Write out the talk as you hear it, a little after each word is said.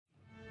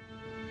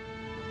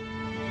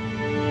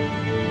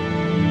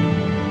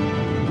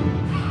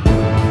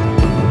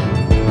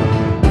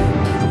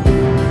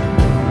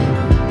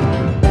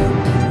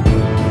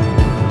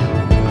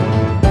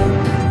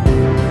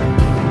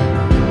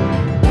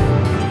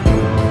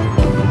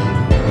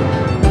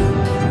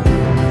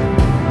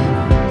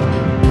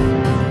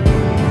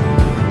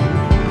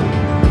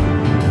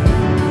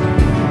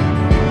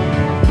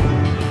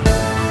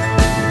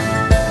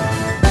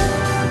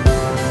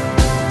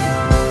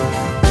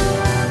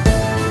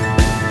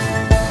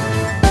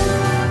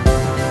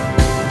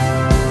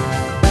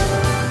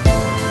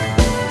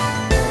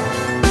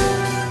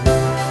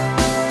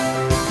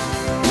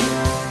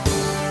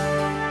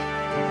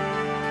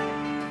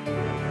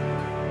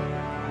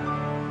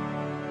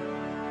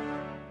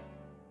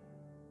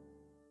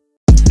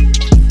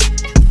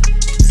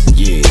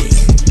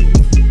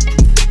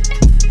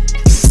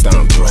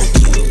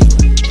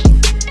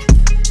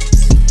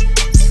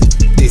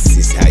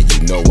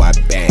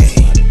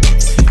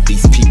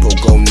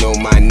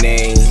my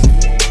name.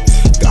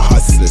 The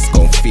hustlers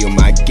gon' feel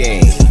my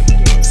game.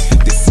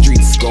 The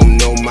streets gon'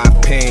 know my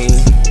pain.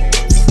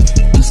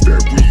 It's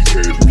that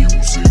weedhead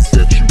music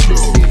that you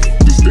love.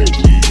 It's that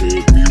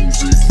weedhead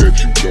music that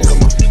you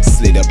love.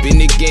 Slid up in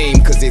the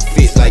game cause it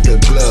fit like a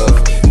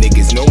glove.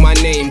 Niggas know my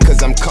name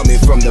cause I'm coming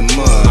from the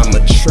mud. I'm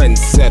a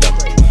trendsetter,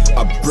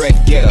 a bread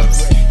getter.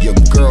 Your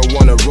girl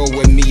wanna roll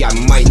with me, I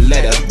might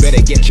let her.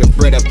 Better get your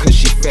bread up cause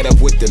she fed up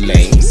with the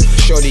lanes.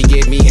 Shorty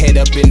gave me head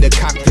up in the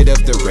cockpit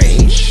of the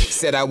range.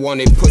 Said I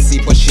wanted pussy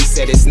but she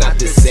said it's not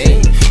the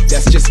same.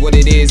 That's just what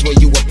it is when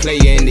you a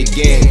player in the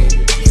game.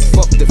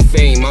 Fuck the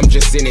fame, I'm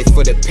just in it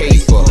for the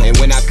paper. And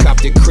when I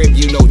cop the crib,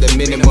 you know the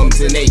minimum's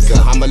an acre.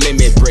 I'm a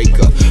limit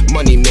breaker,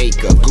 money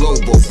maker,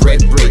 global bread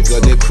breaker,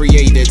 the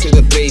creator to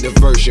the beta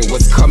version.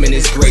 What's coming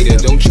is greater,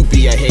 don't you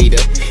be a hater.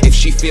 If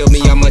she feel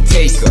me, I'ma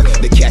take her.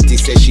 The catty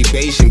says she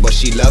Bayesian, but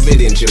she love it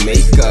in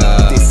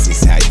Jamaica. This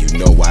is how you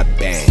know I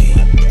bang.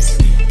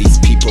 These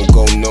people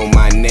gon' know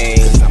my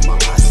name.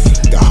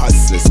 The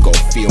hustlers gon'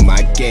 feel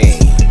my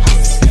game.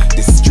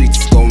 The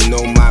streets gon'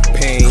 know my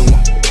pain.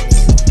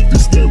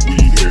 It's that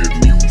weedhead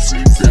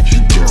music that you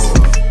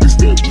love. It's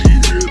that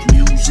weedhead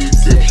music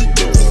that you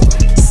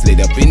love. Slid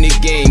up in the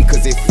game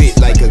cause it fit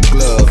like a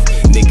glove.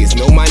 Niggas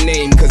know my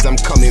name cause I'm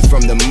coming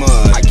from the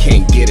mud. I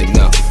can't get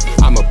enough,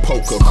 I'm a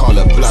poker, call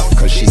her bluff.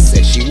 Cause she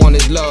said she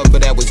wanted love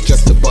but that was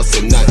just to bust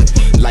a nut.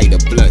 Light a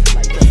blunt,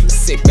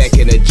 sit back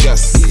and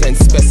adjust. And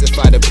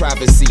specify the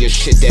privacy of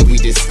shit that we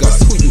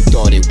discuss. Who you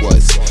thought it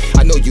was?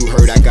 I know you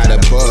heard I got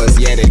a buzz.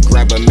 Yeah, that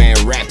grab a man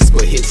raps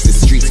but hits the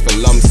streets for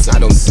lumps. I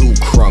don't do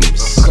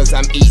crumbs cause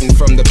I'm eating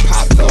from the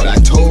pot. Thought I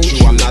told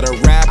you I'm not a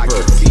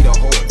rapper.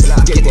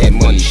 Get that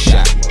money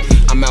shot.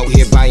 I'm out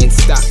here buying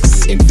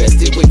stocks,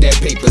 invested with that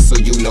paper so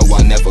you know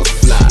I'll never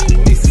fly.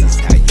 This is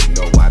how you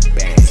know I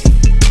bang.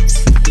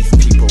 These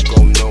people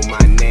gon' know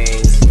my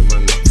name.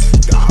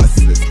 The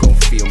hustlers gon'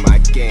 feel my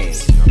game.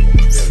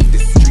 The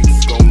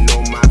streets gon'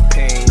 know my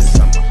pain.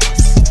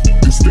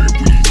 It's that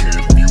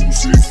weedhead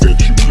music that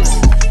you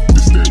love.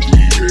 It's that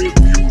weedhead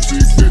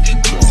music that you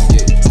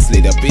love.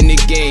 Slid up in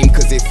the game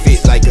cause it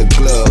fit like a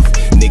glove.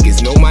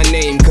 Niggas know my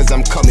name cause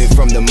I'm coming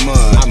from the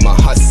mud. I'm a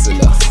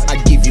hustler, I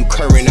give you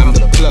current, I'm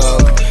the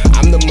plug.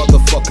 I'm the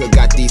motherfucker,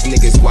 got these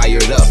niggas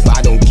wired up.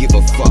 I don't give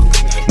a fuck,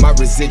 my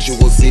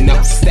residuals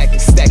enough.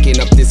 Stacking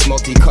up this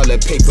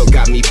multicolored paper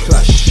got me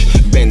plush.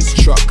 Benz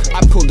truck, I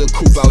pull the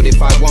coupe out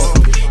if I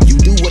want. You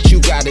do what you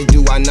gotta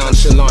do, I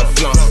nonchalant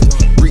flaunt.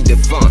 Read the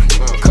font,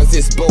 cause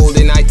it's bold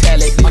and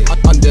italic.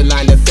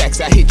 Underline the facts,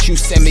 I hit you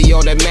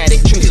semi-automatic.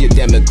 Choose your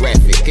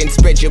demographic and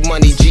spread your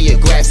money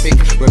geographic.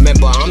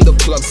 Remember I'm the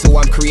plug so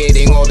I'm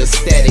creating all the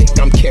static.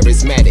 I'm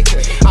charismatic,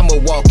 I'm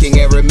a walking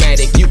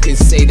aromatic. You can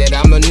say that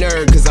I'm a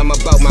nerd cause I'm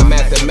about my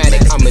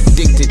mathematics. I'm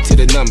addicted to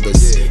the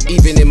numbers,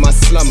 even in my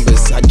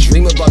slumbers. I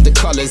dream about the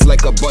colors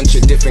like a bunch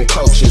of different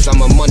cultures.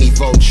 I'm a money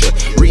vulture,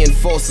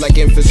 reinforced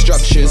like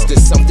infrastructures.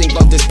 There's something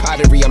about this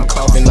pottery I'm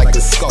carving like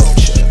a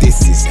sculpture.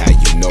 This is how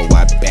you know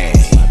I bang.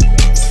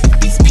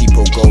 These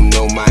people gon'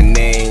 know my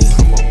name.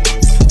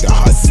 The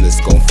hustlers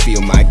gon'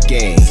 feel my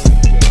game.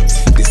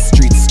 The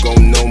streets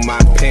gon' know my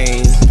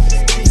pain.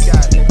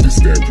 It's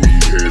that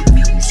weedhead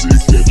music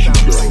that you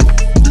love.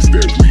 It's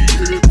that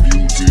weedhead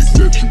music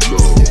that you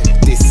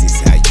love. This is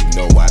how you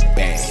know I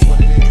bang.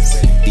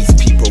 These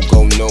people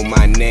gon' know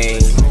my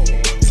name.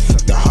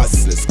 The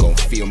hustlers gon'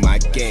 feel my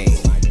game.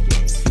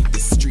 The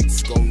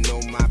streets gon'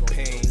 know my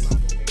pain.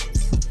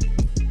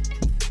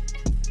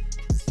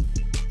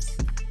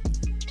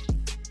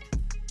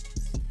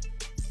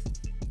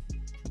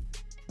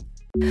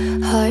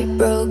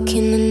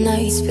 Heartbroken, the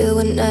nights filled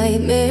with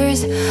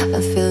nightmares.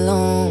 I feel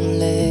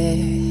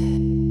lonely.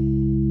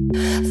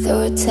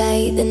 Throw it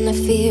tight, then I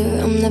fear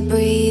I'm not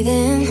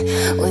breathing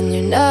when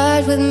you're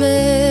not with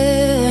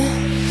me.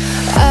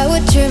 I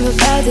would dream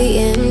about the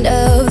end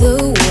of the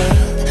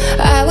world.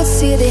 I would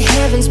see the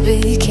heavens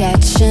be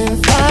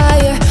catching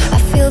fire. I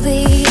feel the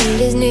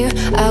end is near.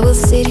 I will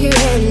sit here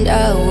and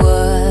I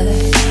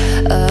watch.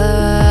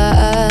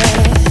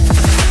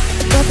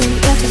 Nothing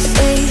left to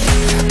say.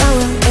 I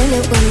will end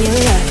it when you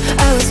left.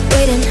 I was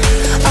waiting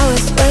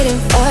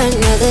for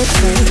another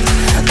turn.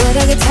 But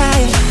I get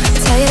tired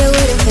of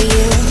waiting for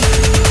you.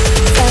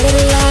 Tired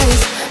of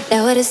lies,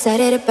 now I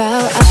decided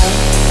about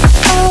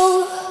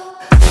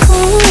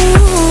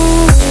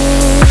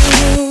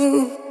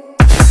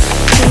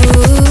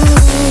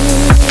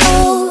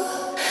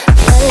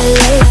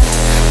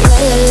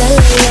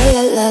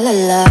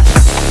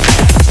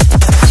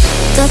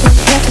nothing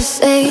left to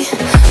say.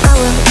 I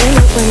will end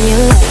it when you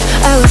left.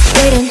 I was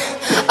waiting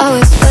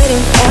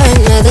for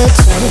another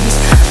chance.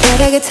 But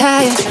I get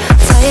tired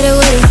of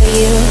waiting for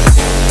you.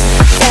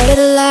 Tired of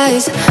the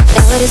lies,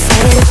 now I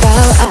decided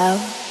about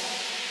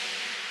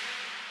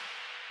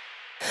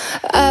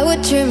I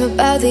would dream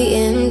about the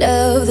end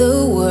of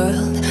the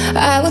world.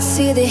 I would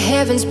see the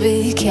heavens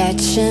be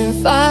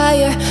catching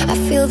fire. I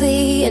feel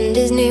the end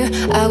is near.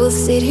 I will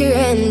sit here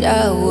and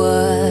I'll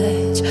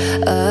watch.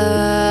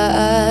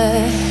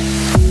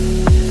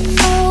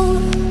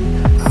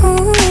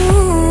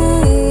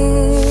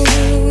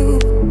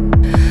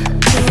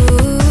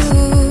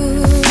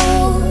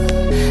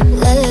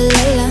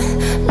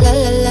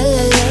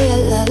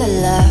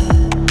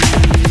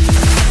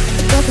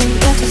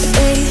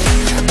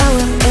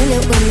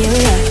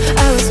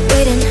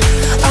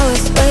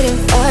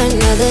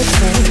 another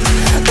chance.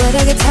 But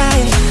I get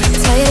tired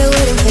of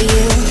waiting for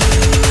you.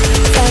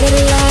 Tired of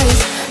the lies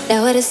that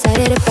we're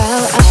decided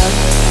about.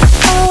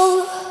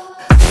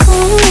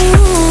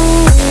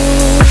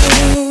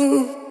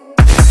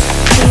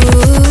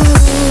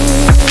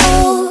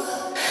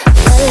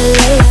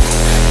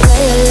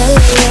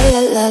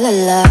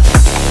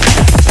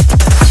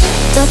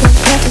 Nothing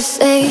left to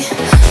say.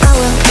 I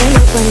will end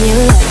it when you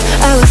left.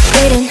 I was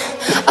waiting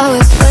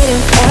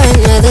for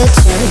another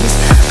chance.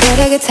 But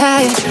I get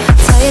tired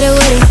of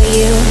waiting for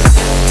you.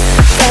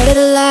 Tired of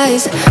the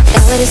lies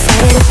that we're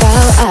decided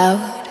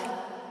about.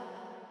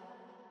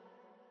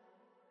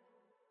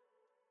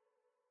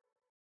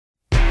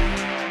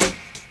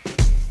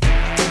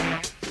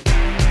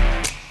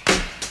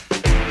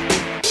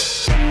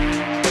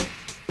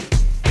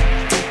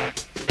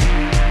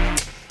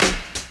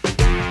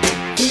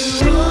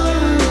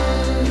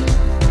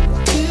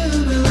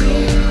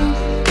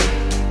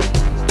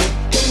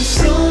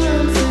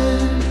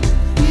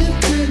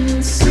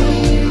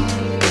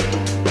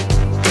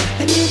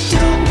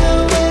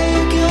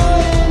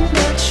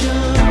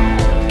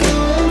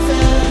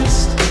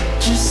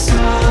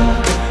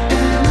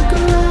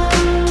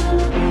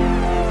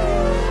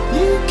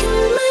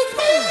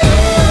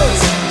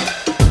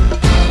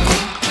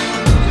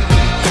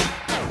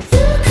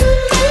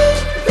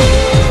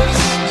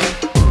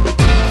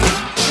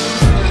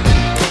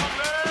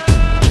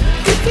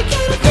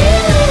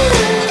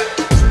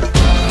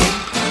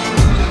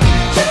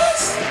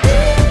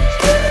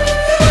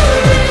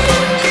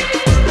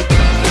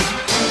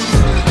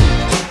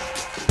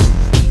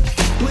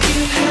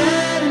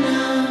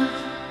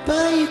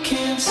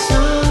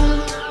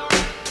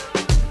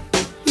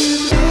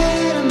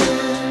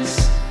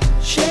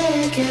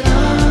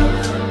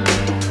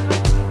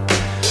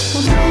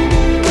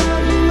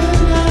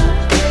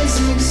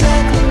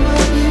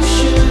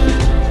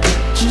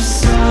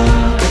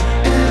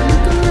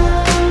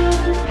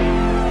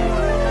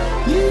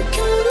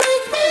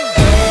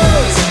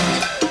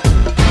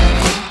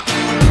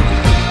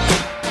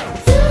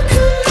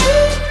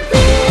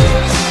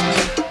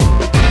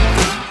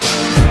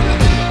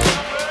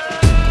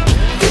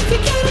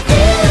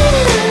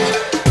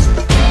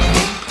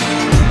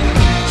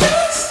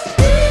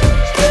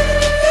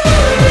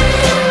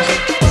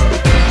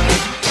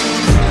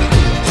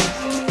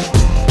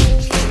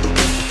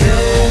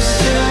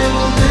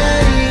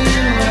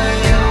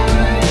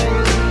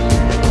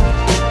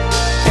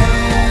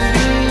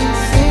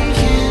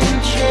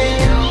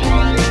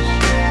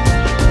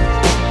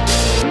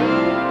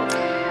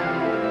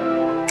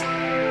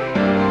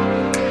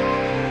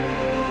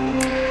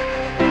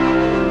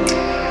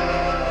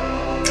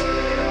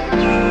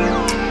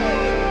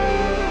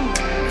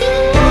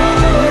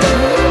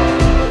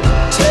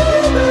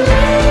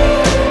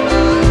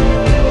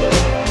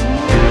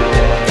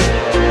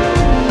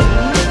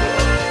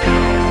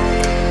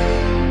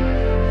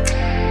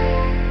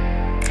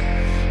 Only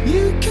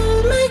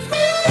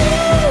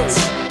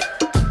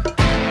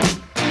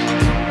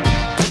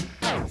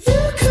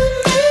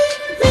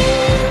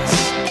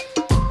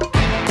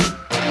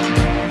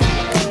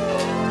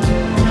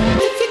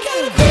think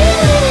of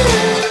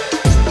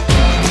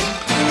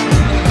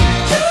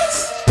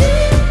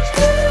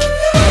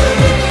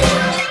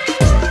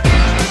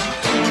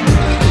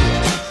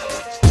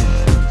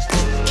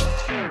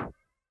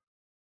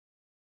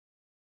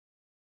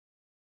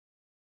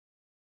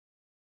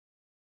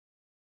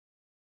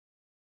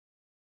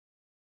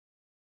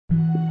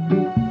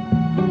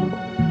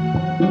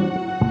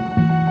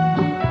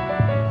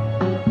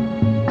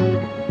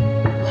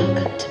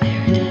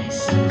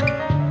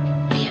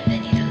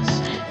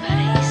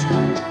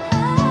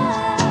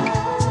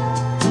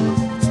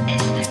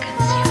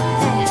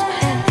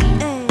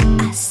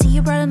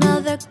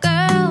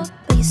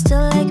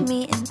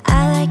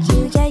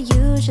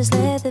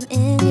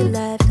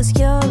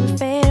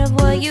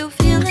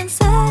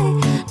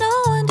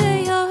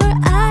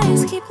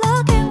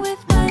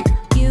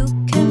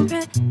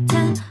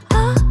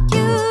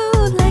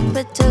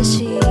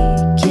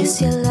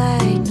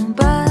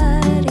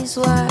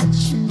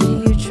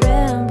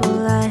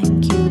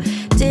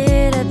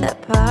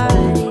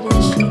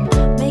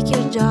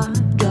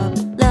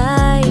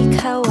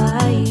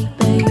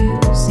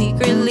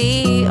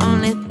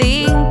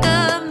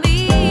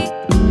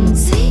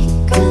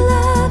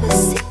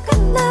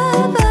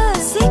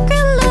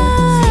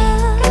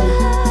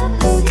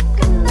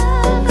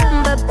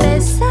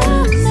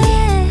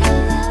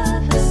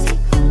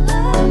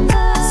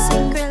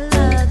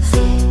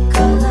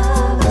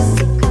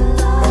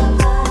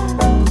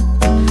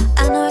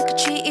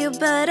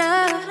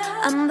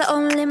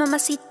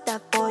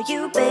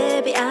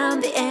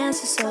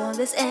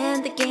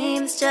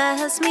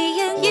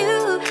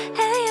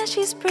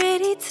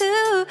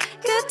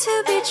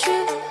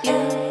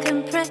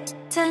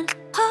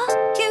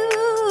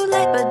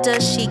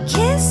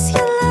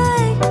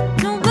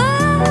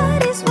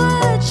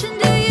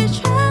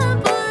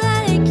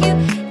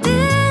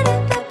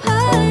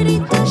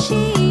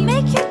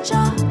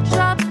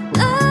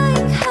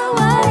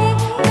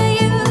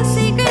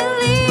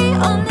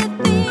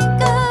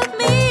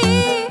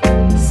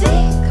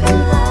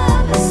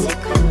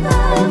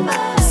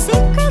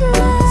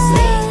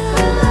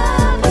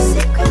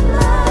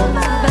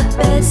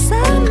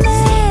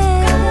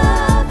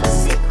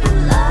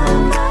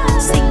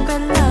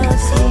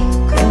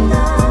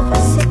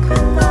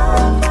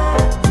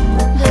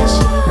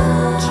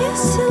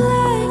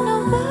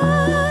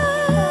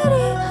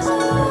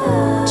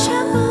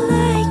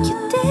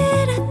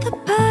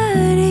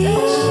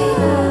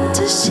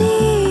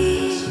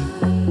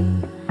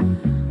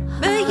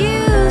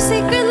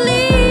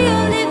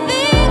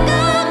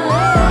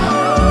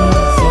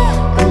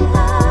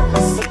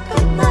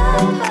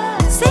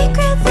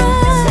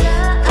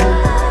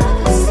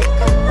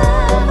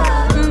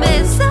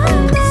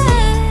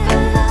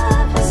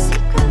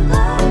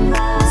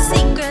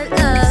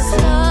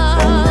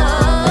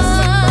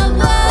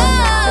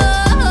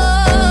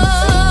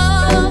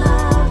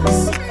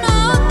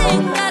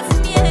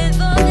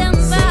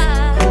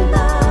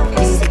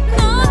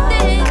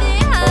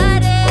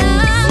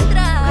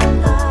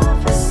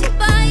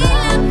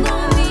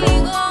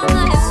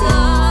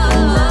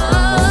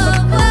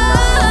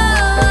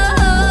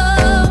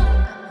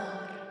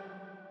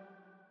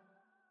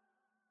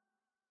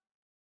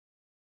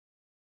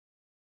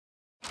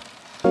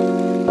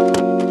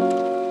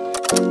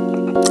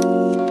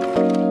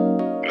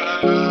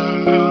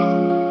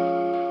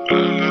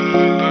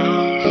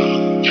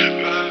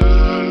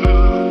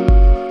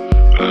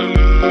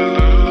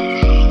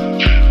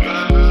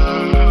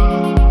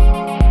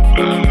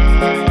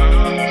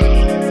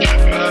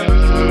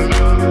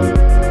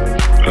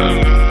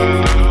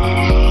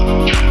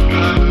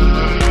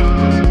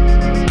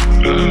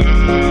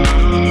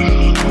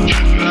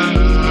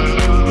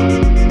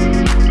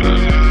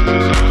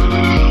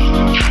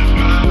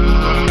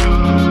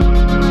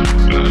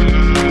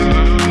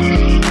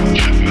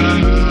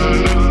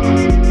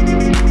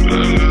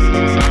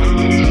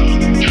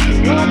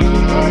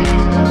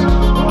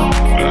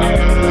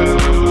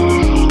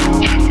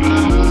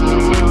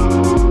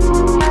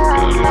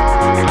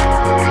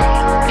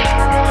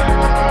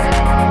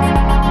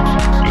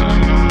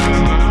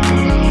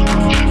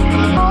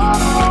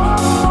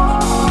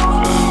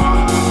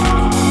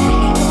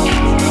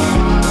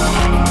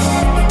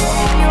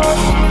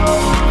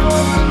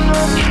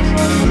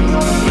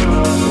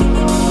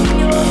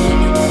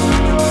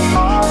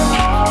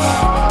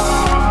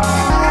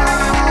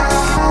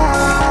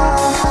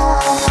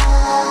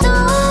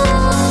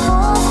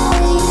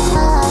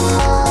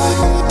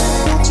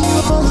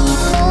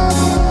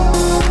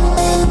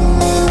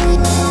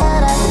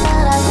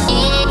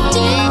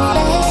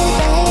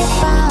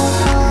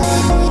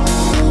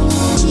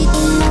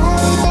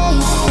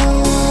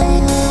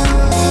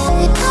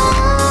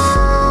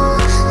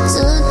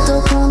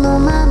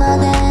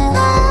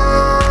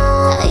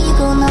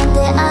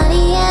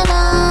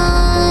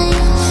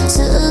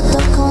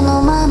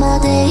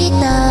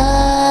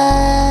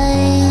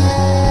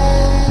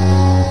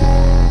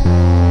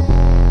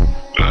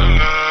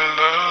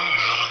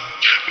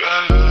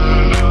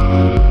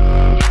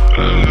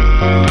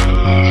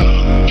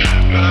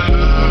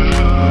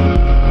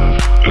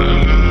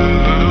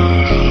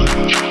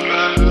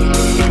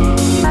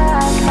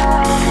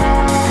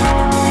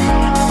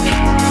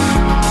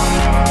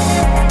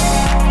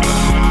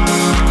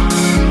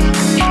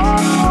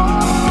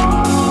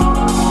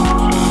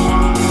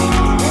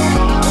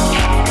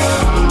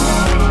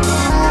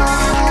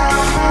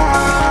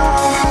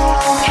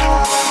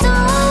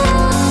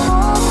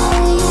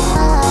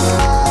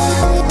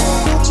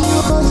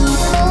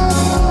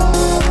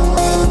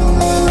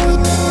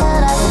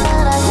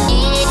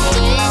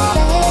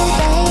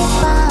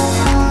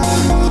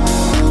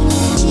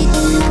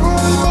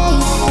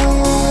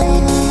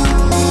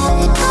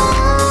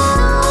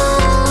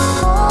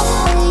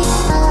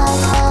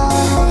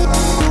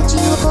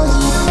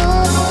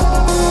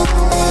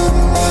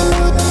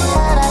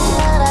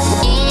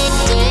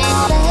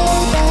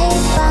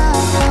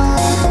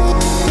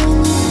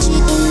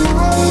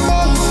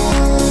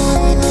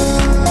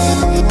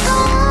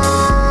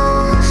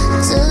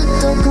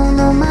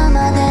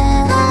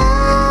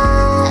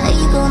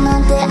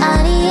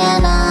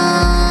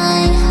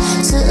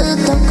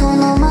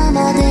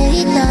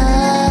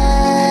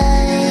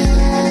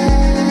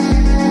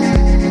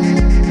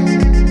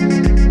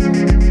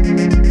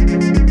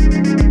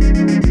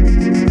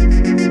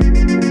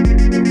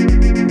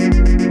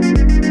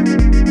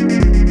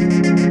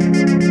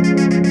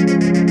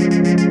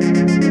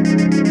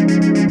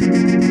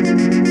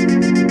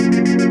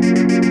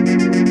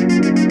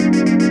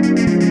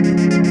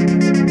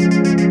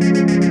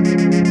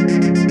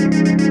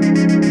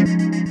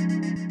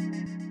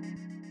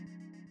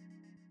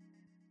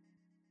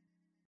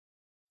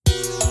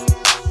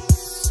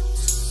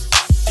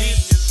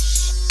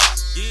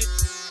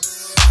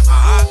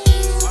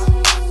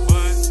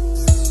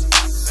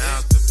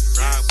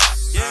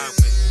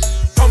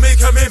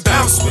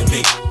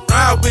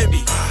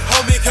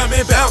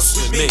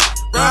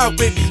Ride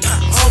with me,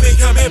 homie,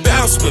 come and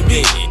bounce with me.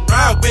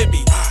 Ride with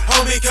me,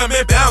 homie, come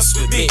and bounce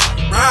with me.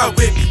 Ride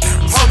with me,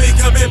 homie,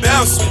 come and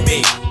bounce with me.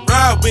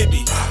 Ride with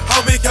me,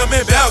 homie, come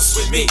and bounce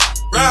with me.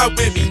 Ride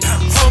with me,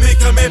 homie,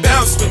 come and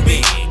bounce with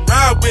me.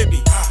 Ride with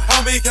me,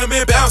 homie, come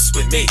and bounce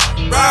with me.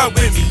 Ride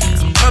with me,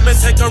 come and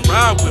take a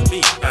ride with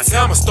me. Now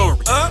tell my story.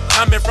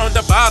 Coming from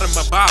the bottom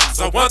of bottoms,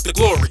 I want the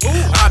glory.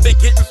 I've been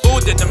getting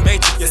food in the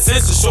matrix, your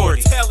sense of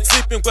shorty.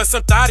 Sleeping with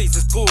some thotties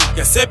is cool,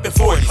 you're sipping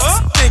 40s.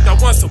 Think I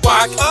want to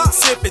walk,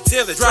 sip it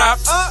till it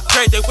drops.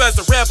 Trade that was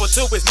a rebel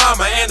to his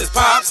mama and his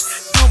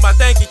pops. Do my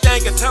thanky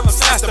thing until I'm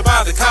slashed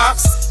by the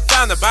cops.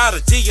 found about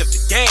a G of the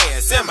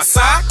gas in my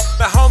sock.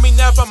 But homie,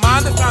 never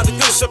mind, I found a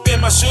kush up in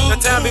my shoe. Now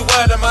tell me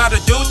what am I to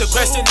do? The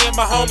question in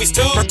my homies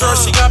too. My girl,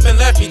 she up and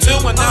left me too,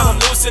 and now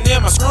I'm loosening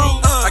my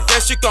screws. I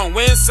guess you gon'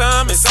 win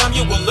some and some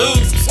you will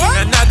lose.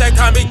 And now they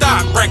call me the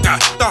breaker,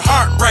 the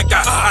heartbreaker.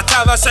 I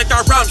tell her shake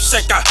a rum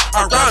shaker,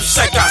 a rum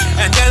shaker.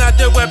 And then I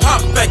deal with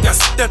pump fakers,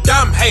 the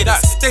dumb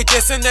haters. They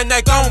dissing and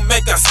they gon'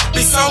 make us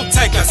be soul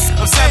takers.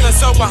 I'm selling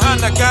so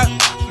behind, I got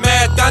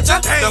mad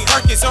ganja. The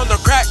perkies on the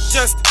crack,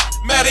 just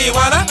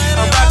marijuana.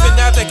 I'm rapping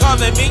now, they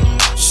calling me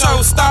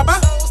showstopper.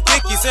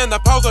 Dickies in the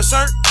polo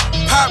shirt,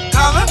 pop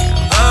collar.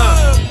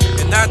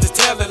 And I just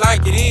tell it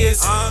like it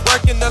is.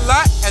 Working a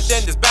lot, and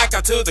then just back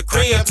out to the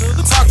crib.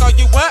 Talk all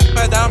you want,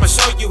 but I'ma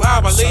show you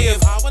how I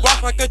live.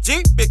 Walk like a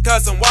Jeep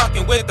because I'm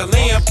walking with a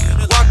limp.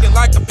 Walking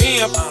like a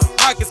pimp,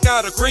 pockets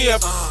got a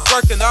grip.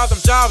 Working all them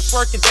jobs,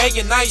 working day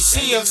and night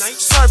shifts.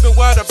 Serving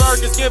what the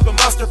burgers, giving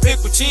mustard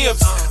pick with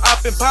chips. Up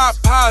in pot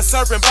pies,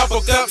 serving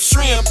bubble gum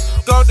shrimp.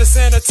 Go to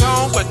San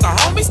Antonio with the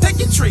homies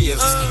taking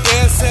trips.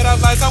 Yeah, said I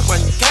lies, I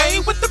wasn't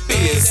gay with the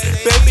biz.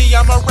 Baby,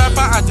 I'm a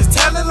rapper, I just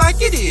tell it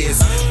like it is.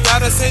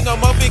 Gotta say no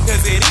more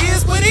because it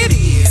is what it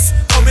is.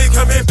 Homie,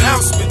 come and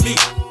bounce with me,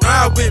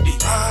 ride with me.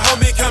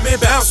 Homie, come and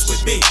bounce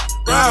with me,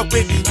 ride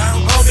with me.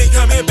 Homie,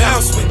 come and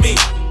bounce with me,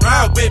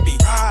 ride with me.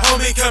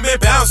 Homie, come and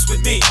bounce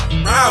with me,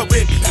 ride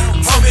with me.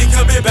 Homie,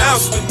 come and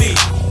bounce with me,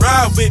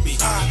 ride with me.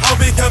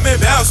 Homie, come and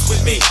bounce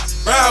with me,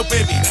 ride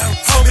with me.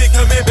 Homie,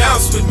 come and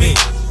bounce with me,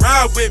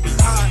 ride with me.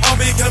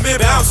 Homie, come and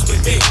bounce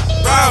with me,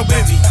 ride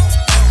with me.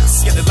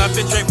 Get the love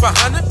and drink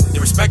 100,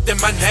 you respecting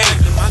my name.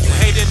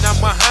 Hating on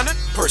 100,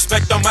 put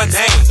respect on my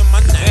name.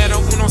 Era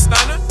uno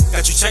stunner,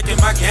 got you checking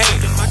my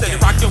game. Steady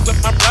rocking with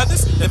my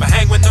brothers, never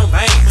hang with no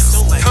lames.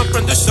 Come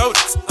from the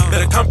shoulders,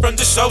 better come from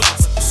the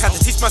shoulders. Had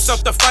to teach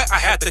myself to fight, I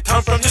had to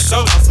come from the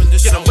shoulders.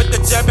 Get them with the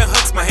jab and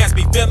hooks, my hands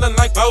be feeling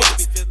like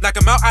boulders. Knock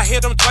them out, I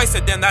hit them twice,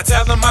 and then I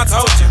tell them I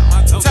told you.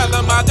 Tell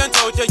them I done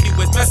told you, you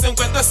was messing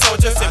with the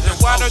soldier. Sipping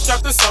water,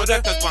 drop the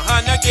soda, cause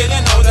behind her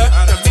getting older.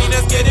 The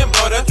meanest getting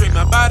bolder, dreaming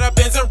about a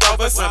Benz and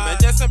Rovers.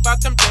 Reminiscing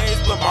about them days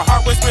when my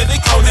heart was really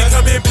cold. Homie,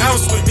 come and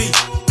bounce with me,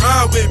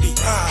 ride with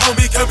me.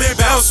 Homie, come and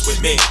bounce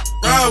with me,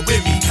 ride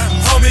with me.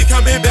 Homie,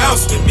 come and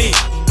bounce with me,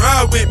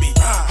 ride with me.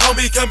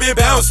 Homie, come and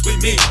bounce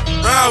with me,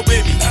 ride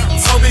with me.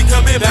 Homie,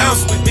 come and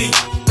bounce with me,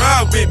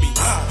 ride with me.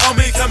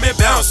 Homie, come and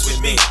bounce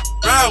with me,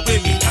 ride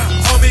with me.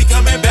 Homie,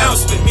 come and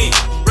bounce with me,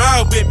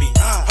 ride with me.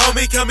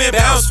 Homie, come and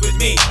bounce with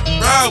me,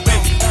 ride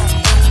with me.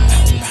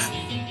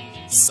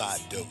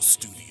 Suydam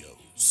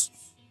Studios.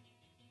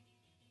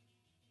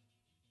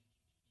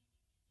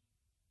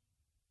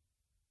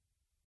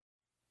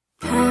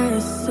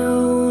 Past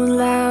so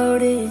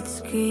loud it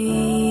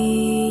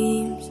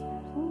screams,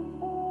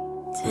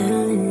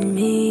 telling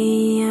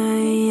me I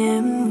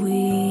am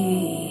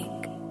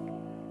weak.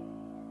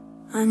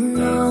 I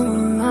know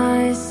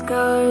my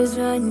scars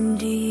run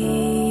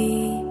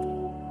deep,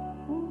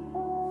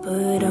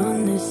 but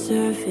on the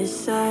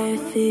surface I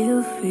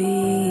feel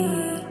free.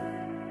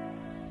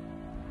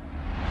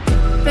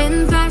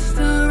 Been thrashed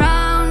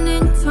around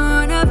and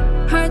torn up,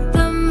 hurt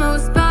the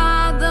most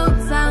by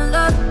those I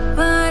love,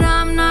 but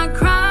I'm not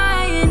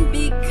crying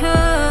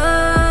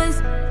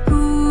because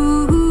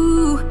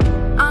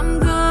I'm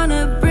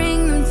gonna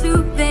bring them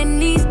to their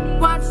knees,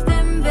 watch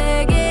them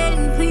beg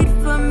and plead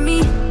for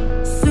me.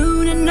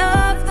 Soon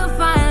enough they'll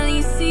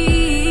finally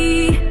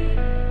see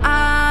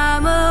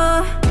I'm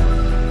a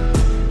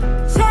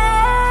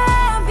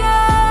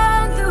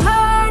champion through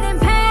hurt and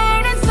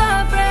pain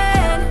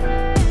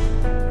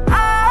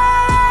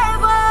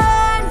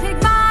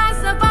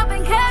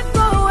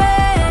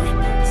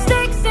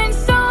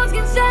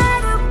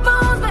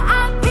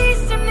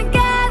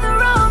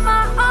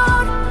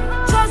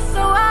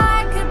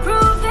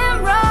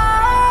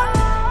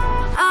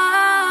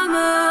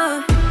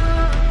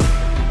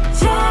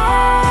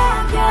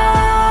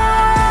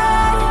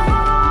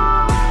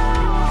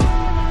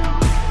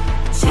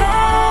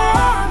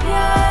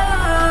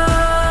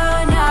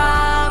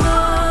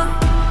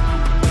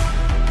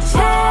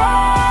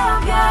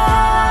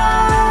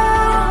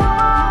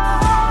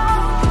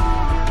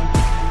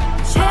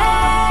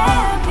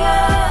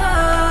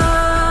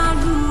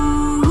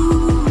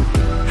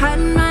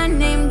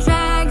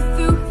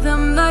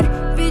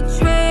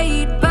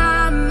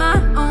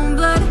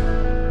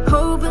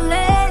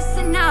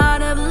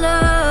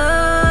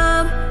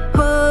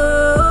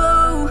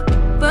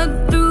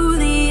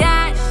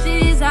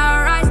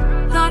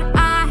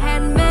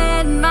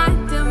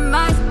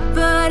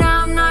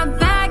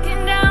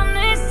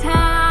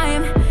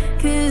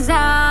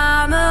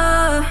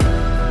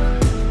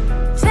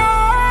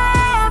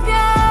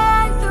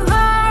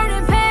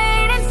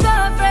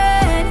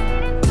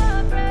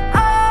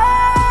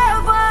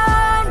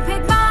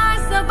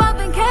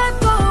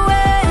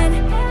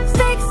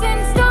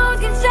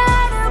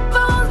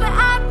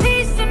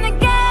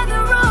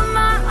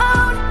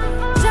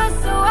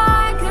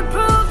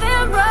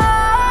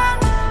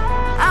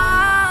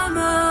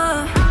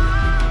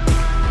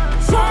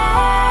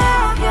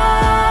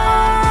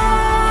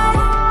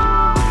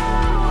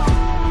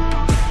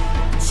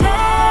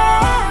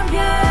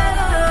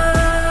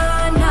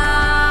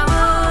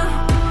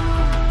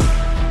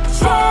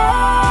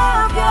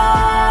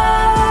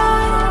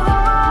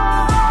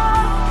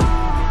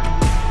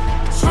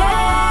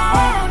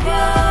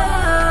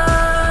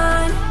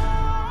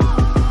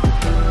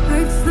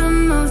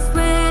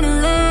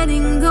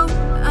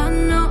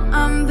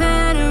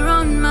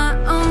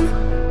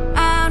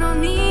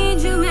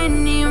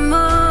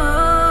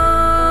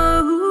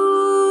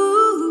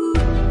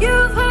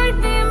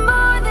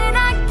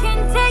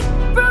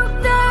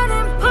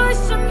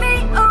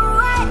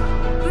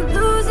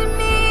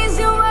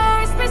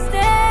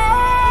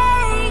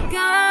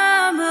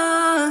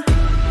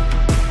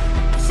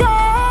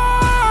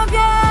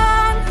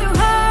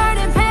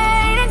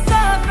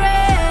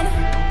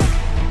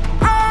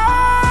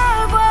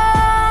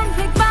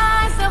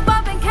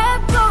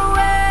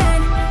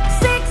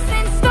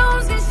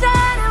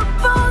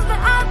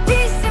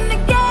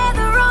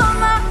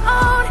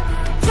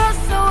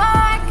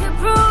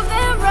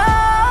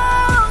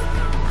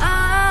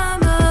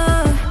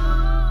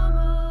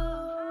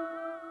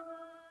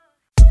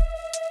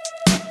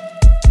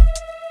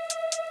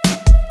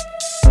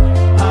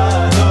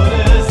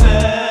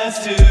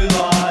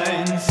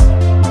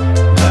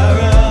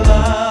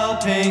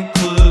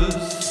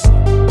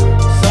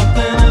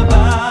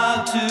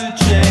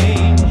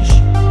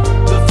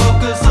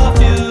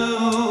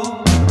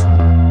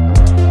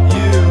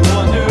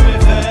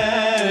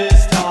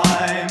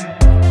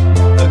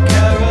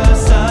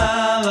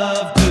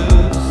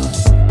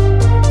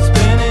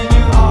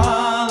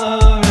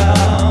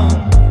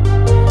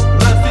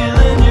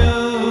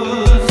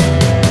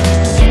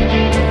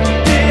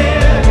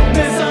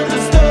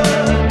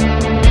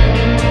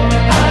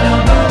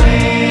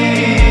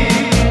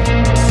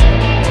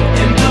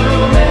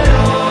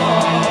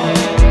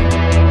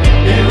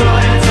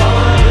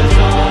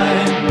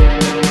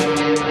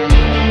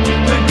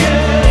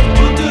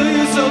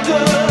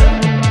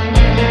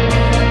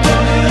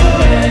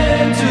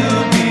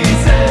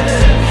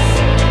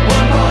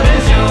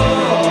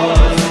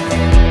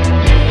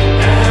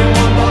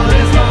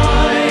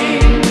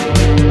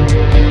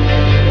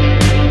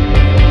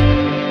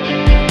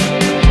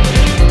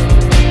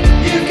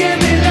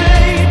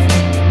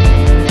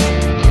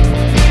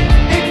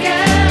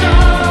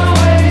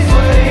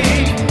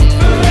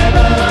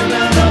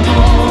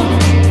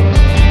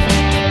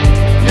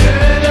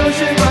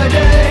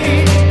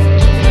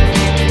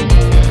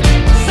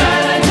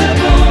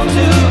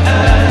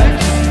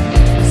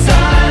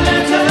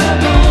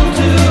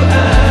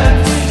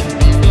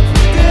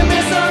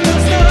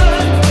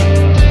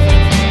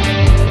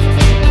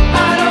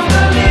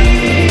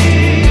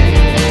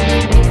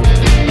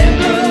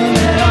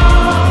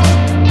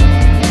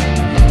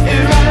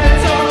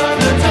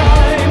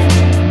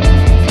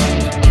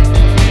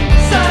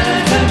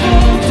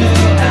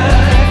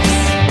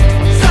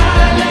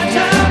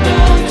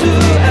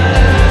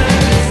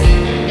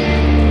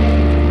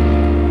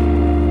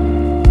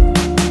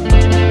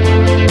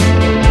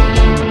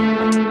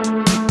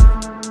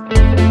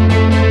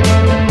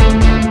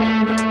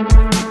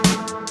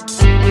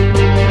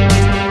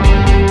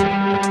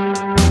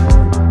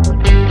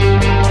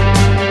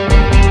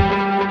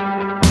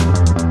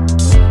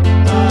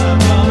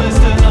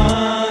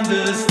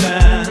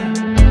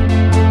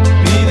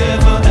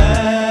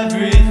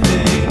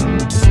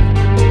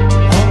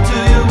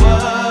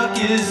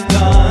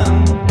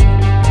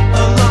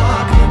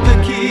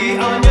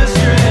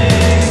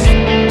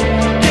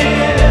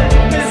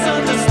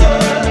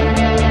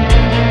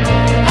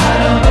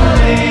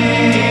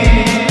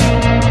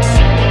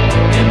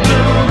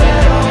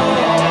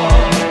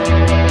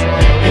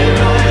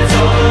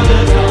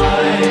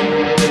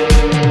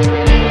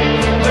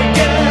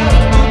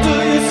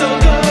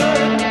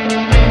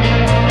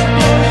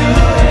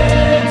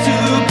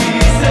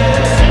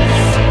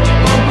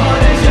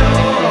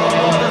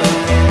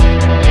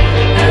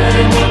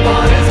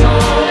What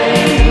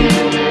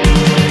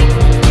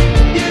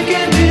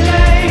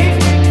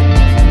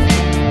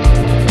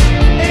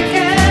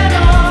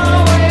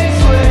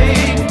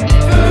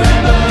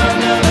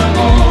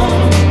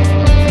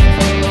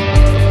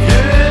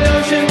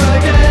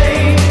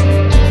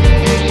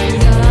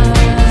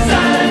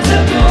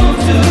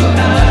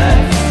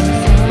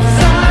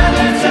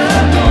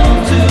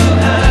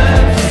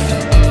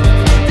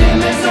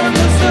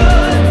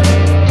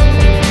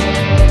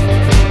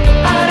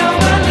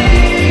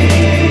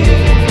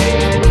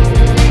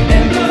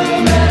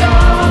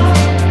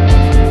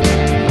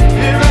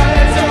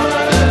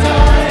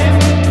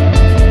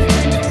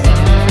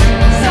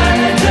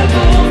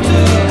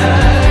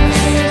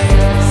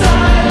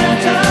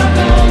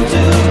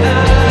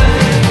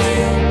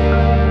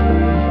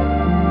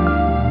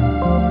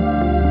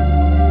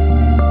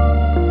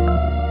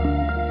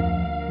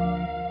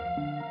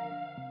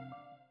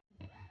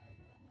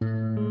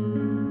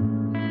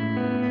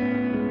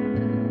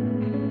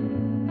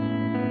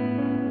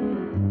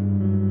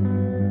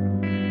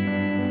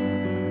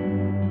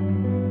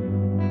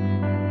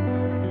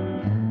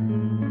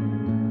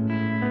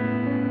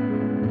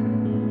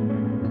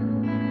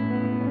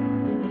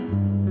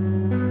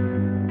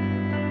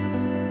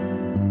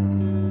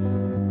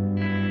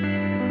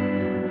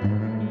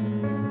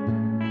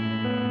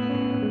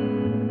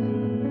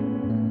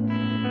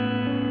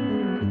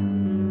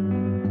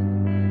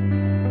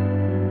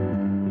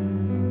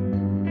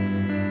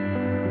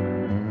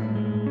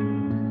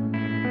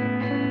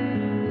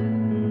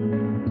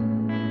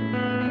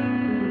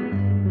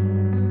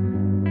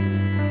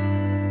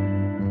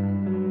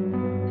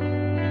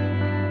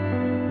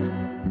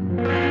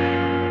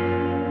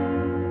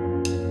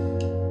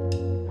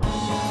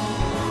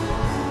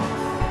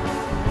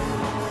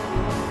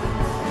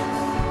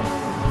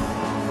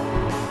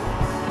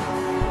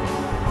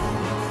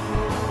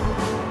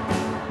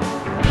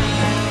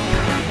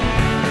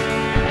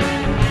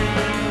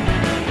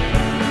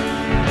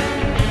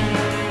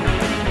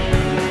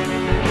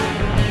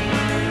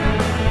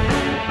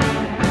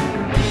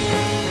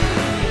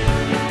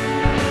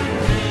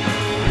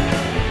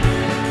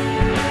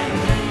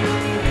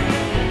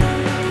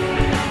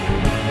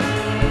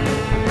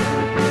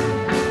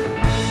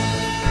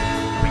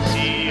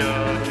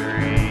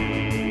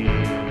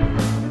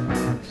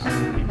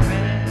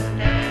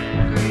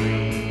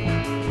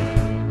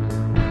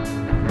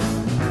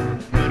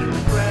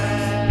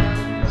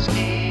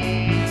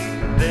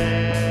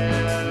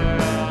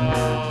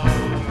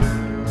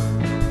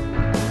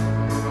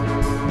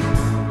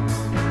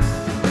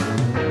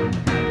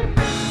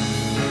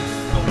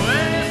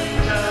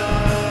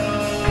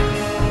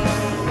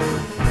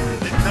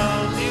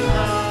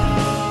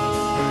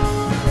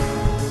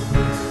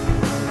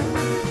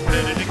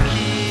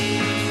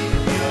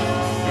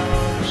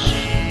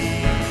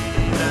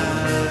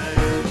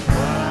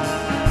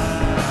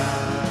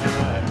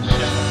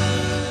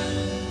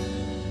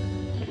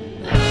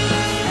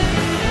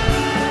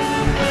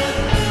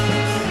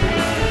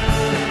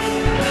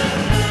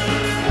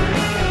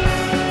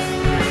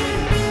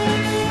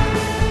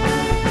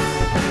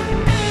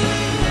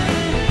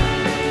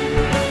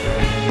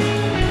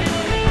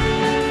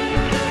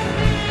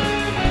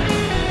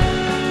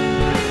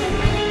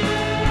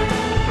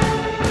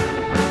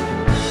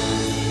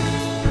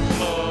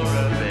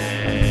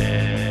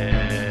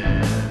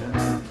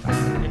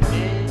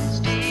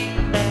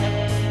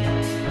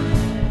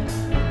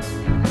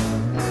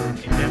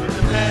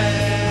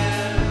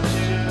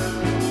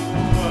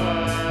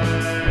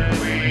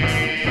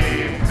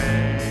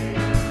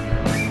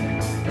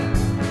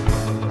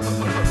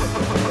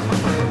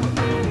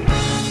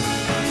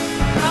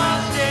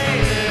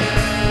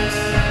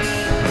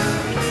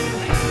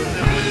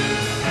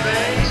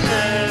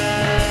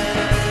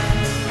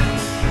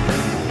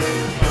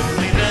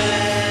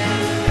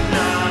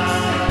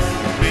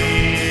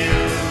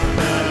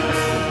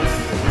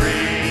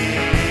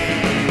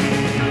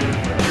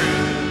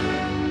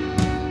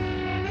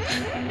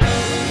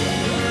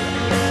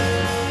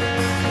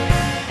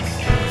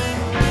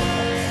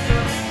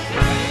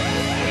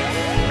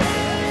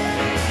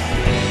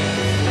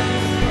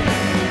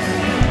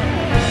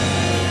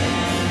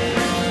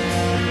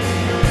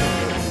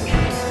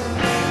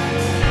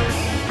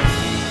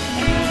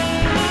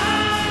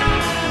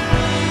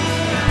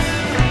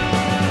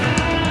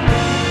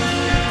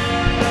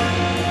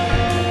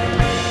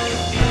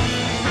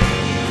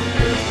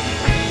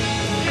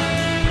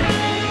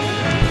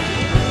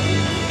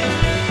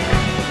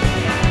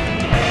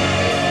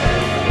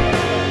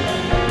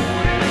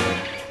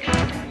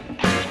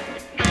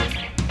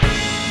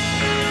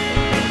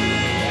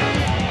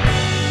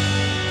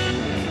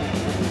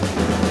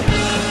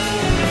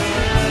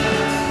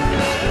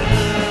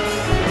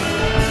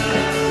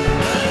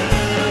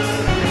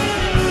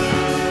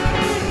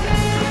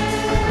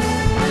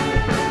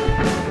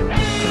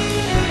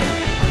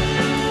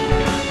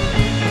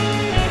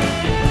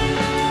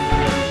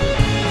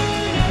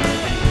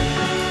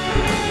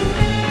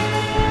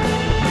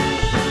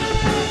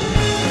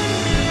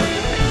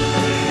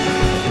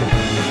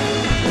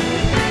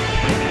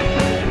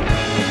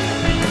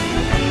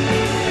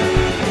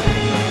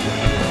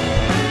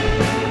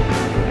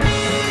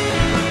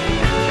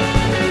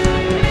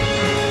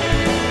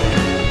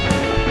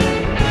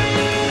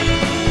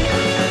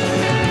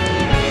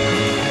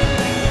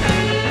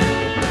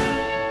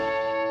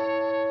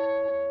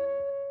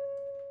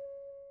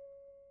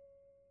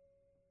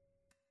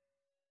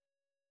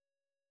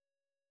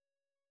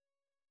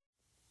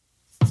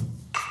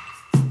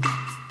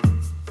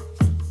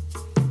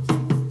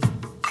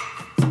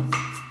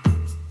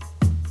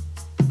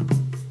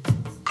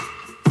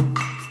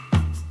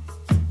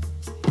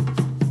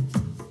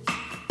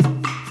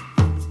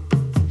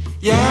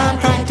Yeah, I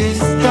practice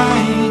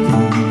dying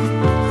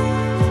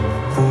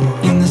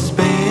in the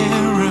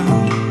spare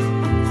room.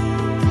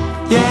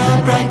 Yeah,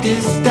 I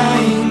practice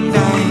dying,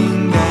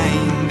 dying,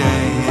 dying,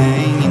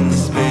 dying in the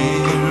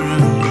spare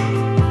room.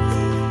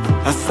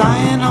 I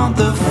sighing on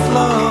the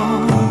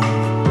floor,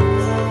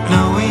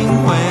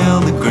 knowing well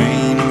the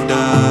grain of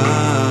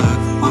dark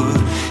wood.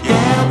 Yeah,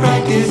 I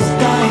practice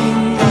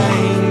dying,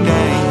 dying,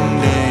 dying,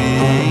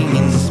 dying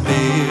in the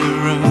spare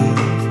room.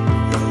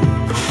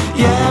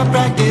 Yeah, I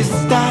practice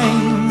dying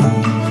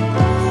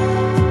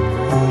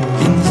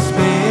in the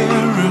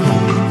spare room.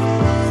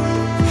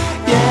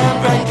 Yeah, I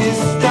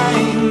practice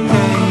dying,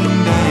 dying,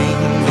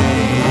 dying,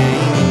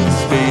 dying in the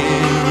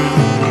spare room.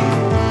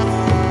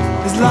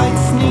 As light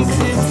sneaks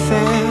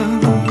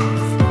itself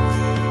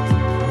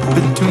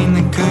between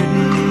the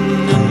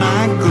curtain and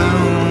my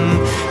gloom,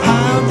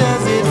 how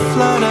does it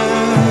flutter?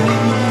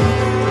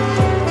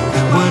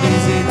 What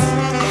is its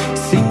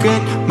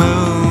secret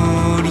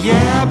mode?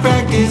 Yeah, I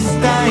practice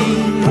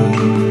dying,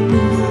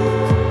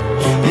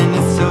 and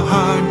it's so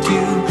hard to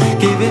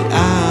give it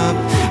up,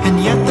 and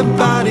yet the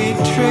body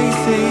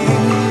traces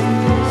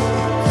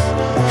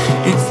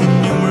its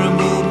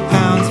innumerable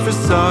pounds for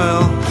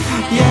soil.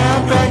 Yeah, I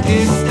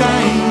practice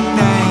dying,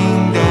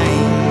 dying,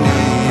 dying,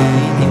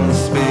 dying in the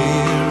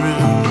spare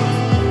room.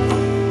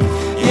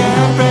 Yeah,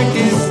 I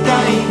practice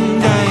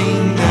dying,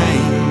 dying,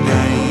 dying,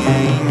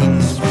 dying in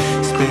the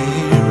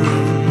spare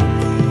room.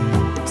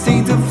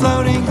 Seeds of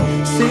floating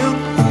silk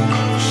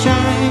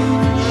shine.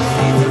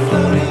 Seeds of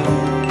floating,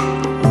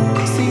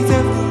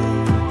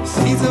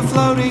 seeds of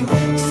floating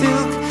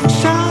silk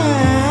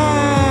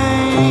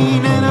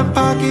shine, and I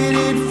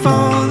pocketed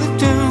for the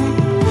tomb.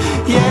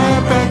 Yeah, I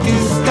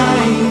practice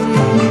dying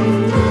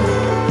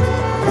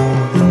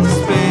in the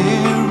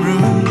spare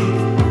room.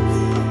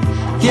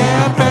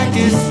 Yeah, I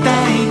practice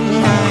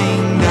dying,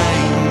 dying,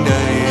 dying,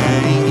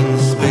 dying in the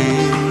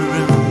spare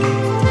room.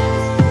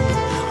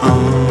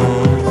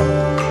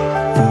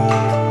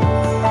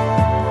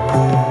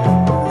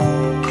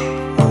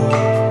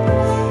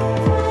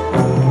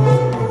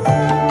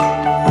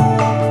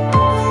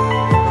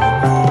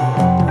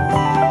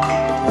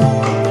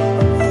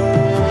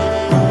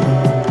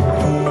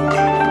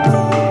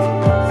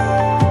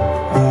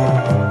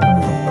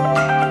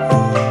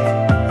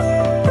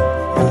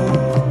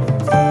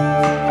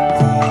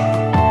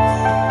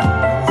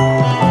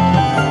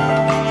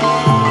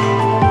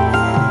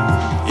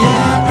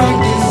 Yeah, I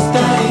practice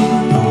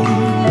dying,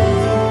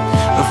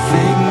 a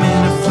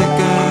figment, a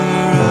flicker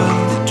of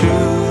the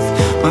truth.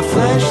 My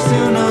flesh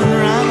soon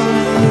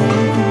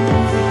unraveling,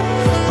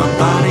 my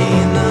body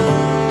in the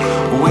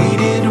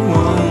weighted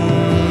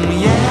womb.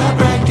 Yeah, I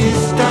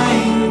practice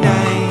dying,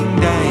 dying,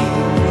 dying,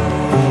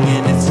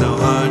 and it's so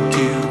hard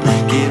to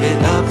give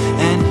it up,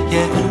 and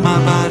yet my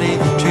body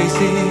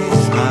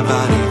traces my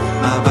body,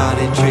 my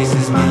body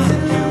traces my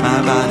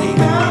body,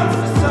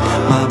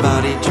 my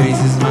body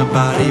traces my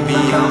body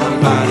beyond the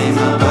body,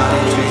 my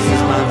body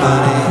traces my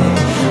body,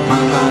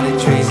 my body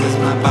traces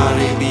my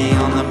body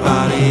beyond the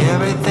body.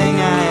 Everything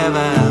I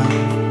ever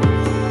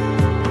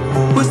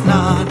was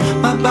not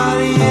my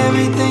body,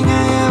 everything I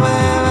ever,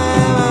 ever,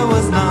 ever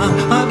was not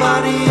my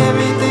body,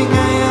 everything I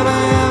ever,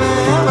 ever,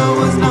 ever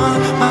was not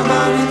my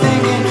body.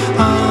 Thinking,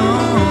 oh,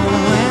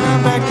 and I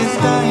practice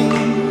dying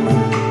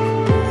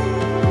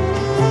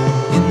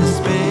in the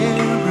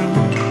spare room.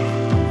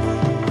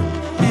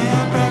 Yeah, I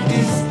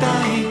practice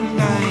dying,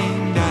 dying,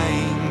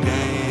 dying,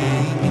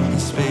 dying in the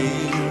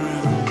spare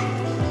room.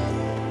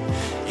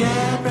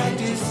 Yeah, I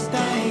practice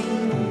dying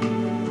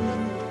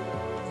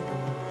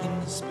in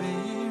the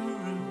spare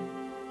room.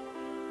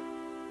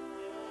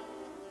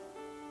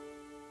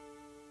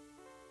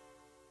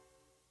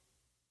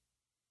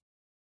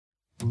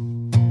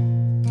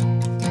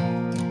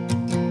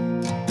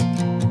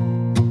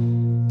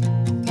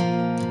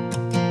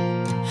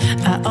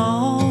 I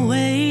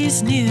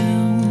always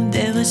knew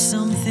there was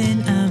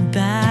something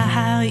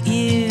about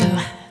you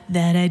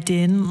that I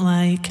didn't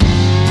like.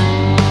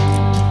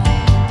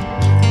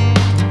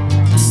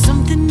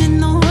 Something in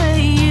the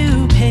way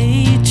you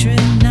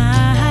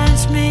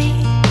patronize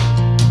me.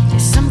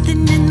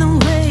 Something in the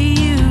way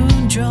you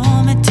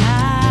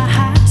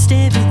dramatized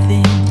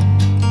everything.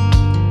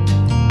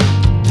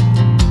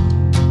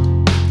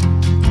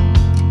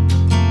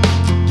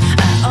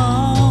 I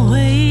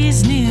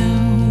always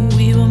knew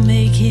we were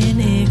making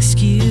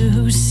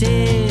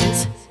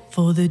excuses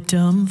for the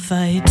dumb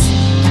fights.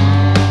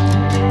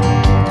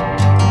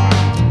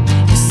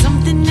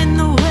 Something in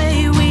the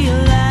way we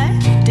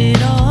laughed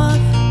it off.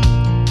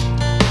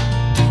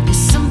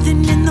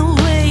 Something in the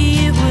way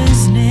it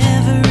was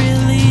never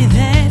really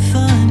that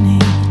funny.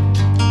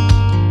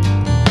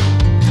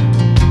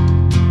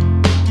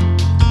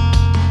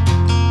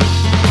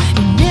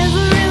 You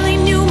never really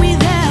knew me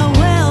that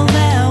well,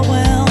 that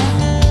well.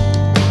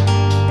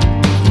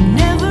 You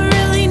never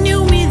really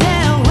knew me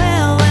that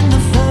well in the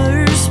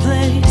first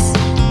place.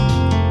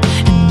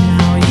 And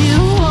now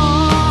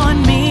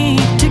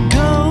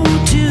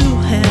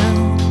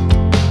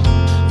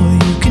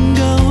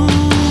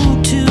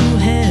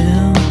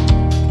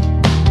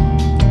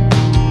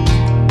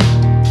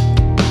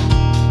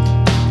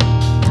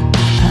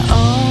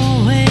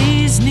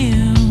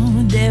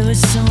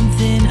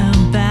something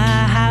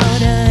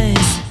about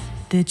us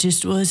that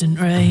just wasn't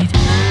right.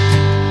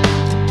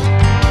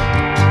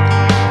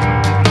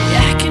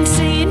 I can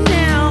see it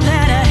now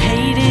that I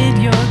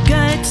hated your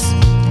guts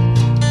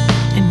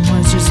and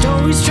was just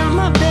always trying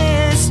my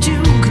best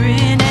to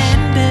grin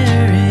and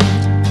bear it.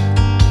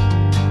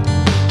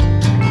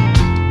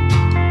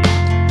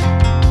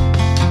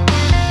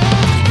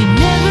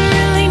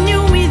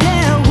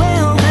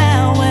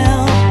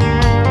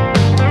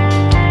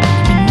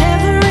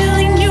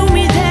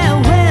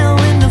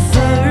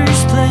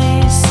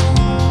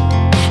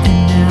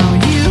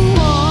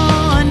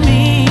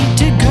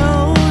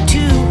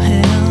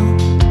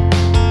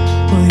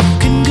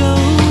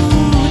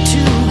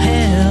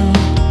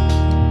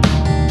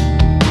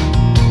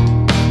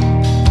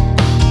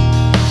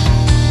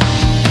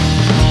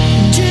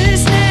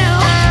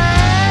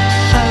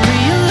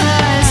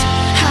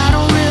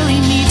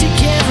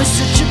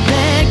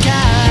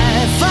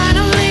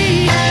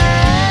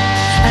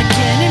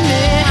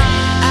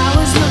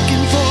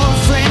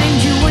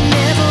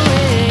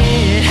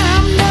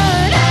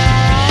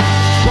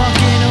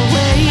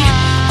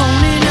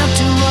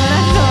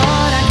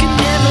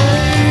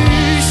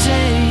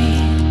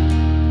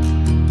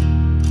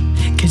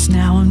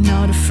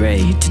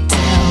 Afraid to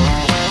tell.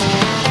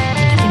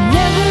 You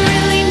never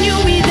really knew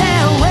me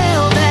that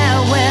well, that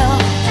well.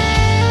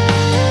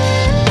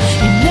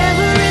 You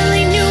never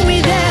really knew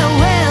me that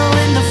well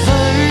in the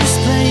first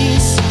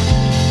place.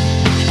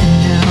 And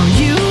now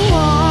you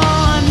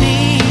want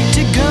me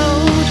to go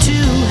to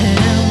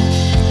hell.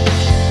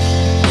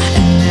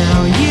 And now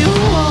you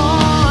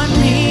want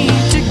me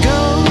to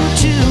go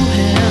to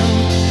hell.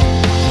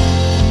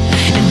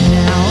 And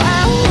now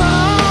I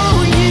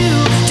want you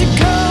to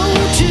go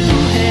to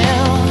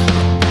hell.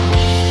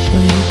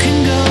 Well, you can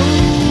go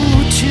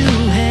to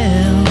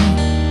hell.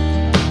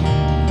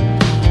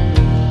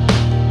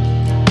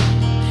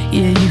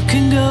 Yeah, you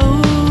can go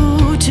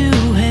to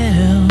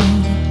hell.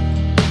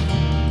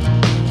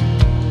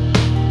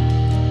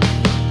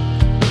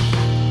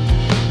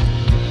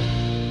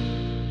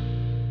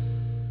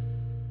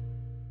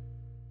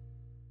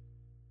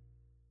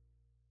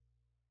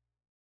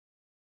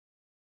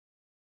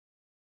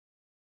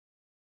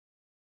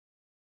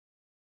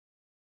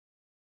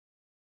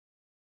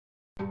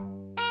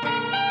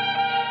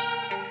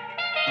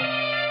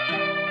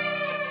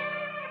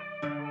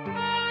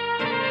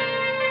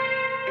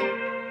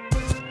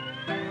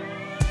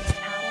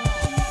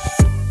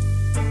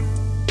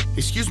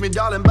 Excuse me,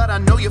 darling, but I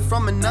know you're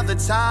from another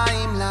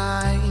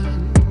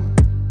timeline.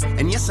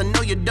 And yes, I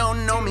know you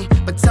don't know me,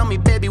 but tell me,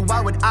 baby,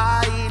 why would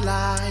I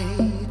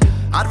lie?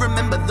 I'd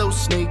remember those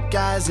snake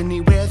eyes, and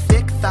he wear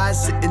thick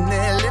thighs, sitting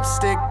there,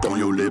 lipstick on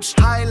your lips,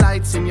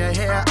 highlights in your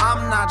hair.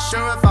 I'm not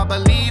sure if I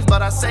believe,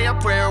 but I say a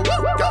prayer.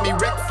 Woo, got me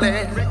Ric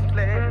Flair.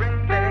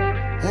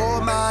 Oh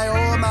my,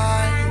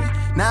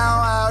 now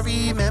I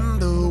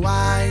remember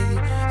why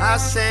I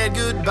said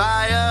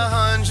goodbye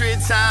 100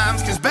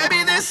 times. Cause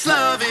baby, this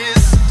love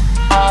is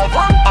I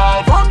want.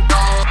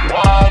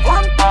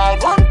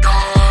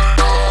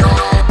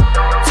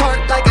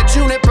 Tart like a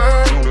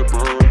juniper,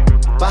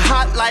 but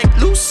hot like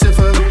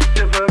Lucifer.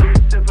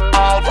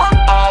 I want.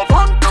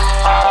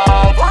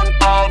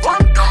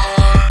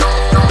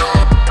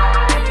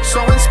 So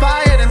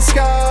inspired and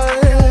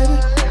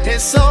scarred,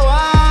 it's so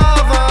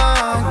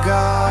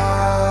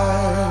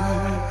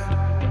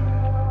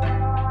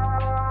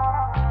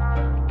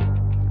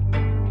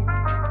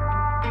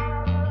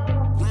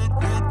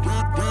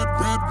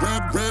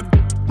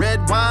red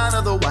wine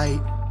or the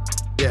white,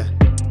 yeah,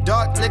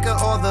 dark liquor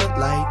or the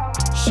light,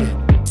 shit.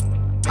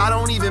 I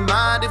don't even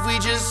mind if we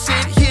just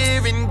sit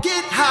here and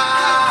get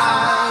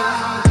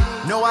high.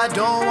 No, I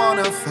don't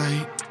wanna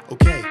fight,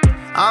 okay,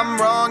 I'm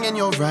wrong and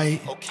you're right,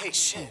 okay,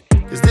 shit.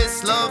 Cause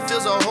this love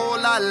feels a whole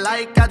lot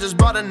like I just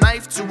brought a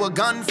knife to a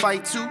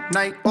gunfight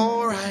tonight,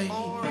 alright.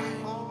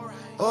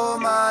 Oh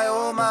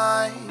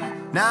my,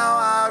 now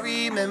I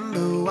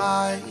remember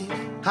why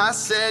I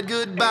said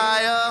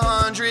goodbye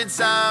 100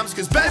 times.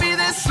 Cause baby,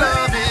 this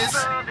love is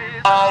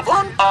I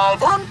want.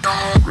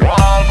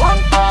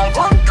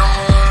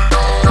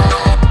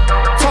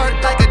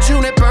 Tart like a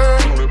juniper,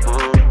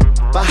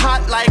 but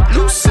hot like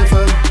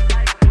Lucifer.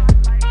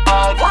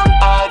 I want.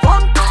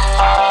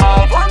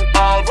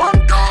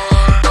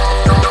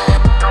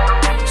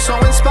 So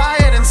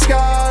inspired and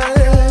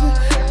scarred,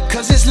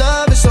 cause this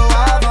love is so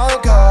avant-garde.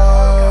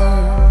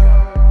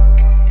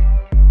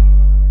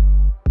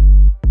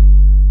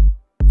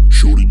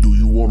 Shorty, do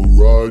you wanna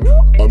ride?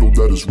 I know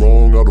that is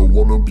wrong, I don't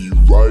wanna be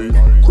right.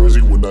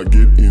 Crazy when I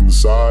get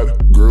inside.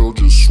 Girl,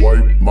 just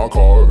swipe my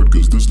card.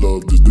 Cause this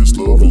love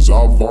is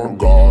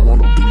avant-garde.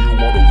 Do you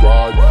wanna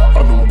ride?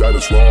 I know that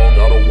is wrong,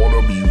 I don't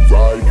wanna be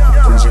right.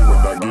 Crazy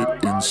when I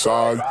get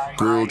inside.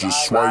 Girl,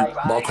 just swipe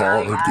my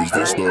card. Cause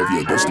this love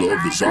is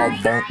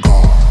avant-garde.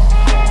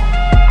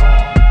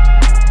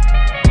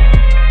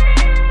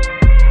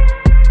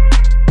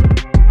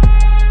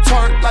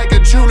 Tart like a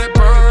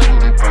juniper,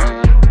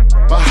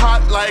 but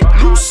hot like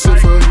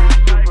Lucifer.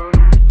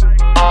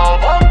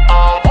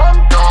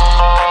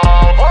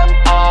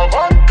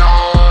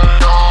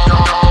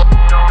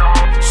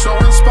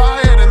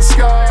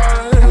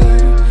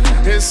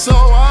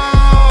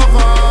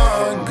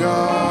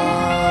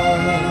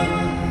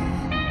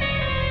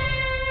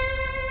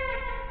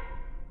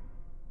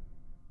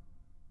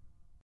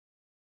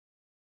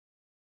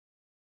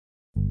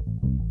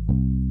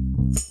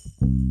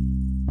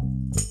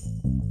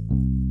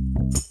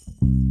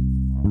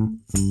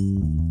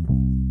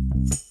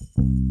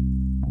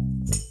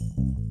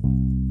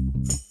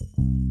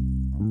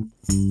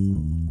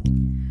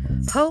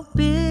 Hope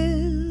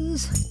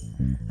is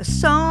a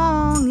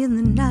song in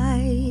the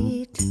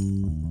night.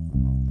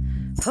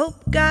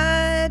 Hope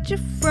guides you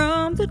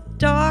from the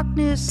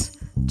darkness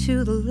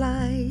to the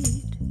light.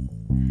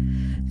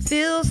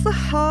 Fills the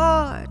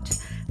heart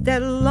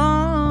that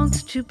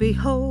longs to be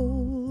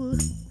whole.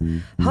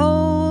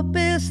 Hope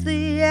is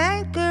the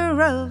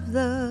anchor of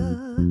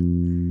the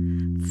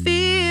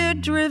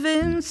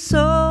fear-driven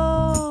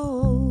soul.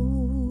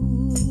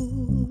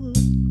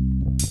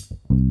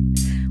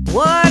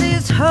 What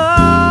is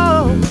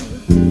hope?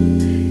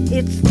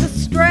 It's the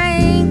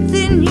strength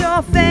in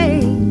your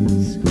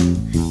veins.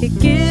 It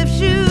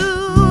gives you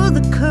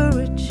the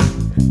courage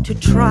to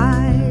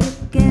try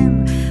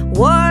again.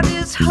 What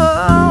is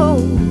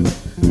hope?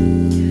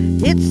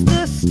 It's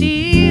the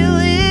steel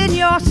in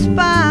your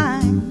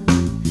spine.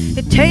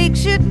 It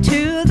takes you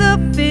to the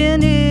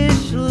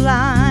finish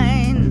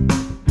line.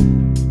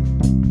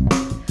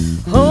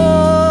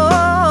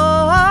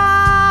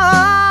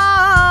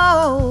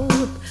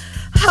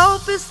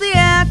 Hope is the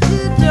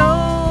antidote.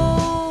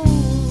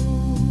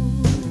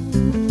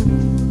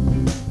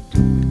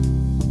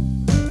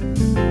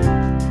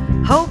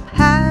 Hope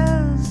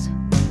has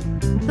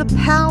the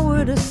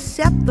power to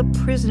set the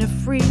prisoner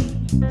free.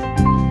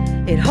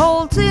 It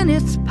holds in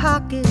its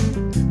pocket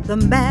the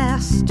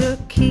master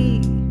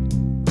key.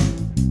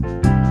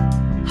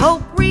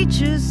 Hope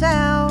reaches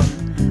out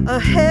a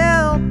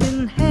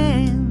helping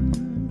hand.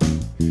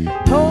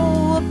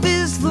 Hope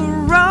is the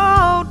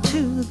road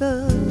to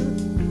the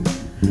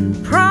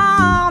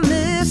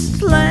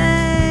promised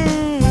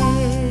land.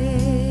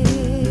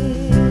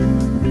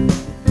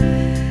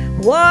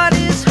 What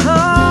is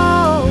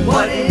hope?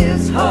 What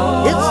is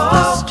hope? It's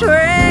the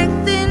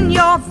strength in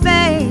your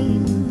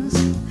veins.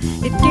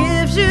 It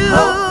gives you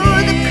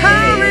the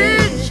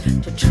courage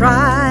to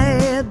try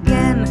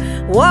again.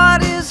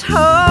 What is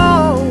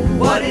hope?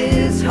 What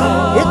is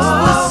hope? It's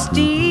the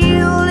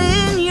steel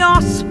in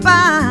your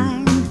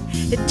spine.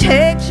 It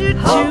takes you to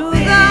the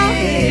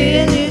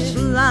finish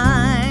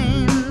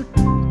line.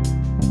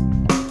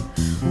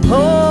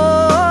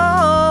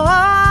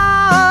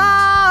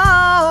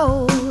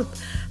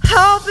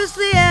 Hope is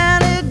the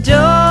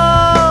antidote.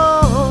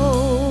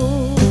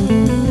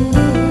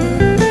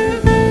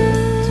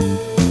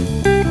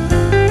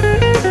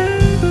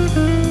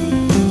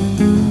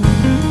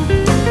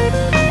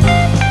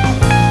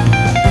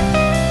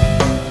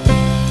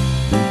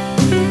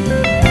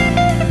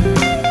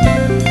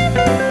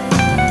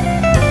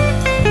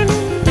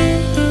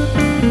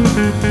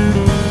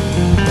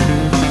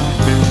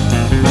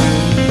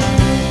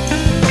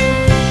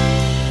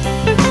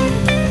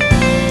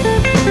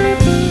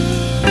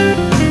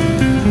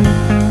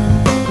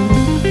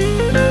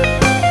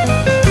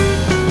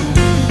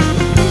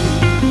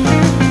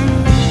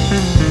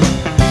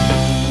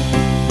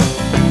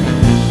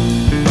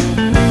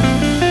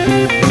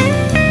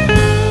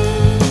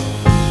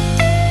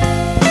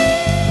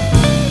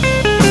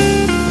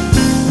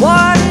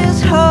 What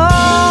is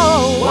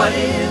hope? What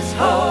is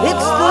hope?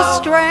 It's the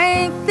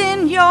strength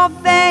in your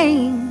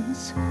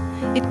veins.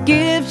 It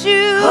gives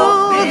you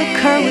the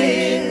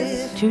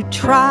courage to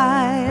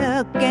try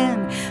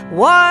again.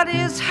 What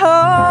is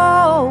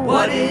hope?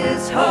 What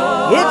is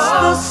hope? It's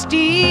the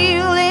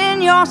steel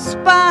in your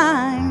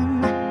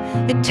spine.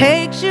 It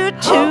takes you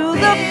to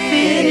the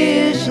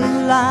finish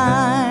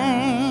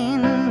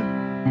line.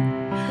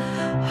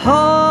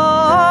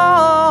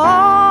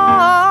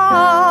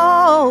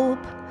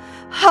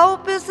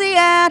 Hope is the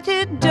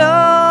antidote.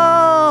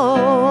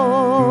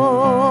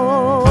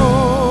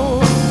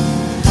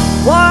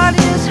 What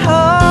is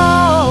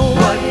hope?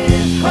 What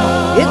is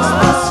hope? It's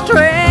the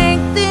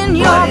strength in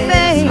your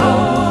veins.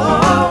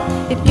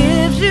 It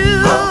gives you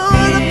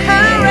the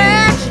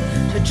courage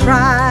to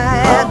try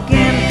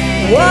again.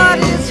 What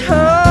is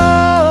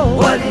hope?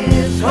 What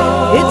is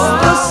hope? It's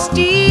the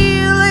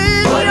steel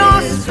in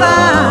your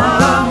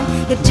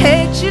spine. It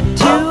takes you to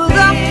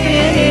the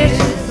finish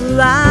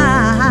line.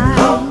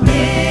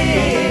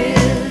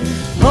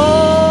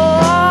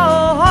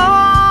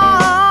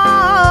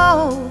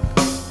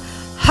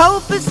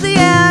 Hope is the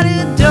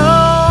antidote.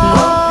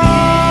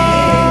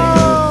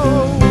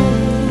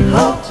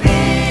 Hope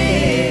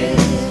is.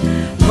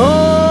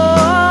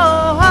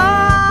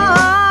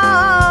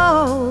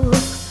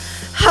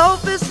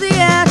 Hope is the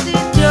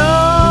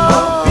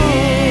antidote.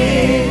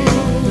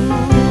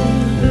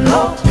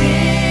 Hope is.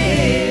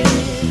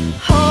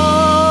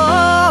 Hope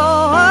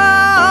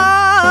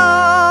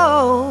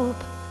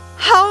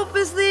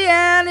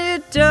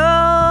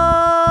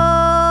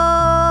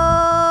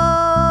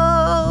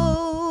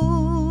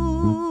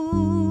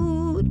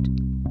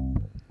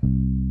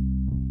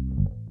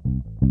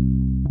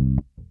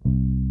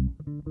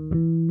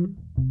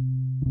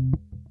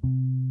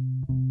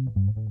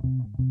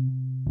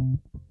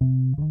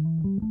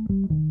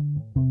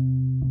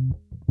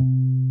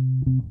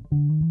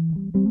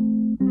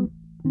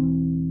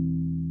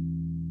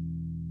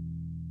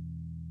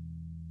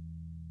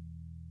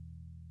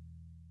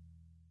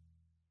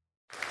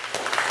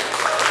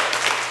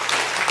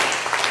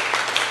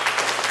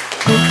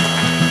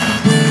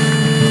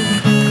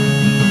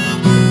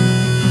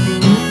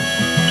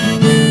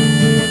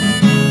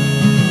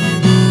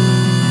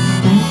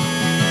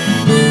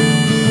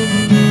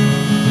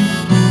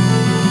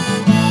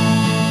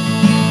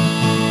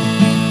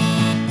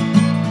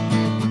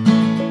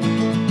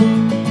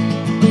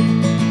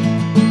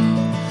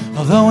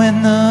Although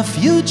in the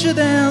future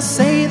they'll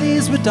say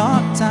these were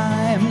dark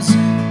times.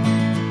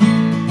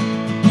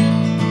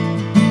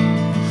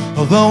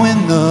 Although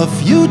in the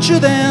future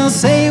they'll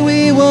say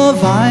we were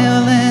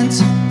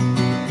violent.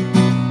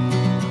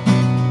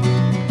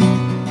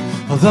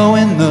 Although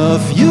in the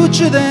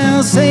future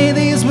they'll say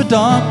these were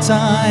dark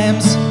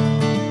times.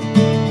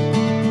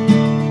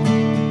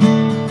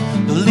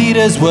 The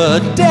leaders were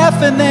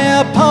deaf and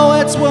their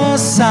poets were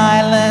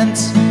silent.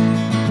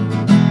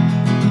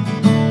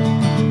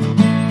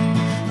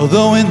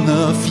 Although in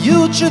the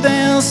future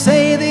they'll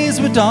say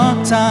these were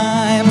dark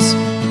times.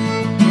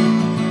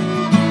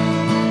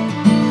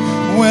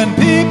 When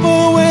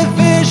people with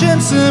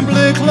vision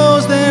simply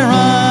close their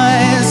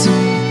eyes.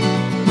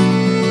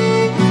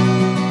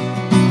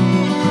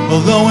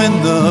 Although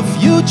in the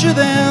future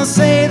they'll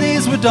say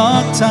these were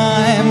dark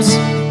times.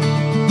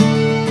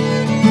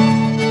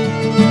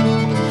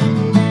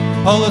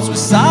 Poets were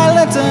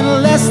silent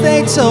unless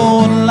they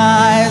told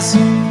lies.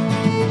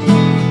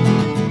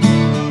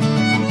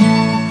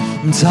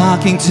 I'm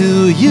talking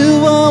to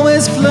you,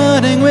 always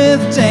flirting with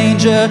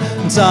danger.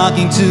 I'm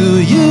talking to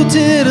you,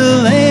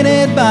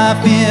 titillated by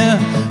fear.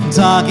 I'm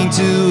talking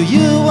to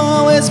you,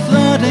 always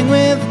flirting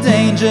with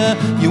danger.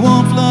 You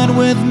won't flirt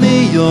with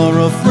me,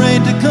 you're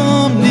afraid to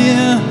come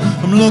near.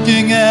 I'm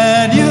looking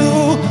at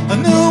you, a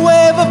new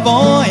wave of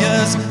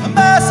voyeurs, a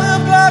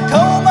massive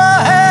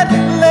glaucoma head,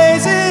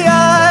 lazy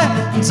eye.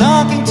 I'm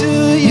talking to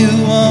you,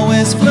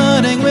 always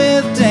flirting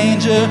with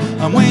danger.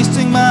 I'm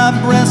wasting my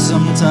breath,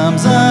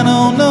 sometimes I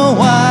don't know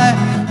why.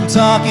 I'm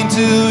talking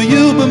to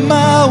you, but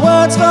my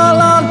words fall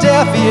on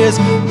deaf ears.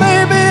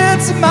 Maybe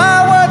it's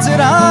my words that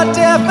are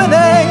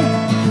deafening.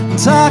 I'm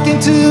talking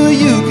to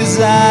you cause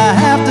I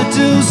have to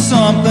do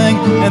something,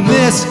 and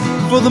this,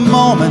 for the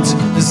moment,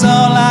 is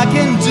all I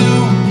can do.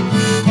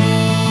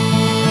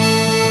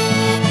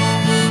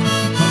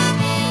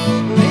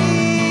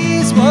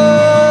 These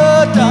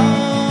were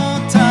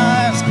dark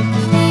times.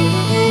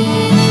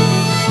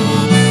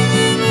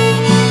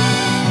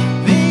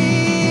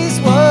 These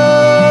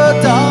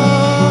were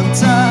dark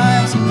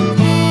times.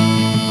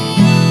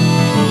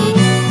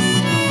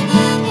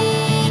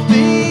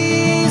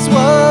 These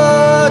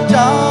were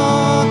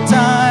dark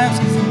times.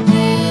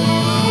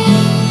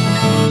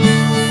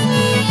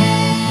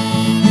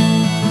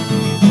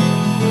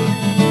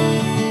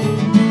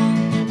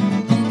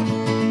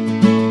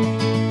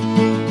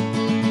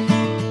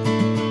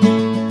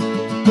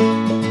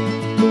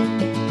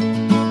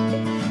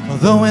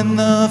 Although in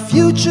the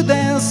future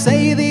they'll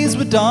say these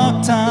were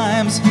dark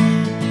times.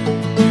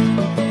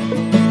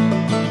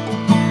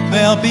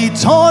 They'll be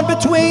torn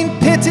between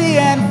pity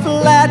and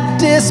flat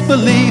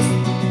disbelief.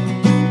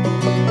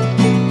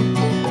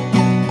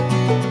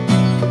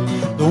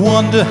 They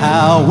wonder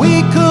how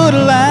we could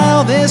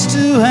allow this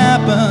to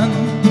happen.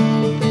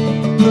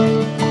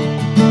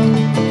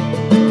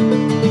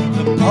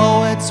 The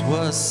poets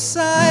were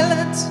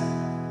silent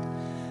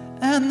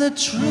and the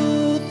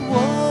truth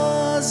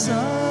was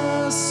asleep.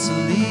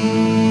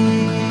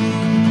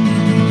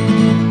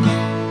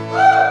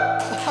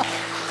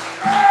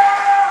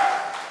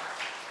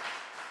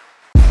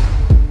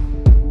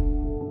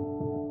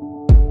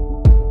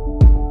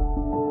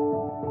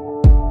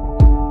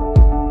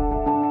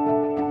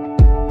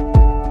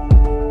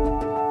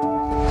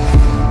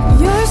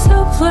 You're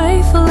so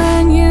playful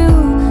and you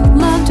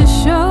love to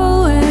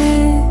show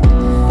it.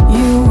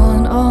 You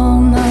want all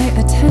my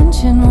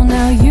attention, well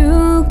now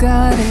you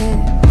got it.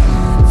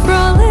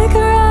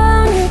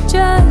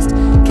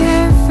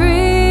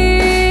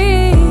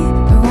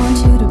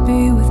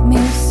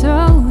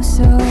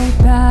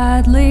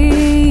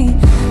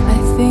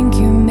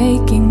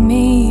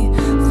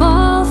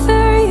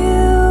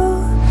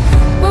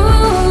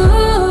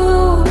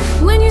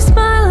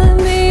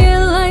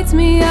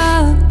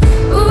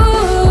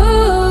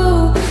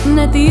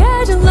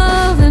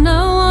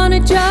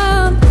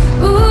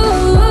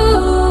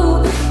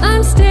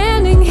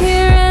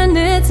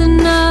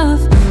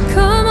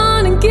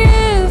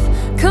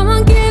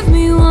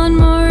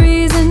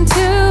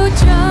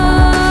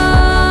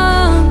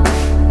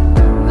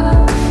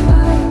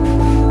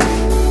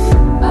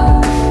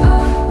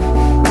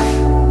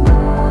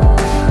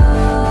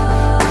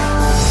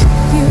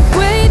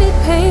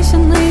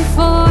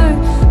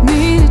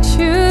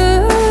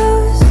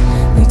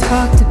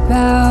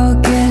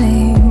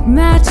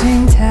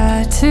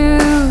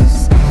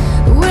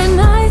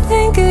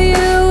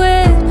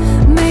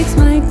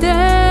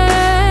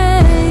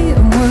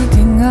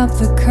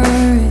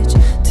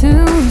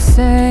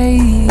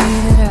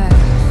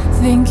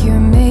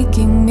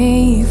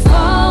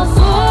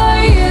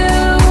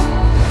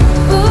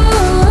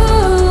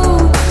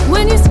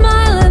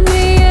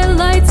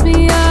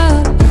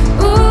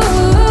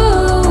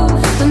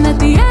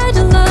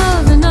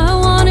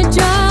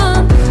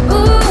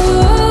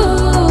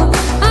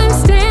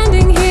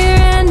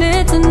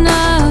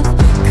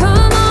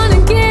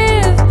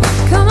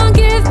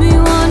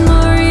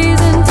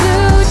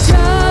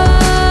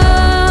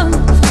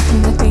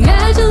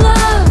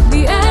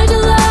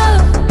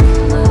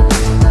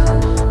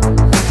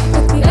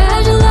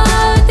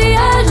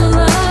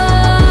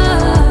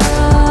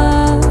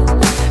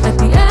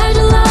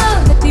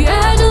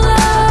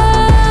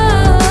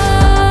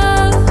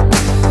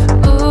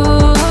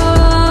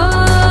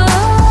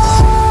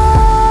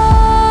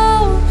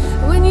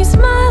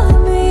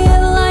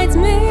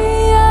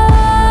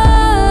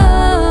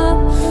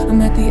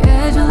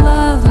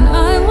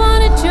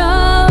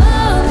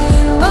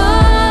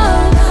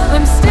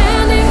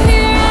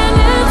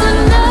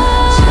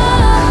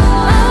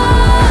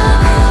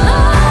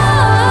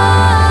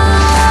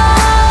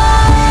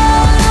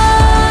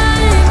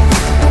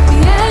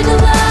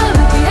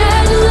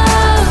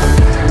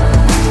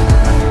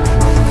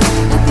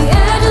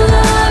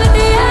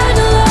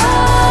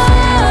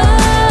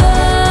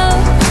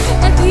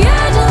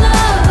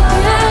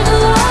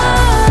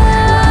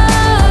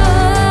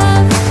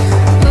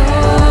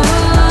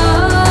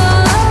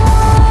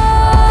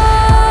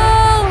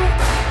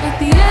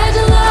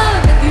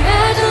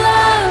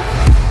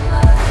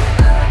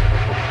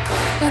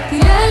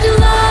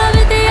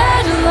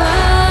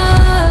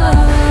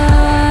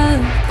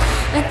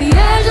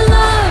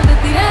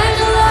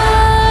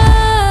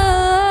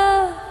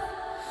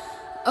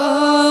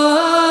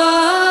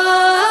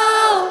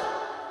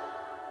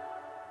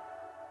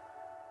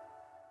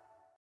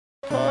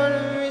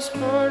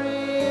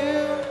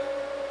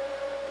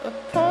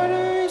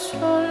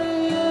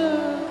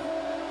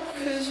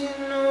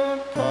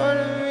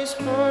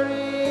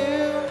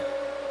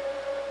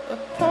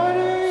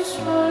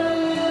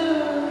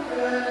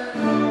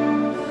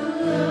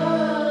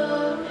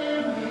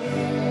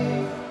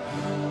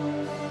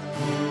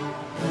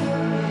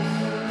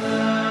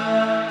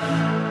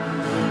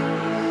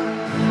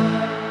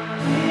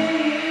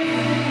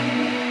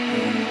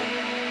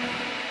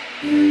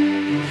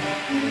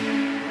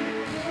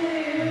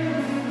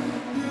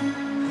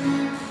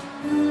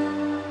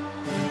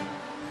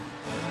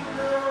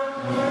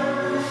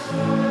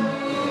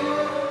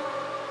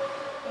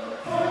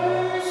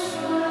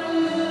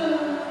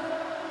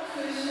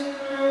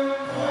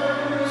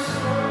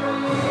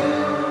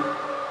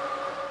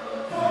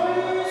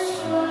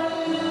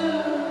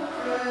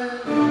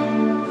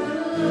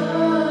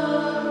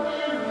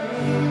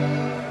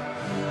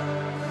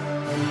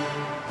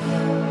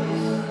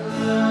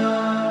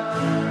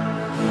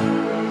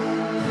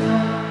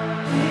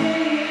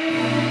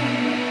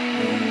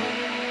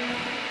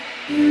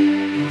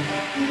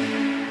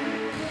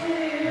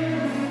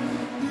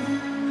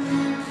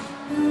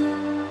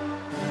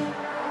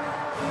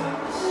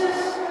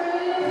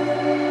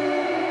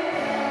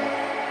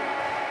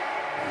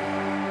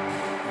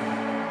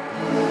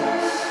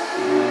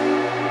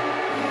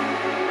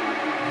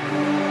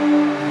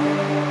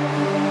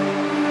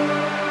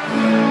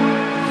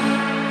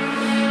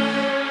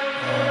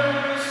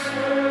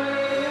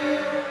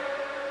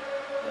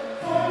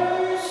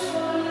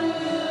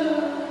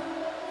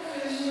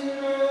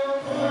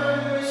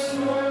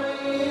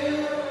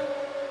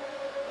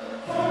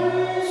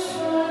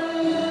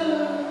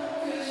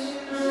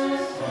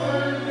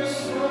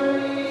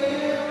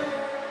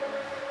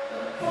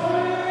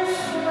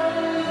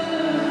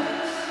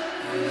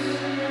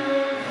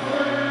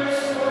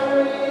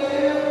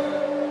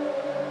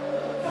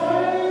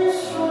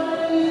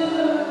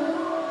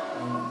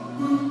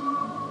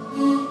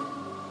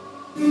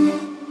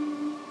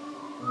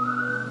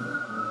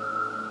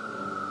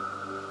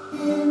 If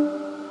I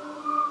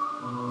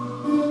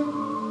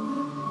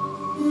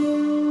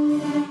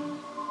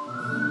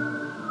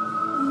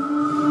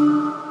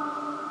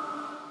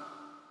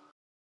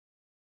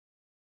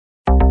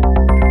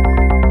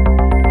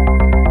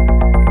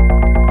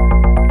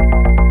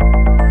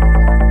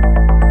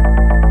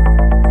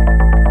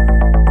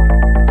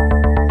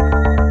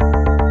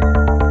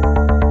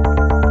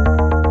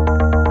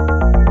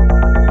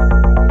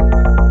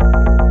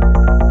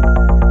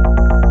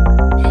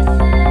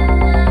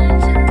were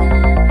to go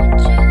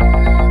with you.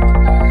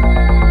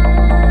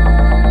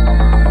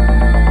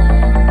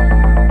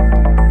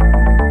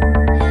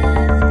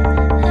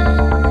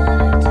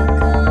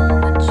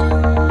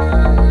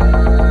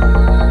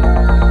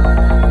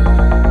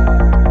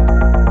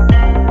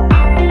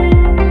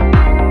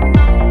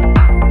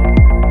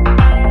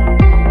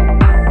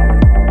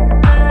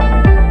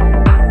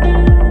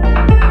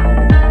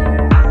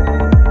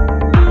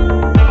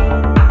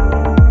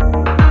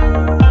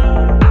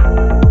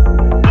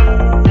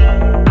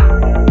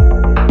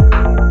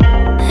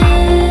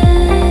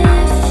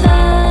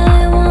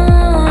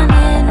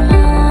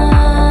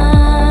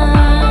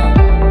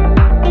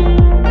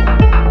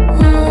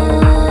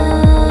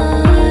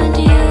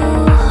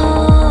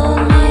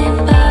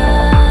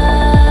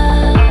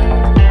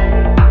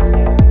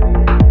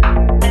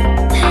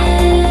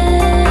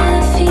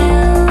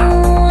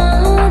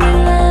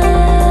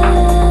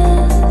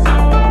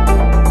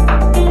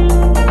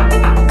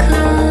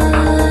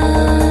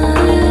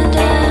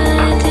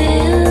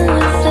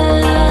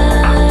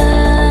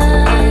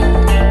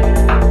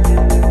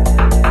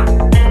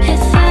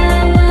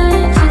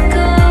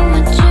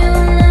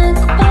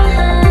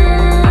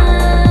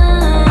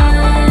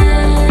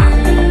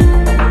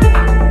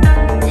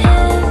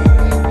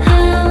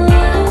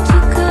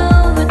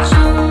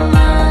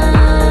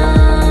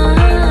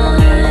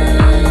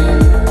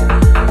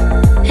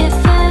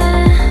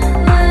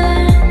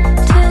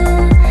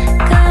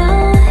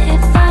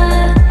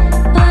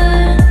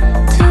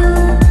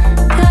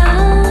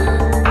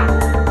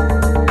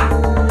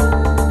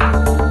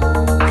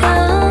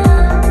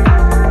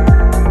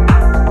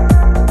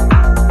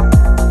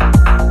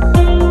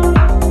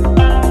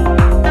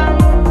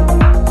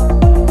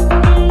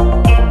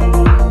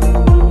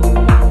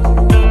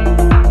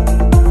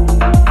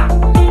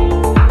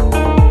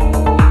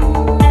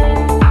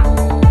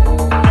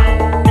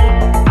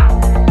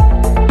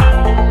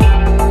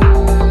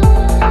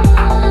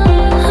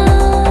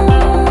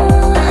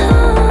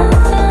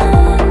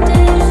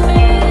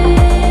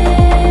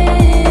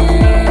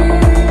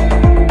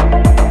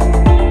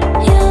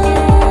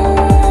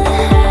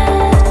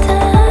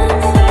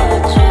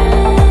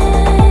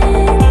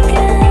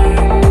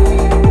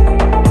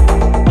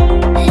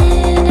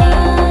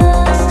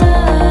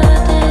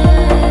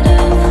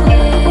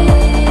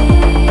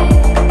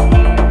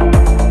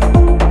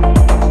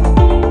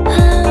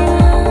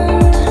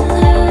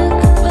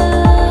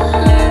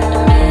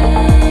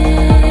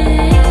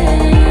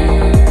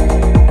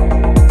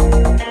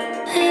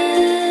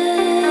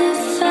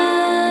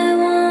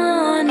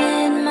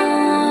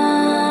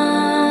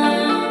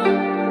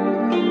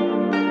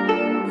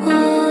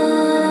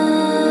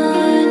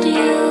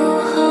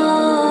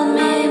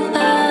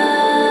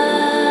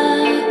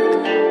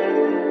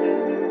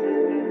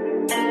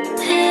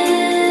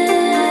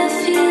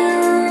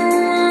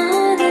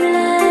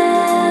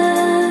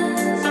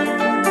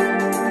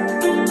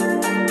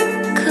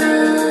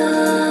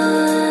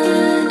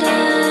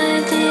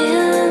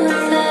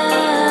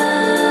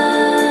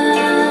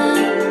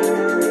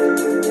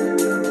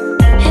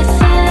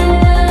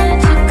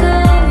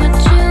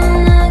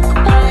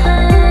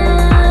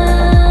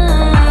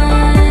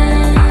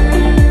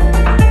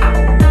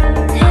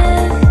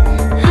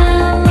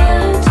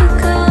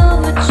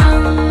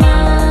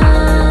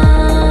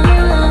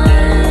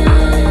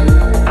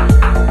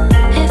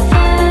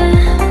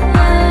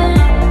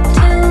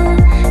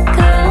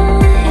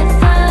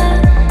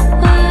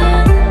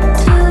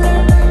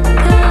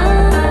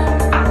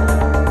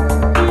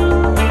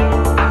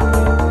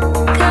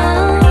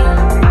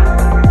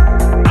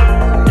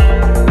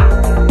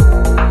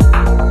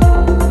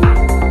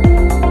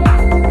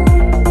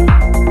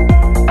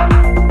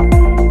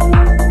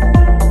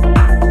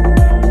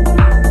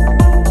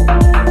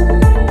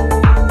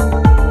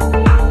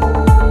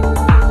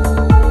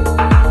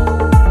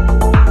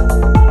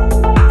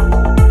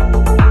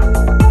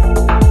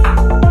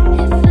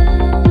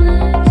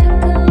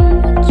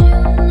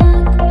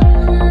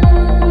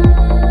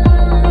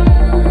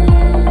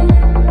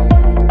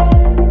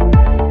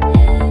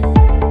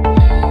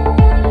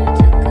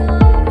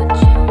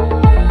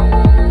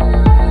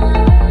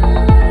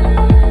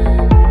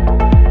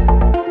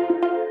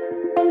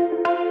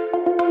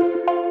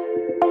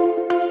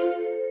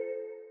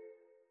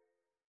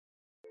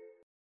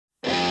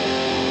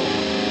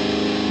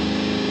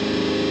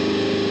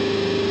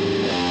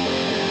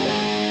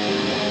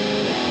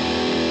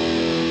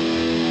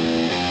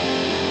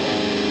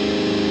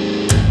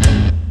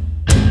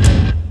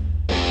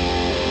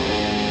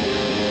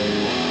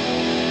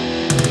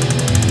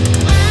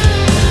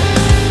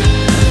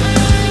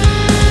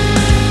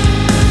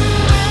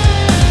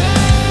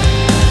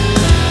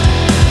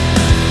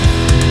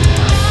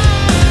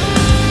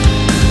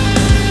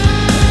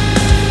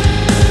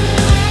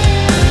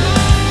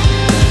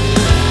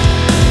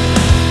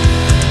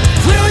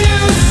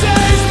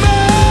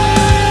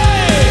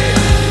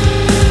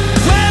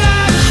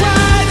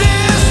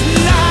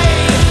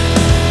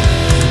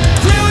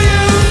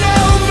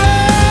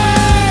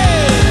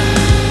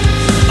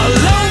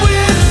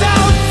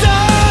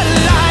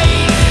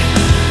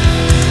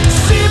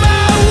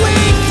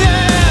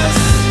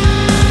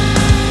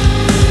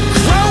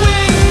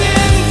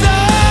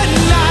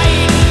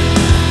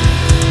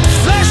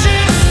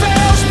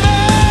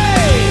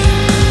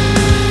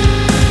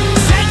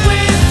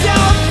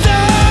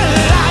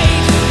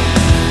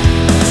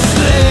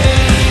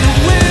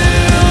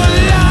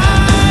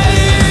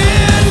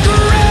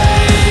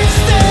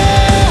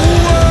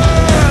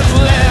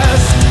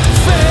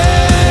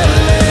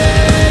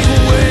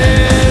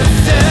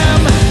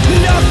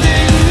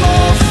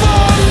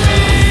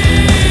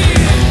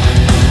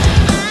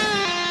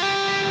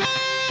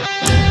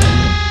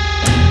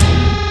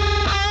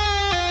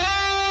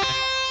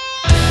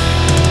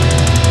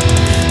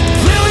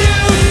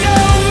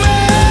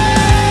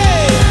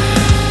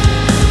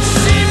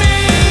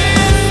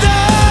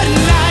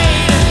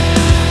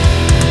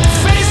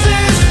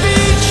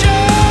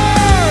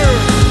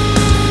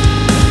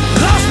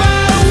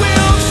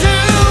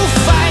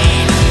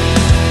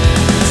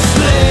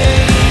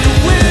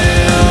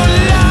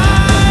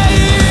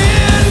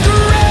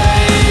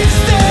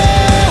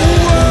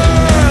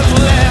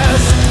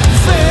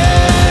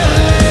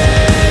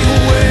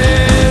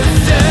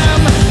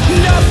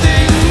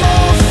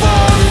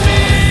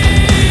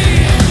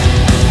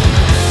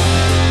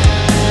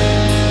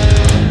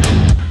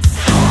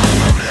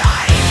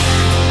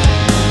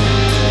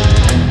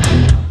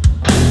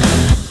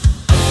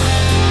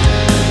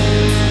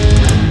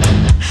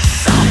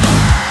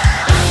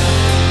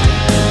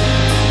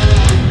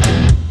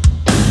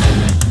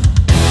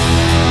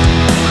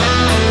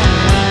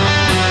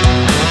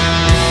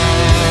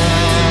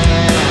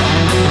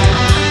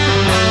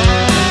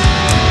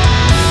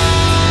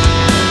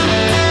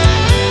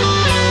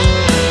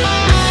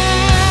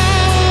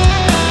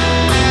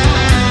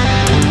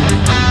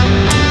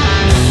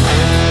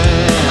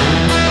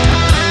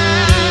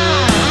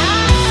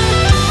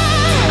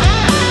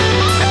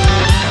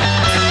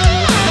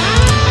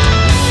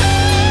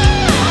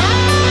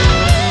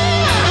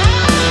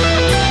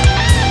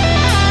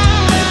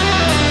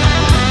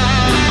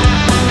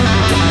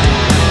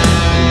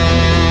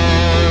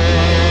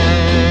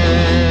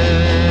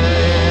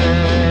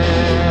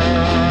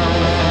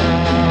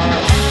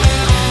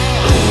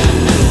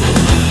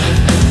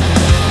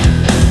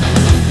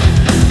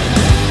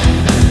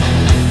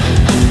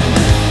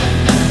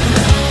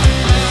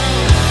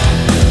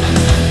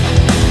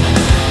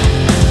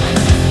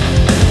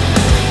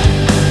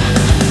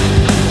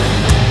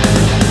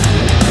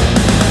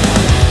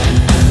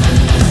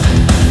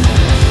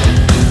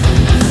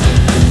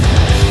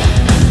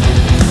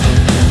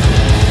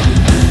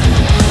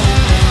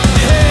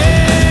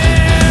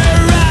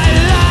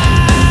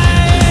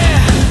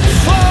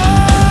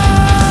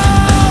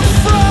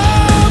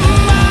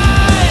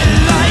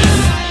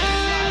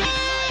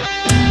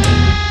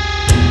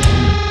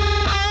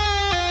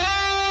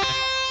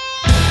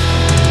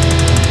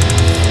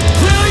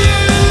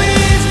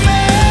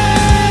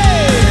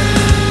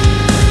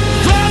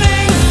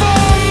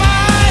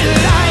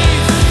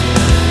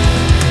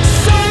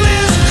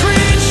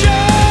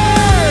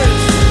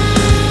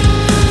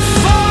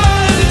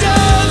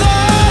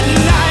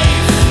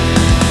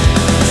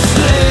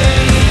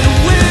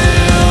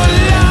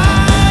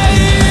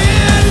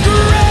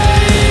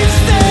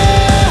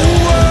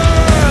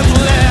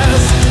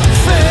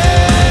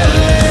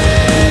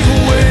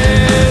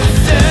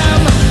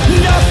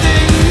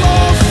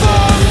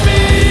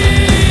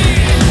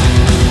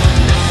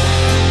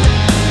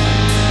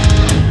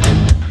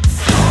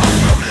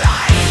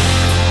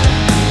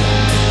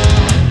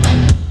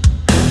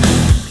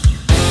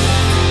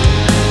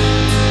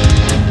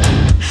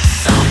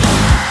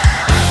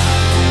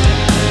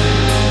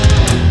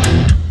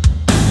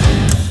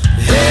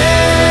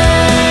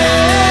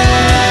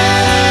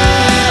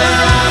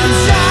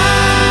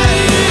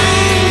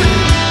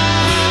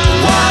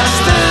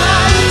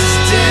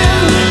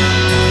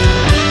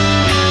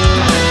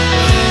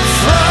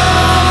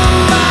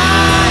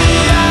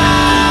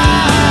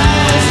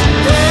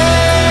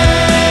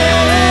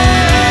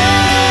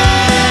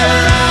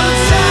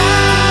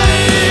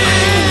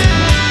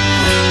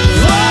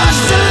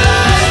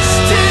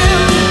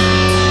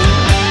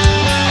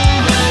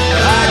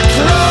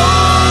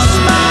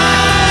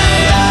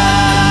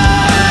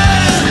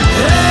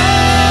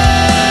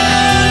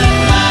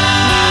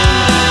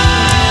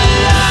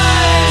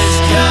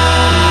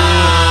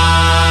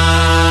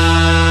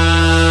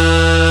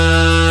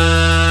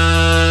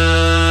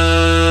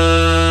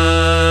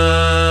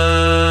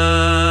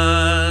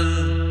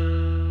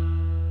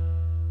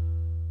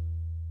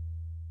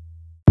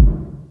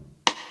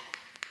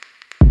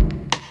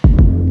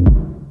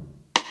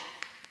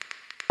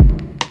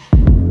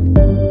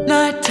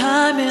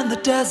 the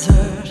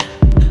desert,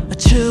 a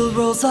chill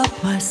rolls up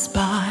my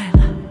spine.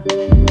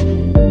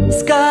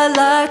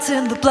 Skylights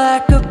in the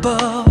black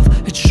above,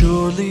 it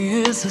surely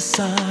is a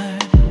sign.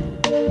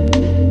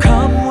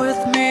 Come with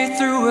me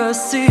through a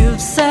sea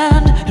of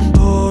sand and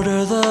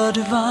border the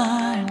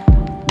divine.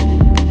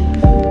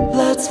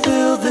 Let's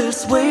fill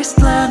this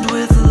wasteland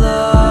with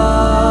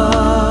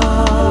love.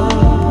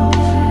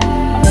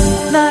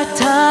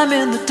 Nighttime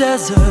in the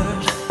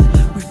desert,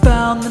 we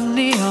found the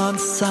neon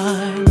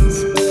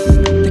signs.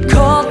 They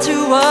called to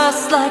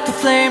us like a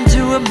flame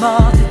to a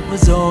moth. It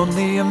was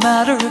only a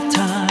matter of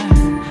time.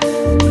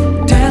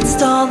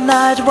 Danced all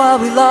night while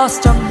we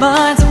lost our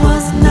minds. It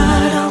was a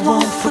night I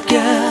won't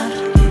forget.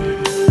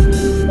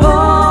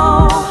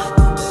 Oh,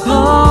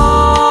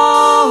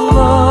 oh, oh,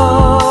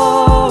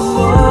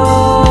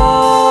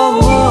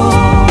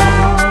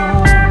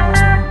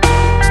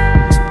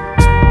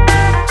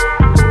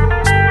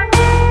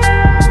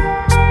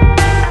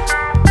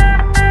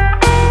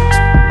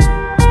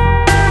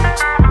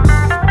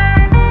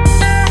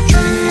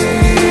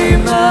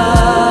 dream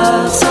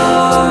as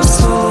our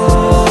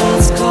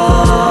souls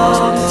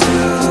come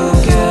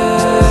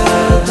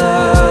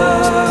together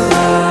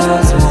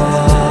as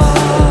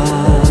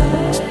one.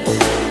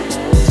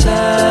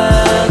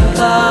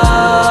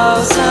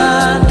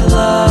 10,000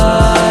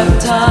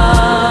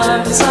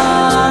 lifetimes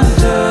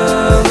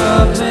under a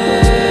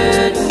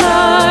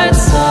midnight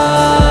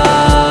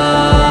sun.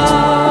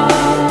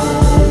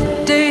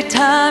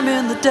 Daytime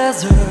in the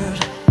desert,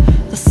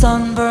 the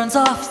sun burns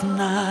off the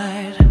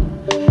night.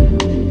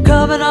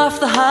 Coming off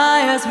the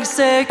high as we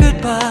say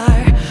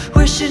goodbye,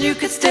 wishing you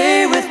could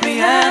stay with me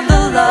and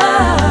the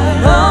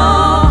light.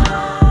 Oh,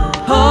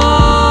 oh,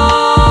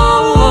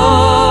 oh, oh,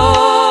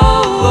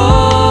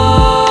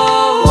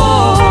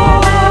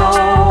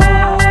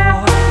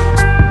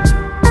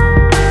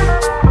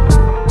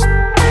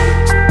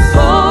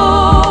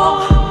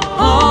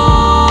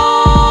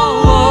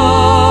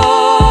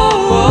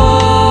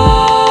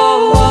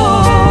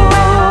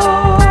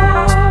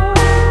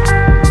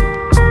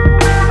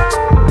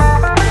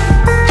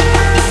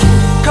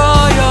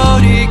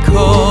 Coyote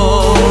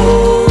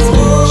calls,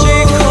 she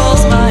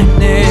calls my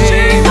name.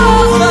 She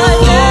calls my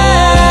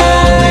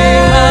name. Only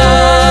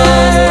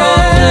has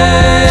proclaimed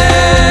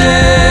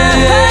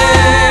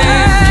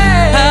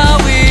how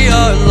we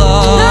are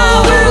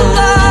lost,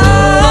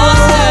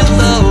 lost in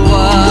the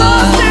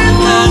wild,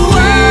 and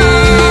we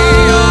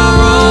are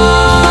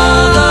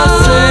all the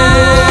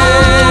same.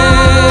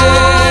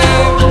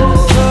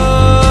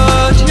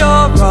 Put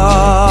your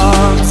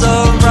arms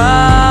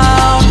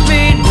around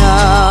me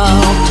now.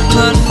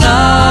 The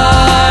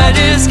night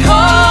is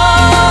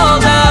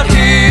cold out here.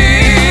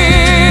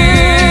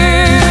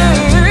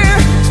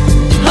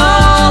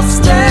 I'll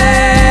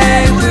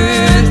stay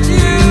with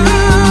you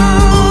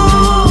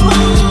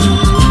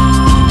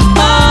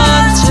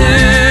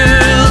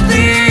until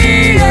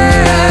the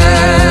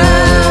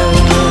end.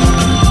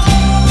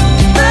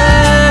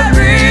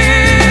 There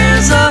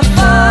is a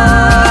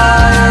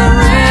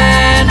fire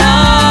in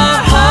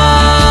our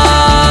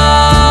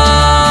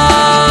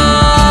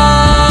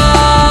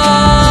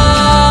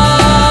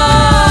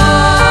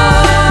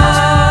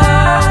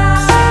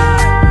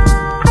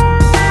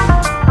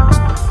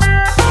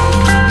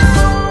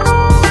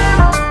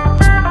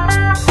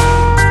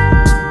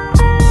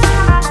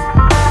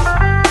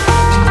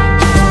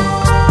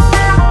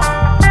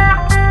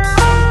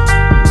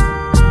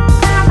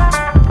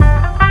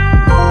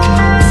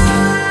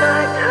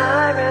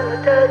nighttime in the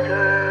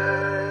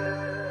desert.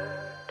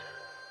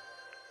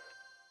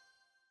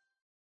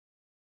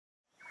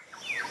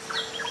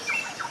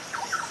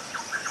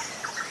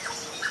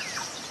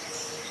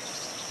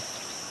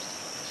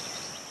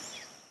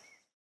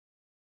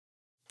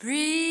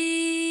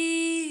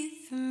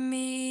 Breathe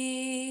me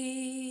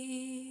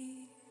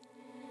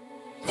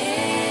in,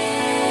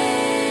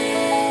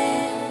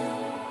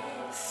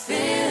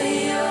 fill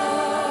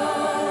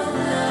your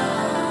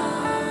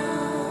lungs,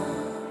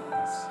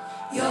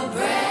 your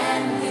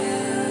brand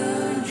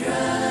new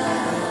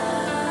drug.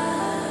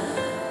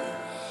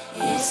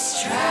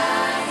 It's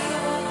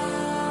trial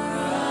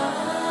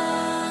run.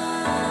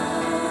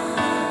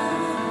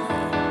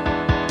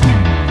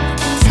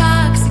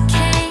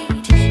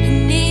 Intoxicate,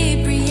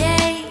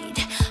 inebriate,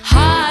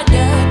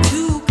 harder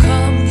to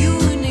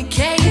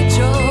communicate.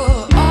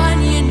 You're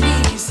on your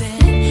knees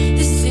and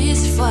this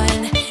is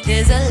fun.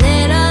 There's a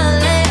little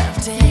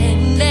left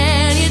and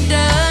then you're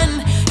done.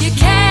 You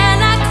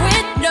cannot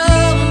quit no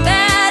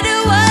matter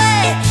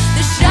what.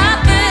 The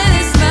sharper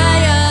the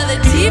smile, the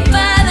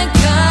deeper the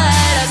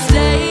cut. I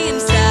stay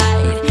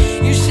inside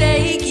your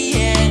shaky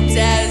hands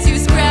as you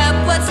scrap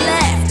what's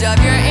left of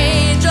your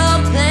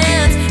angel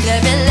plans.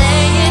 Let me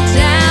lay it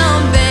down,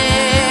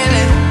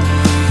 baby.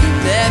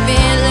 Let me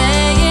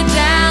lay it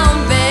down,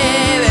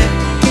 baby.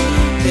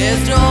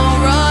 There's no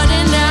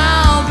running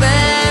now,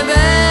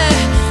 baby.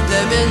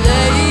 Let me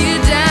lay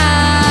it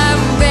down,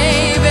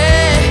 baby.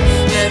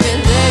 Let me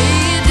lay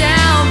it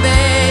down,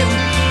 baby.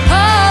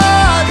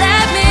 Oh,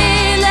 let me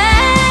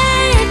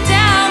lay it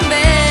down,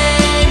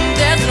 baby.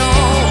 There's no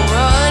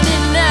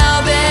running now,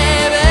 baby.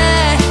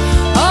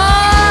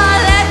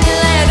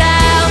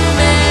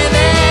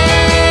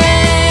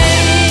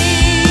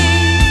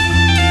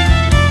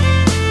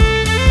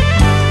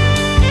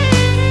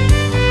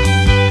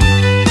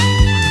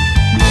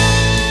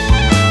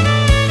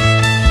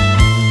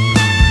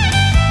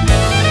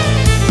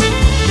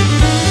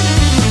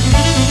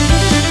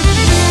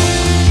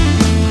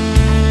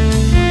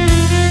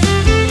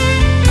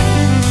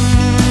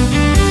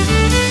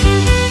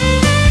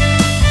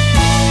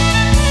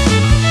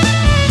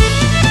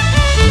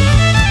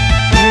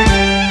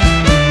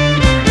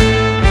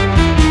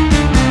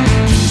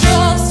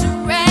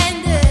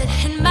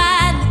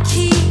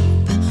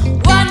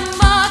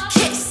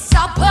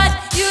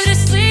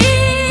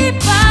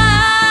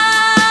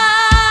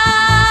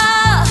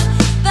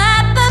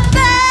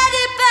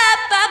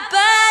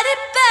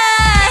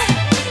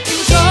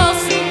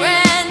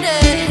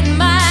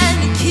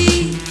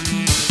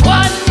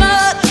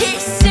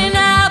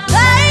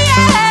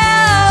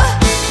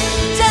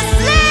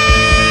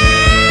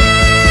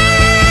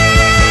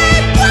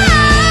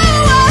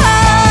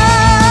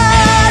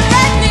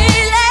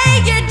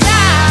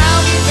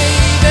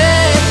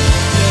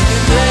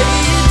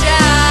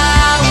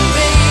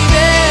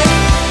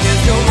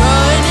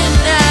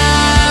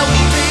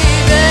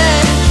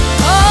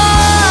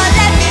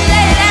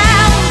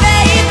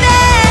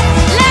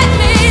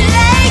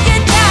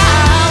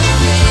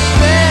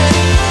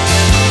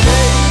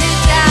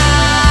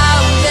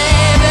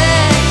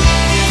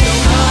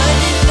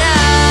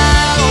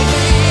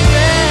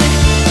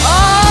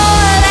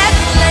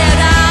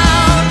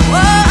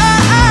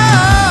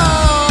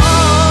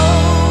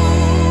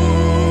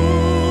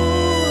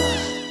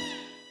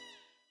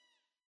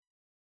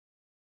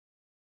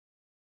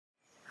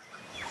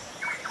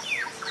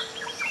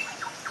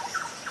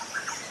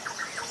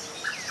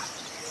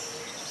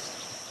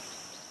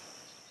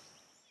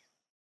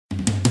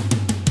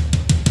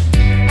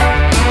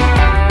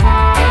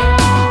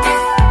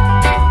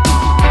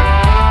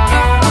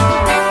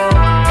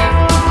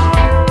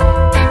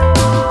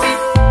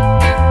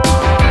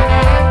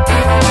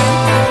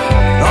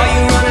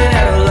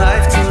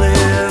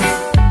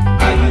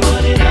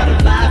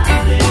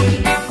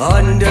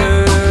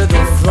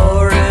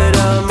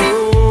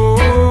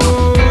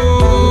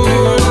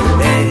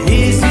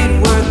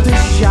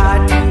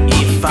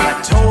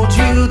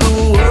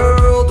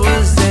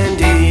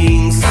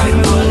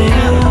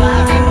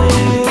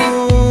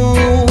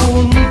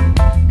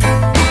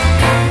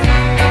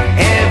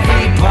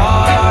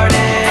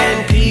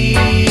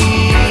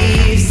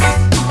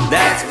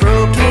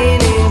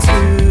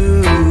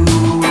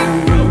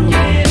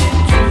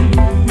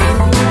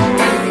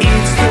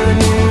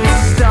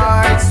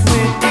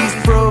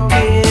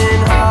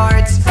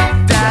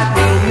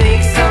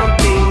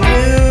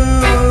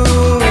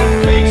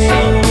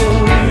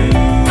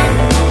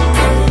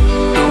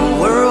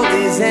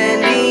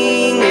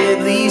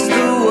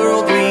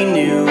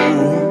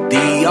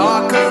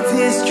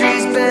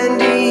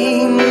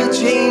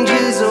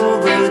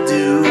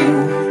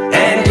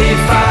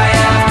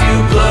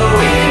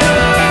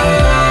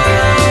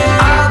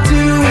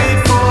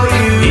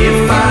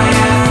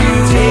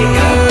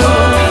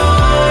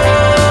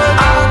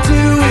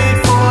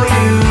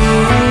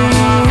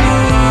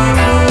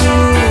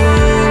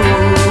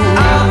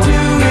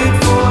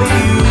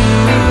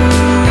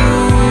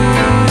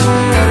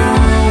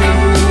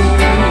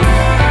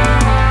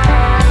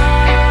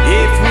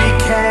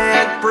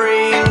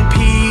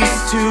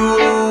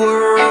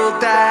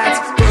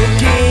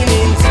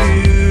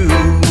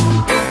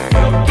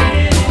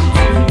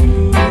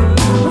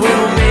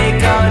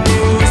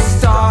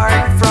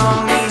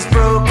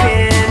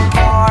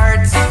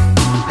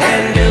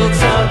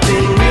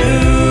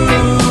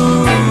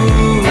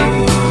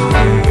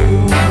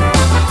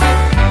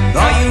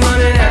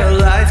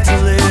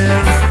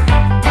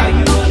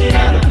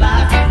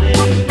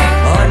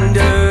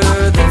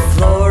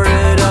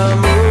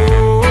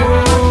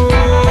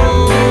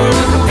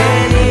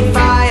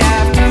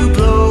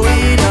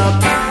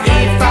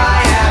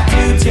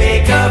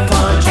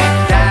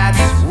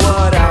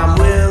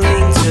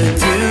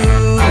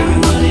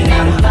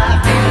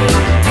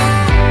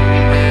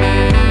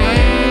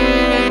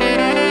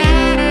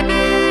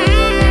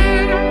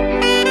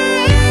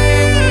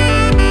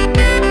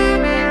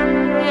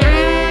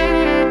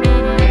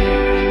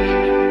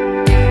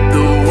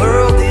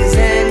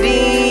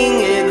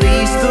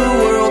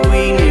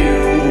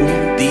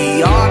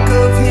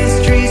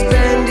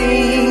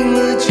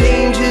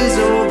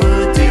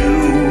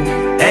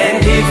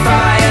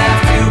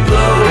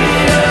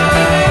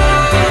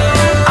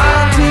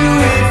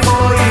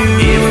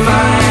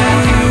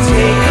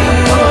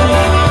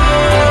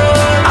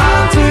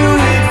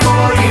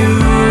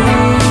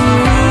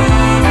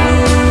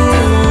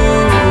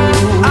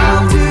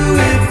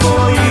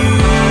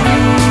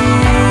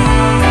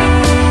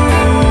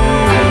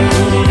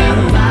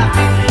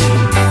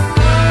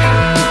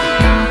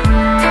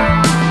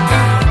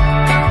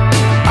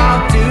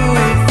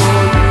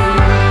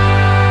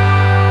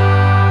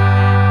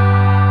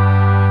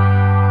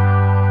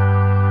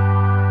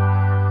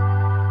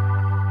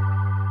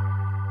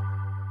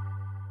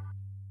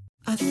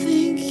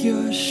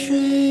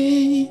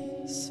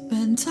 strings,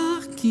 been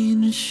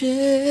talking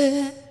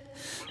shit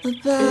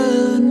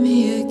about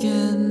me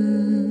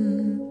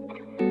again.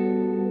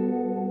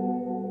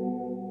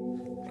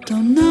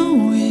 Don't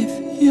know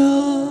if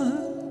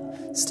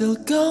you're still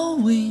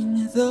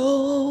going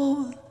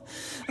though.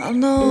 I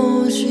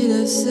know she'd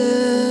have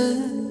said,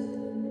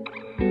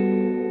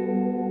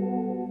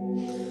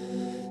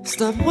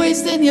 stop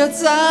wasting your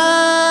time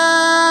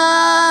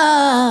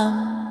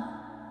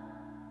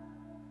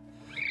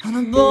on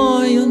a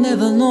boy you'll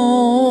never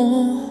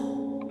know.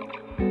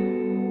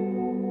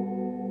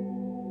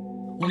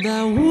 Well,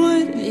 that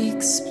would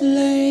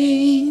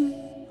explain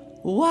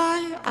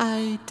why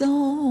I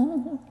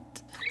don't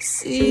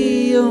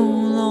see you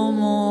no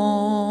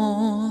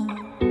more.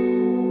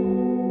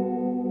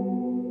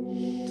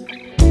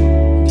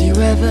 Do you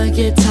ever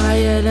get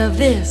tired of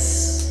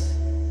this?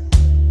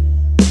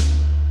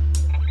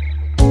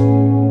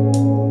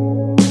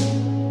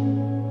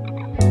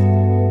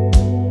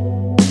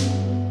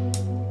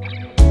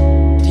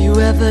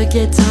 Ever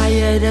get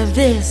tired of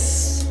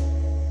this?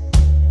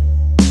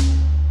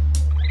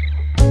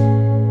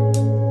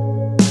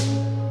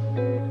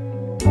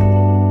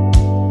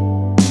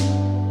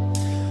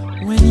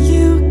 When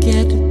you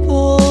get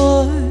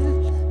bored,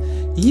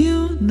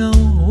 you know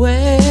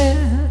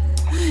where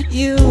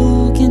you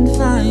can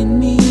find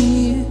me.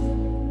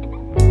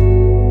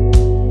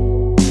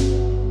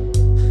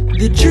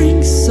 The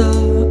drinks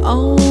are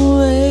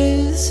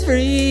always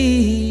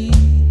free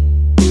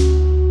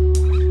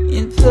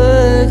in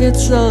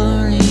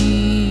purgatory.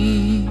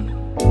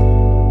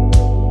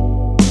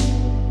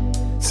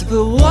 So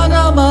put one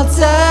on my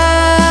tab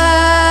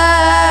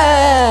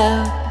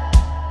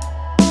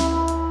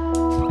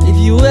if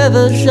you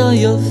ever show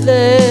your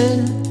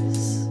face,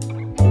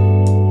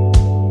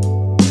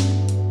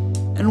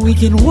 and we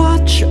can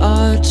watch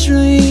our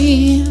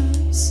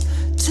dreams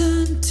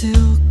turn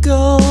to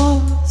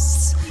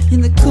ghosts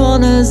in the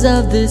corners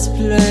of this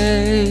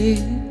place.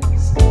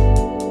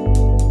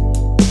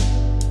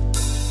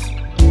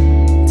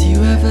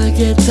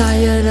 Get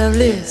tired of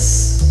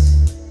this?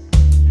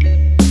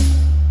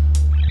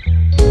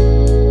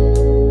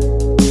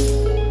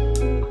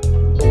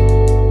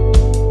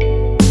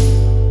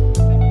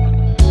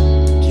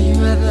 Do you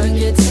ever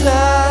get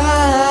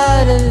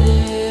tired of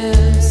this?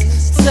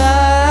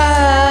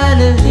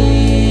 Tired of this?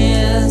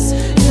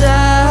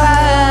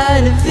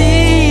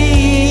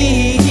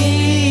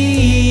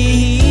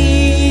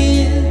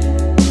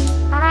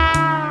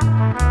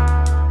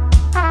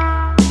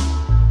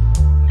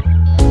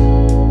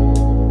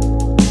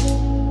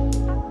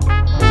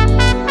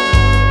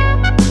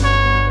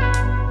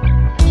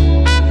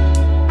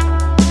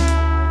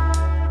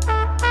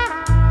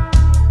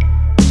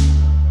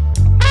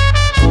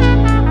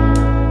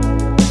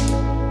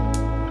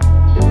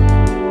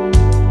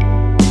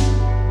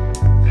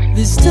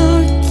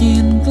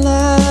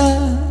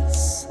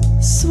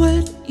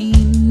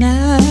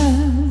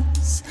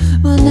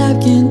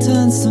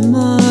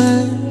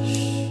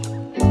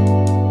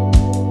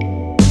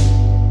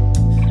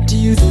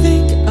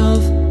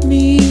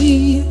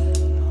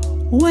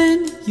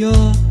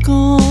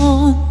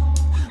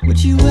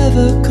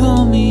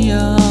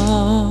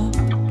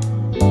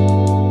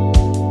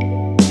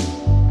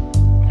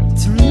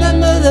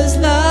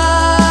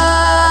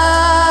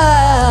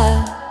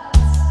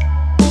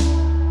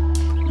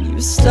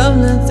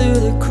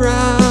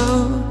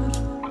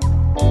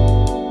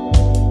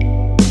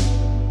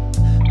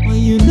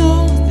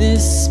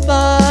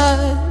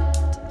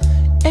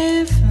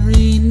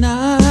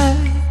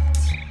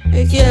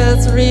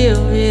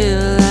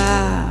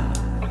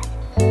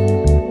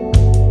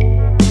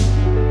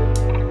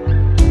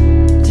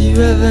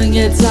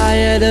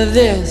 Tired of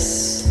this?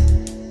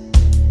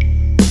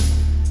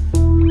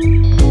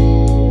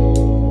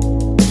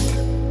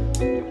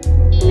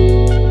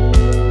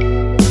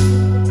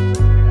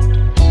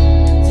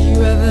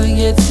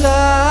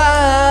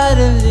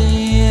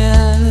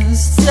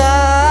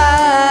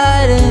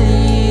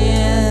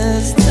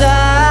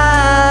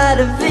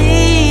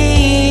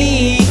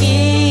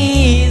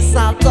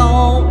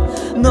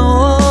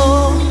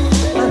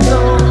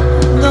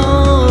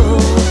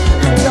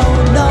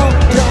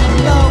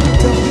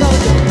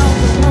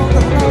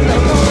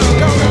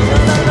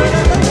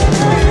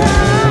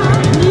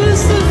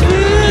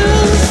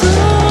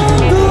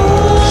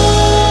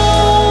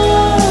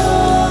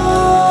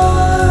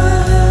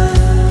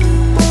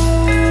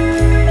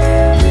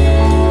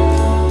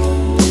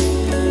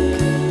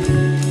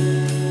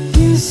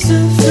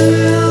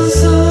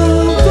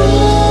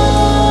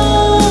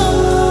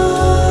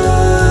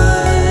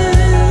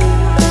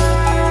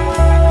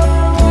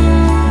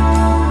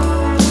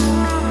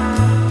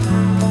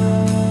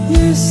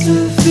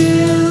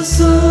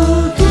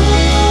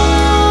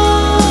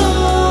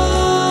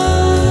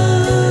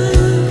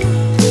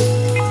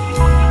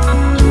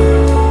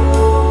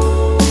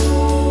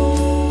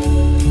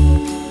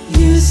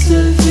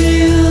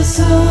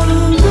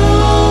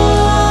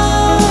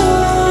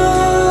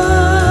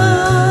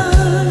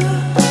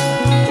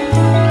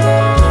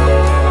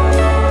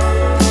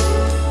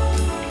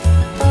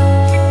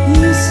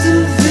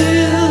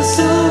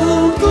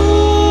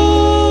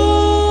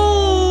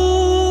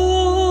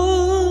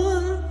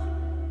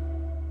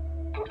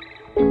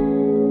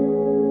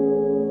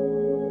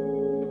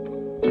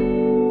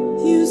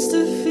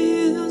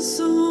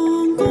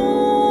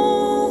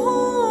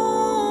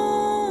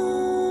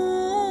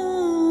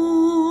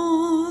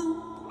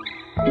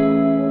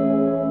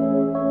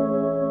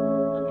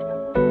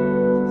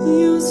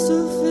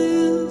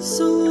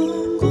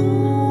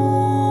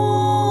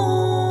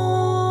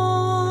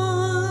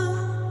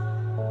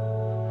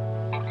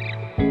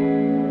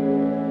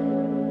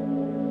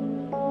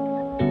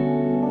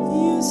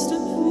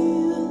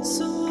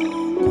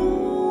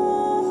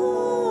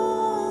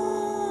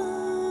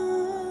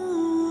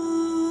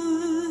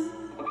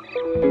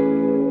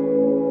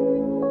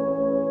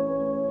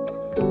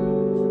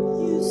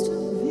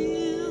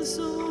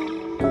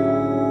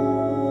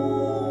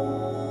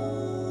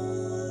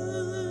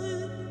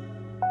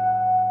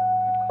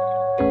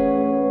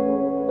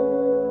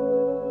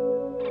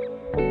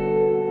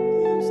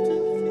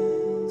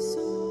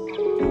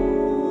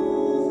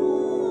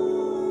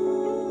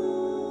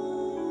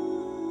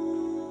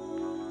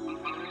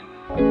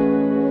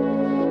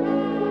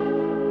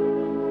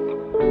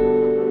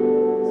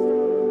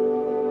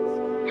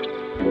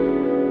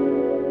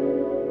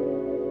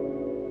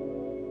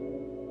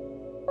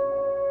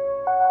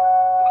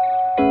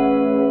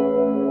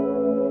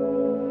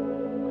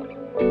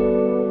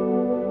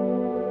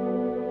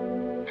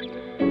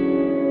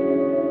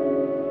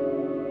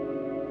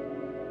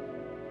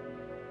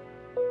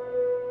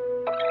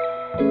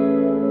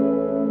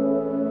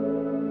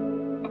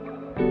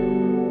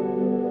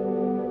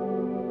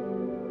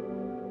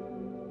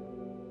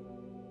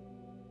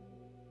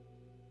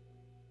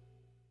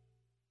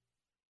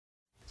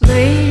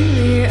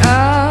 Lately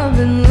I've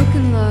been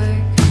looking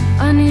like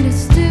I need a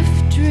stiff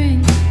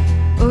drink.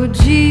 Oh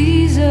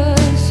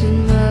Jesus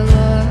in my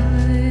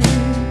life.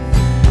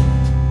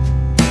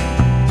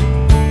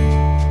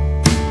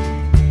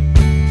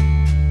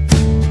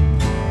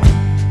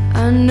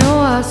 I know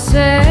I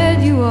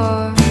said you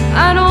are.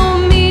 I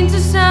don't mean to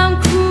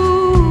sound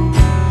cruel,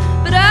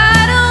 but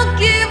I don't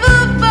give a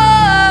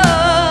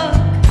fuck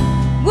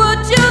what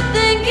you're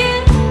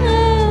thinking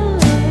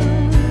of.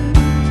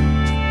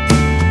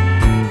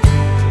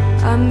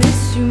 I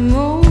miss you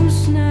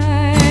most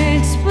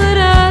nights, but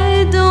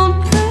I don't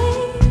pray,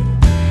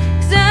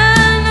 'cause I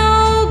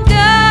know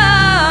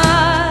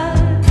God,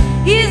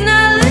 He's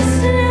not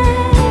listening.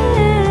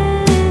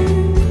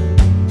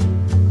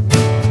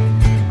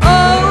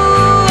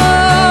 Oh,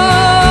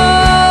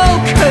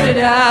 cut it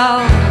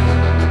out.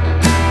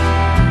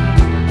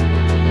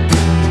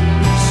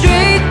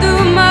 Straight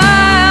through my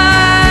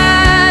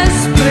eyes,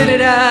 split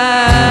it out.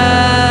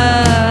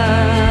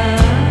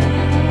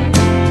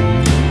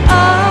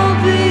 I'll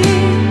be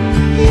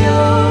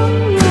your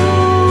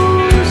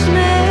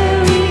Rosemary.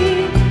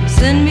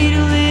 Send me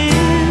to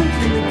live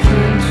in the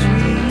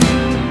country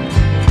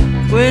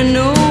where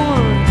no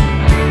one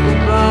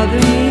will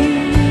bother me.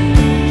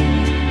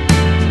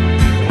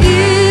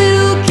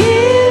 It'll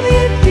give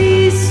you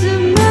peace of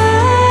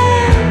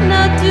mind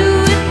not to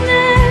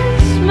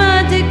witness my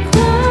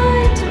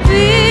decline. To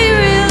be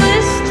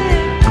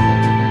realistic,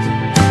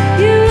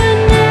 you were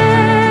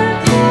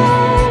never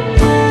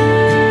mine.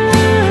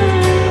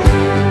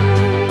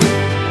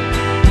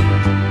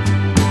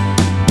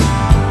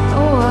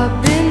 Oh, I've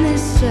been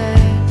this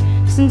sad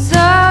since I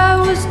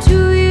was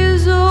 2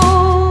 years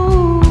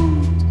old.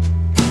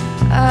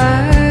 I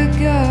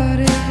got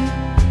it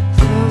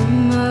from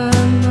my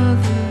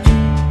mother.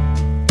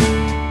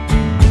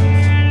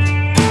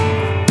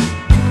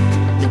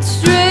 It's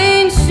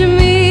strange to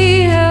me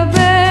how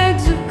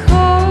bags of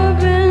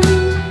carbon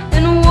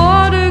and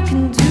water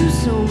can do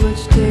so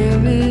much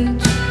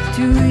damage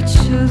to each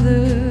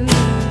other.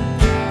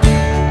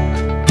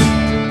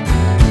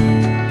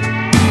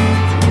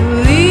 You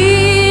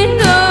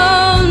leaned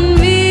on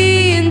me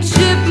and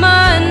chipped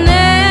my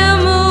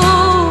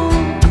enamel,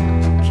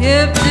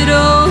 kept it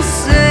all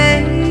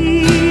safe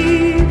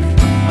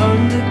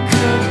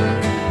undercover.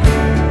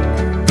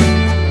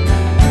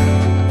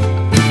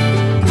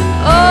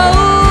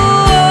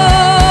 Oh,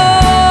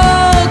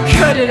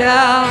 cut it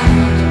out.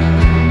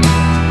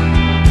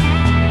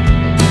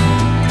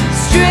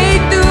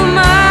 Straight through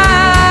my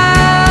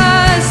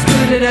eyes,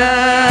 split it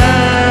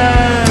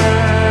out.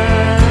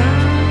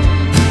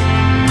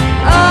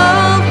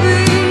 I'll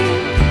be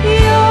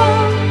your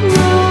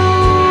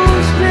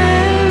Rosemary.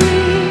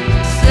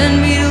 Send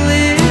me to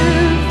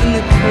live in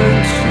the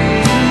country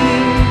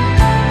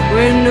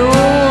where no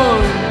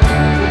one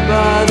will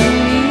bother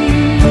me.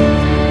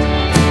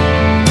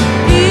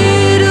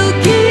 It'll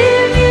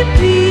give you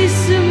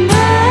peace of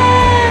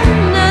mind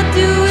not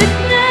to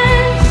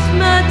witness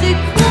my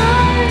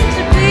decline.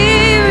 To be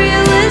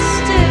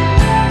realistic,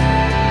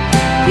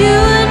 you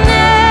were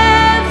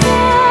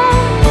never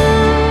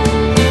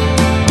mine.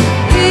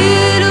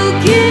 It'll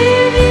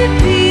give you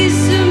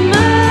peace of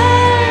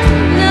mind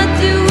not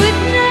to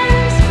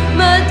witness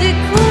my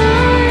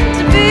decline.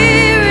 To be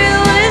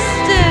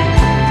realistic,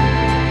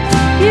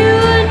 you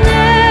were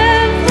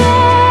never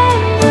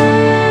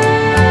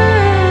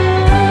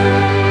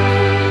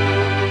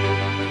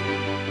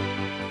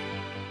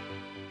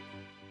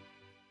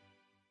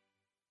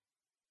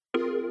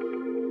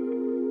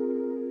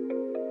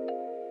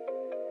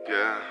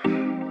Yeah.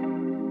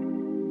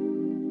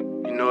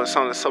 You know, it's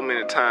only so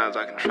many times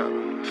I can try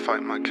to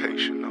fight my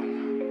case, you know.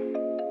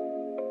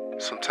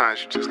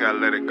 Sometimes you just gotta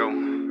let it go.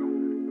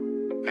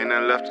 Ain't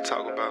nothing left to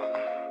talk about.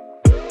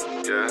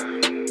 Yeah.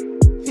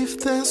 If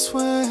that's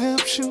what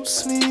helps you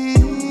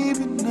sleep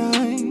at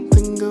night,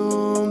 then go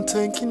on,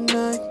 take your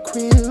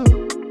NyQuil.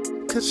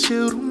 'Cause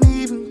you don't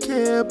even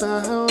care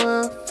about how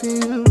I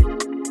feel.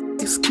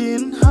 It's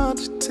getting hard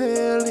to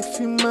tell if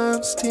you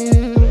mind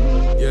still.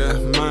 Yeah,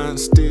 mine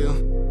still.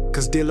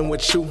 'Cause dealing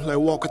with you like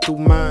walking through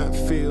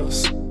minefields.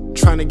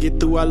 Trying to get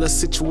through all the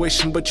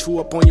situation, but you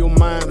up on your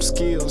mime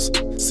skills.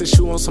 Since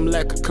you on some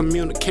lack of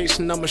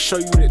communication, I'ma show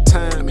you that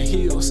time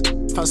heals.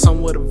 Find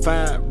someone with a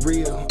vibe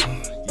real.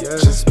 Yeah.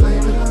 Just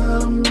blame it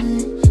all on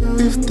me.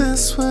 If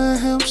that's what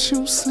helps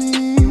you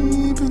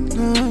sleep at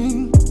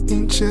night,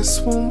 you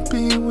just won't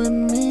be with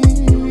me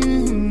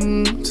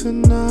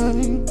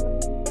tonight.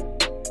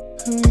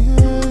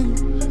 Yeah.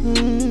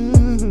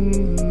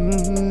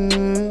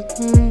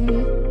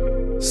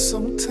 So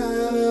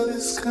tired of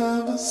this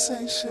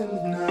conversation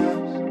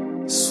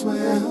now.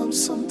 Swear I'm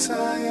so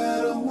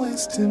tired of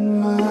wasting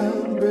my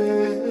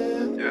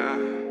breath. Yeah.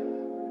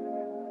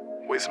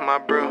 Wasting my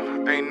breath.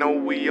 Ain't no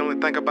we only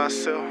think about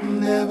self.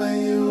 Never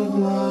you,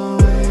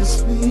 always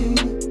me.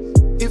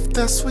 If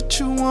that's what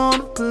you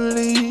wanna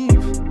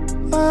believe,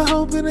 I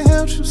hope it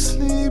helps you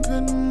sleep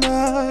at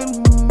night.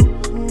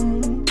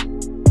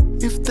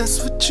 If that's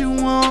what you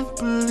wanna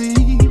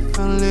believe,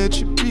 I'll let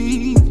you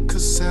be.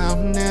 'Cause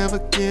I'll never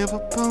give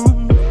up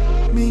on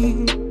me.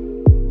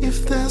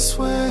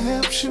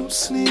 helps you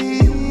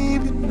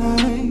sleep at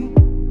night.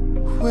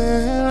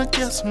 Well, I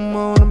guess I'm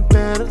on to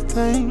better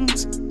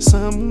things.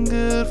 Something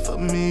good for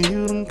me,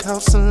 you done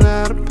caused a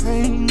lot of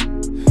pain.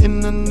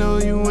 And I know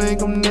you ain't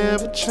gon'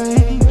 never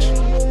change.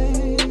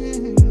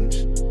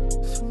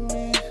 For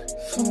me,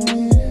 for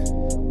me,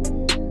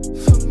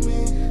 for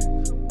me,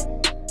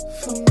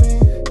 for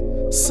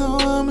me. So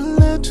I'ma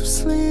let you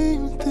sleep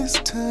this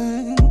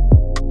time,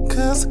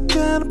 'cause I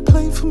got a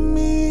plan for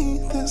me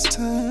this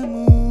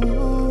time.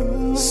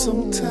 Ooh. So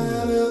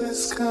tired of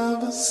this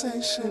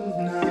conversation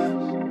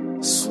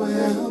now.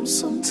 Swear I'm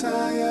so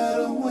tired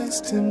of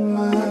wasting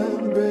my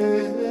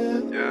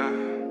breath. Yeah,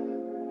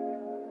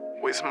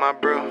 wasting my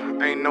breath.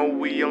 Ain't no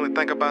we, only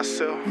think about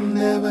self.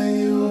 Never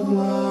you,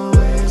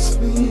 always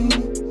me.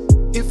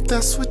 If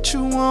that's what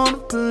you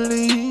wanna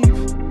believe,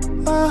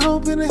 I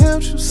hope it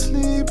helps you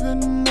sleep at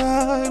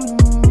night.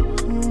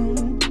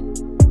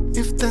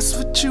 If that's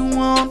what you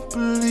wanna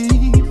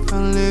believe,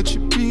 I'll let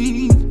you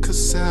be,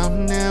 'cause I'll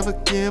never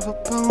give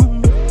up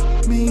on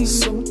me.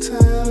 So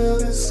tired of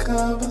this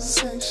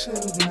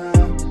conversation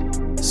now.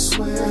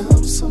 Swear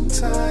I'm so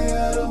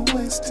tired of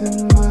wasting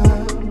my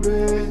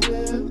breath.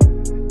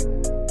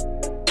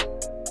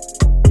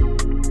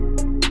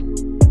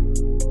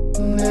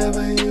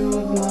 Never you,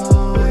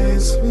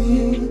 always me.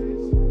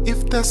 If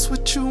that's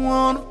what you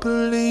wanna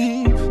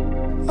believe,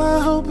 I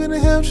hope it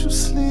helps you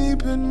sleep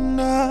at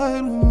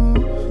night.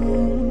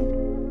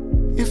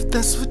 If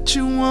that's what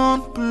you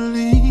wanna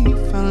believe,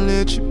 I'll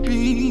let you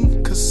be,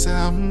 'cause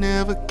I'll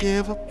never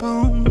give up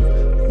on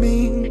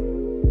me.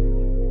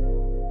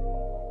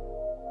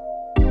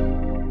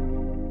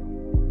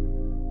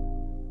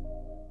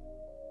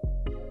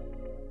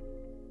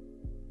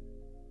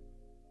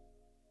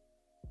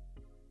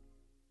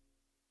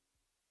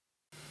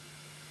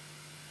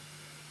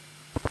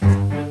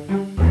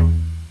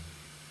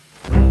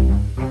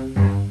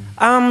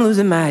 I'm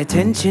losing my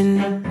attention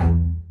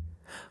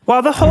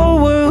while the whole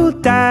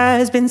world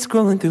dies. Been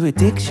scrolling through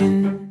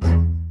addictions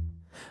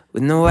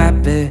with no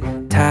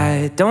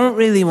appetite. Don't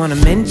really wanna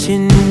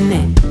mention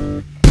it.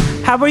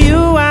 How are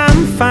you? I'm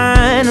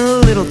fine. A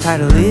little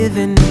tired of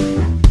living,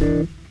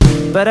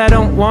 but I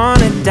don't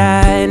wanna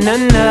die in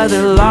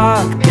another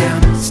lockdown.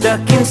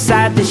 Stuck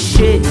inside the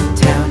shit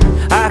town.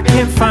 I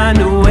can't find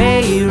a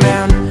way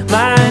around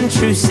my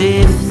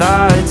intrusive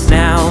thoughts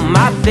now.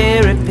 My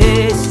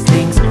therapist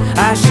thinks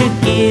I should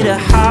get a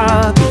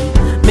hobby.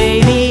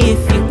 Maybe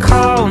if you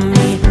call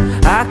me,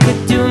 I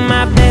could do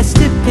my best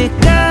to pick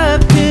up.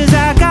 'Cause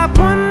I got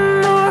one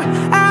more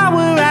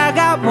hour, I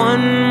got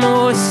one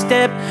more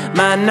step.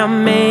 Might not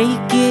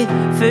make it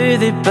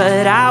further,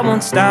 but I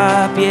won't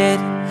stop yet.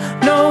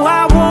 No,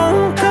 I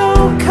won't go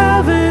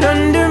covered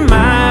under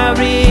my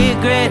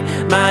regret.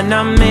 Might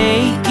not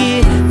make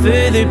it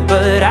further,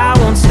 but I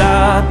won't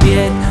stop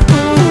yet.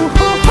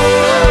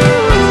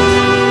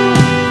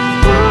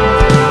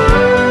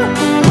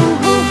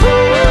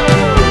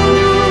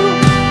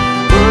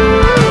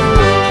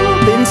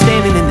 Been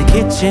standing in the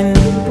kitchen,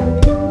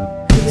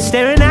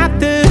 staring at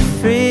the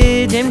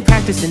fridge and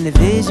practicing the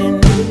vision.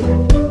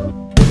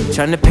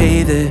 Trying to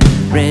pay the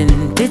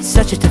rent, it's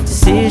such a tough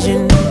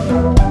decision.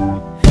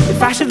 If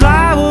I should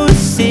lie or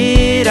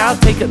sit, I'll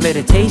take up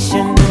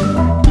meditation.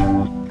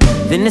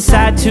 Then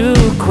decide to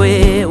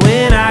quit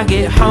when I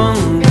get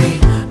hungry,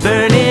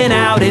 burning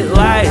out at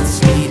light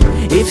speed.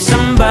 If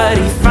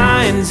somebody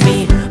finds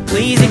me,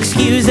 please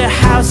excuse the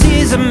house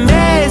is a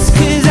mess.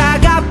 'Cause I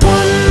got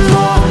one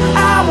more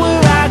hour,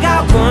 I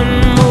got one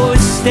more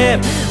step.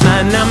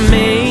 Might not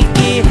make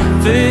it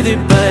further,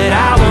 but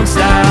I won't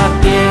stop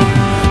yet.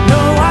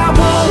 No, I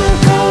won't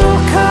go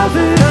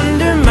covered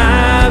under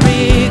my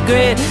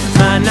regret.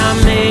 Might not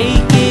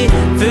make it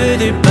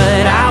further,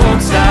 but I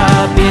won't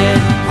stop yet.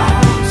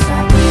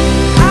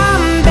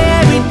 I'm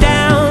buried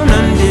down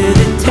under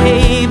the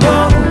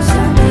table.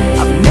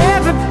 I've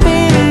never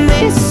been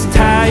this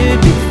tired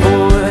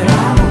before.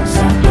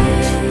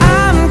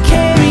 I'm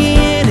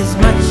carrying as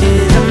much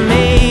as I'm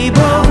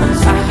able.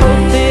 I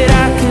hope that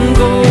I can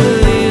go a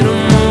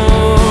little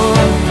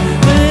more.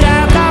 But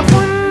I got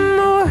one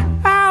more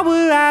hour,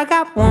 I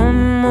got one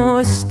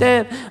more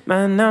step.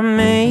 Might not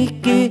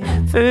make it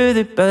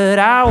further, but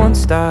I won't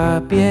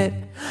stop yet.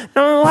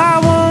 No, I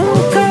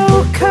won't go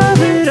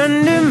covered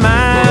under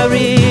my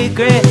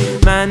regret.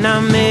 Might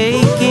not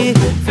make it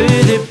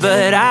further,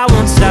 but I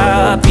won't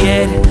stop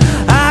yet.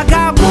 I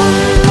got one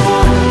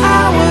more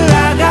hour,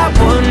 I got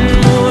one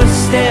more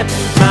step.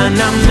 Might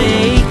not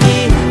make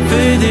it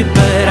further,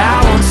 but I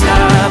won't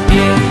stop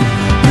yet.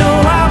 No,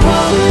 I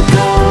won't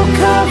go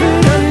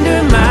covered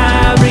under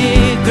my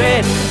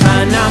regret.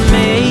 Might not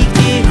make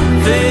it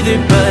further,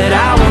 but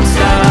I won't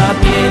stop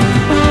yet.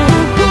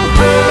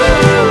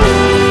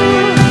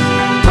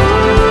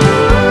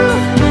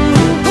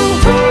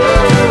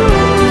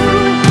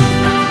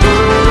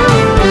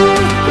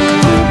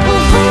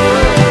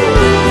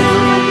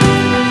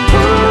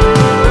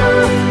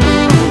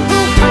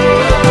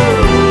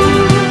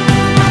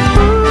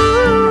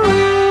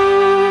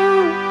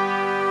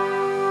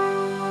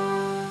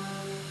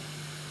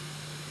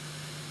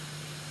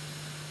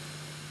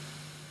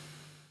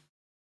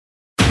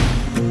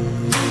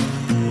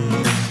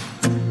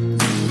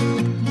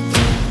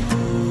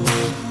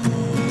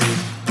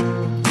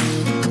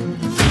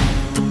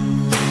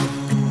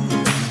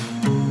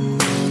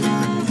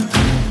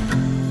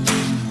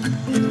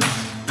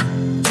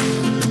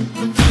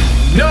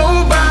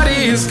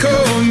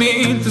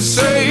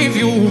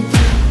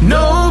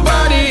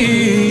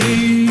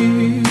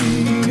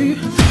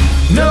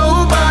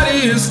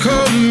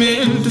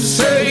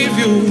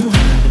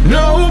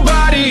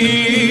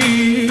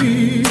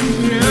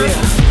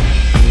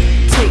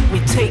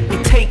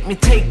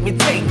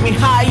 me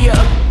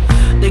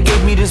higher. They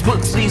gave me these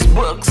books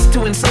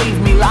to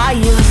enslave me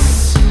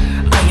liars.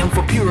 I am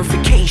for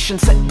purification,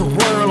 set the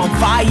world on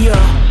fire.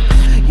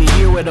 You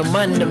hear what the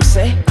Mundum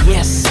say?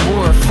 Yes,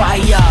 more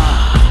fire.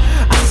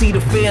 I see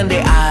the fear in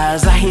their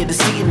eyes, I hear the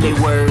deceit in their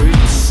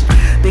words.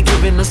 They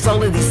giving us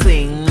all of these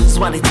things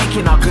while they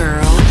taking our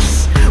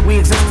girls. We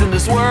exist in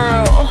this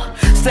world,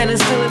 standing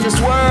still in this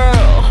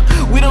world.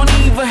 We don't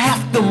even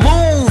have to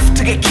move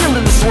to get killed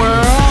in this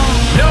world.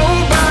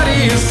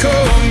 Nobody is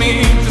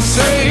coming to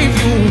save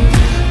you.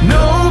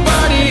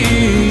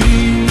 Nobody.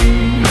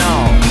 No.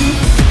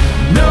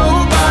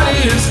 Nobody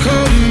is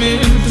coming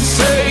to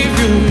save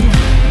you.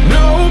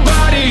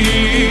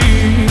 Nobody.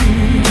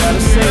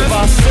 Gotta save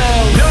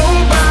ourselves.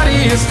 Nobody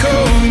is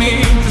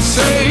coming to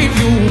save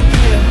you.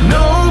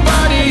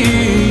 Nobody.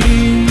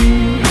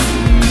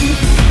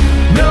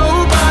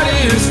 Nobody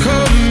is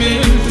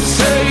coming to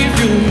save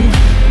you.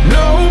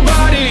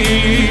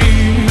 Nobody.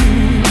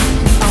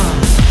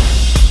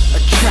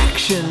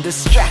 Attraction,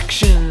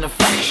 distraction, a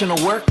fraction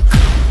of work.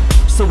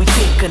 So we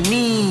take a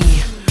knee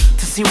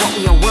to see what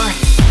we are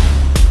worth.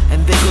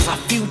 And there goes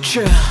our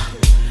future.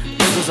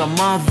 There goes our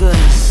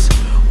mothers,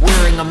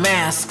 wearing a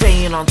mask,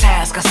 staying on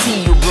task. I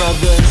see you,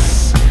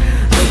 brothers.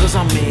 There goes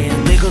our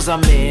man, there goes our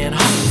man.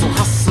 Hustle,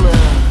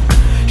 hustler,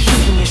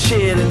 shooting your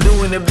shit and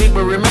doing it big.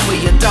 But remember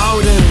your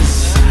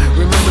daughters,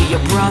 remember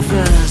your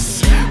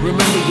brothers,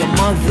 remember your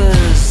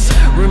mothers,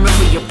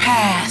 remember your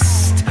past.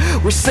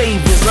 We're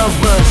saviors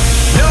of us.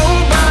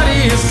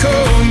 Nobody is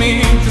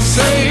coming to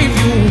save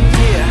you.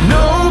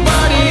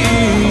 Nobody.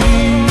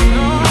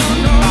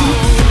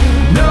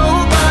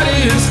 Nobody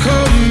is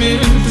coming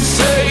to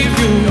save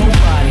you.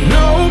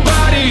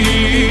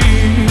 Nobody.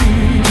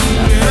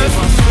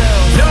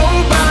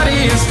 Nobody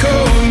is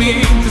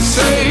coming to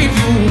save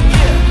you.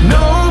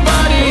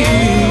 Nobody.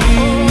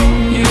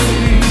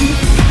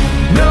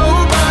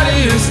 Nobody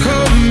is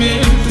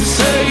coming to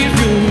save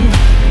you.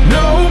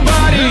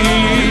 Nobody.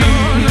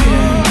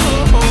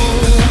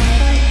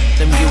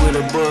 Them get with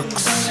the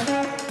books,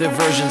 their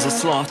versions of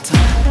slaughter.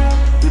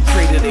 We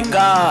pray to their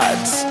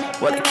gods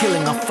while they're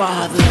killing our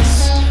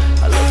fathers.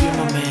 I love you,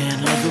 my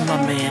man, love you, my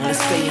man.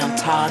 Let's stay on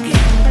target.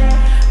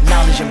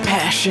 Knowledge and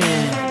passion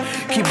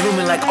keep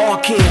blooming like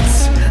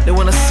orchids. They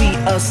wanna see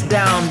us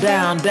down,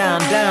 down,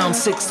 down, down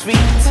 6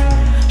 feet.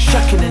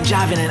 Shucking and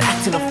jiving and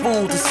acting a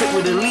fool to sit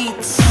with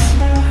elites.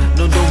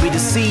 No, don't be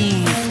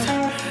deceived,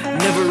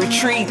 never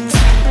retreat.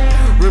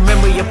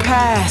 Remember your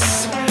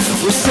past,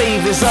 we're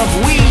saviors of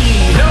we.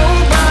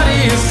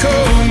 Nobody is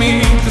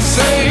coming to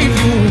save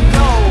you.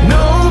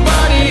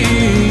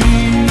 Nobody.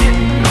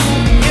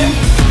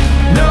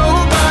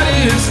 Nobody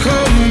is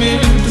coming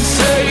to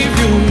save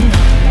you.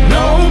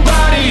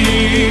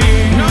 Nobody.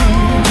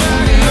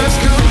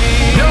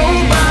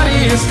 Nobody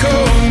is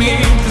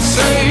coming to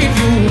save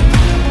you.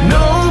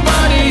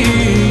 Nobody.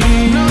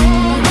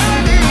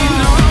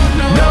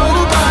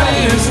 Nobody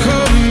is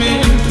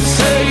coming to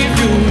save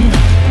you.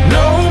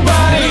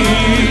 Nobody.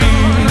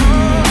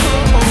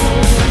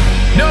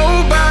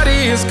 Nobody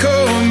is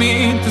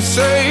coming to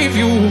save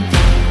you.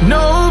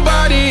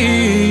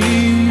 Nobody.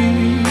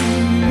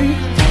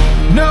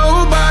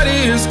 Nobody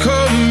is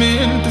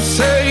coming to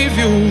save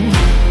you.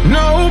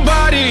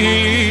 Nobody.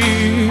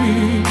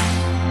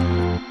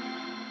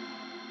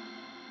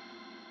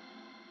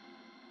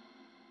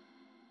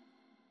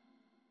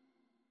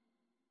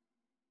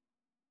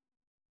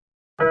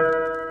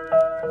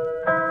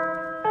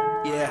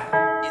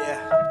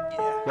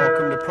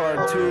 Welcome to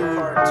part two.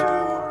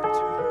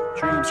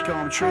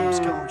 Dreams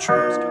come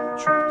true.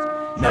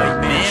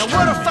 Nightmare. Man,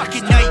 what a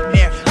fucking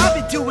nightmare. I've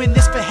been doing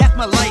this for half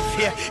my life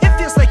here. It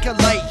feels like a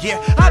light year.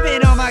 I've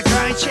been on my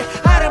grind, shit.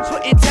 I done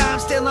put in time,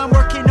 still I'm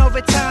working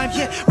overtime,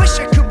 yeah. Wish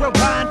I could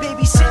rewind,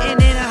 baby, sitting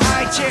in a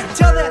high chair.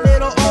 Tell that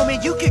little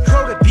Omen you could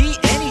grow to be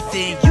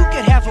anything. You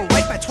could have a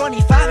wife by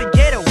 25 and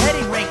get a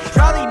wedding ring.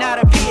 Probably not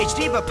a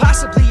PhD, but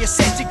possibly a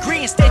set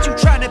degree. Instead, you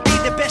trying to be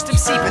the best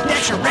MC, but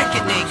that's your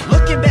reckoning.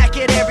 Looking back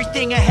at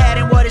everything I had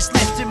and what is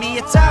left to me,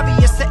 it's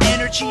obvious the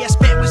energy I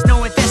spent was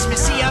no investment.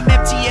 See, I'm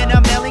empty and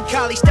I'm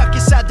melancholy, stuck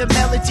inside the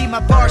melody. My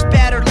bar's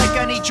battered like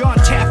I need John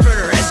Taffer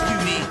to rescue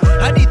me.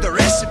 I need the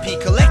recipe,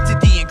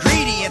 collected the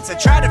ingredients. I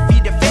try to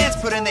feed the fans,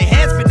 put in their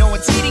hands, but no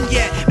one's eating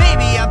yet.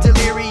 Maybe I'm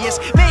delirious,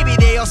 maybe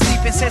they all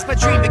sleep and since my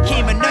dream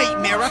became a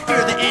nightmare. I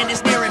fear the end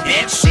is near and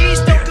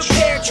MCs don't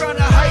compare, trying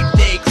to hype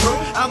they crew.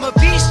 I'm a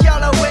beast,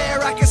 y'all aware,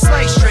 I can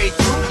slice straight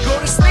through. Go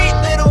to sleep,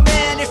 little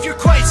man, if you're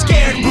quite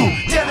scared. Boom,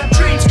 then them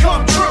dreams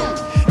come true.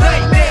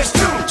 Nightmares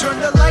too.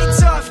 Turn the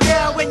lights off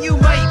now and you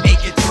might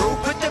make it through.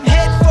 Put them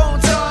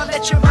headphones on,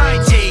 let your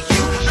mind take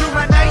you through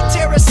my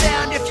Nadirah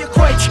sound if you're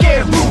quite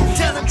scared. Move,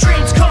 tell them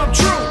dreams come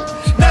true.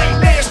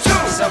 Nightmares too.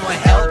 Someone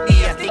help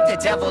me, I think the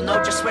devil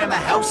know just where my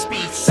house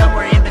beats.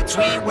 Somewhere in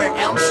between where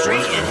Elm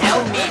Street and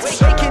Hell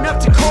meets. Waking up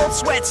to cold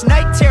sweats,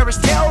 night terrors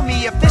tell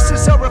me if this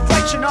is a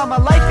reflection on my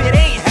life, it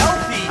ain't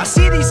healthy. I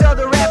see these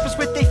other rappers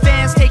with their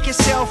fans taking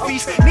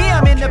selfies. Me,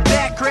 I'm in the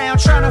background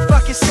trying to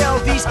fucking sell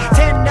these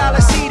 $10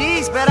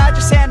 CDs, but I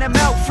just hand them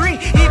out free.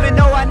 Even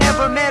though I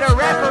never met a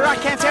rapper, I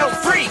can't help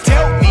free.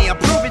 Tell me, I'm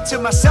proving to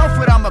myself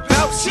what I'm about.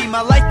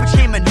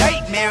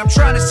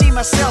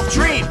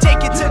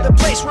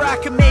 place where I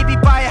could maybe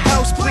buy a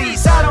house,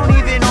 please. I don't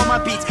even own my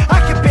beats, I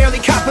can barely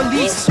cop a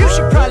lease. You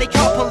should probably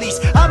call police,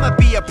 I'ma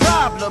be a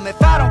problem.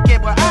 If I don't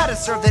get what I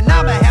deserve, then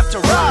I'ma have to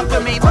rob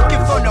them. Ain't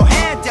looking for no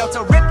handouts,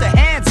 I'll rip the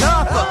hands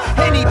off of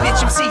any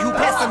bitch MC who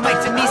passed the mic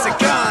to me's a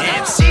gun.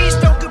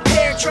 MCs don't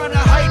compare,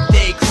 tryna hype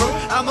they crew.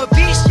 I'm a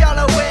beast, y'all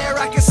aware,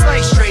 I can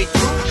slice straight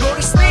through. Go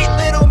to sleep,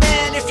 little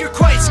man, if you're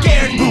quite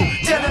scared. Boo,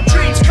 tell them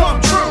dreams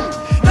come true,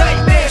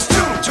 nightmares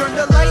too. Turn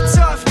the lights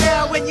off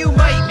now and you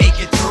might make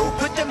it through.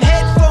 Put them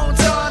headphones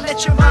on,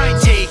 let your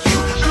mind take you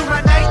through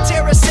my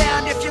Nadirah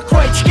sound. If you're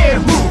quite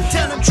scared, move,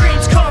 tell them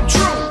dreams come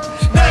true,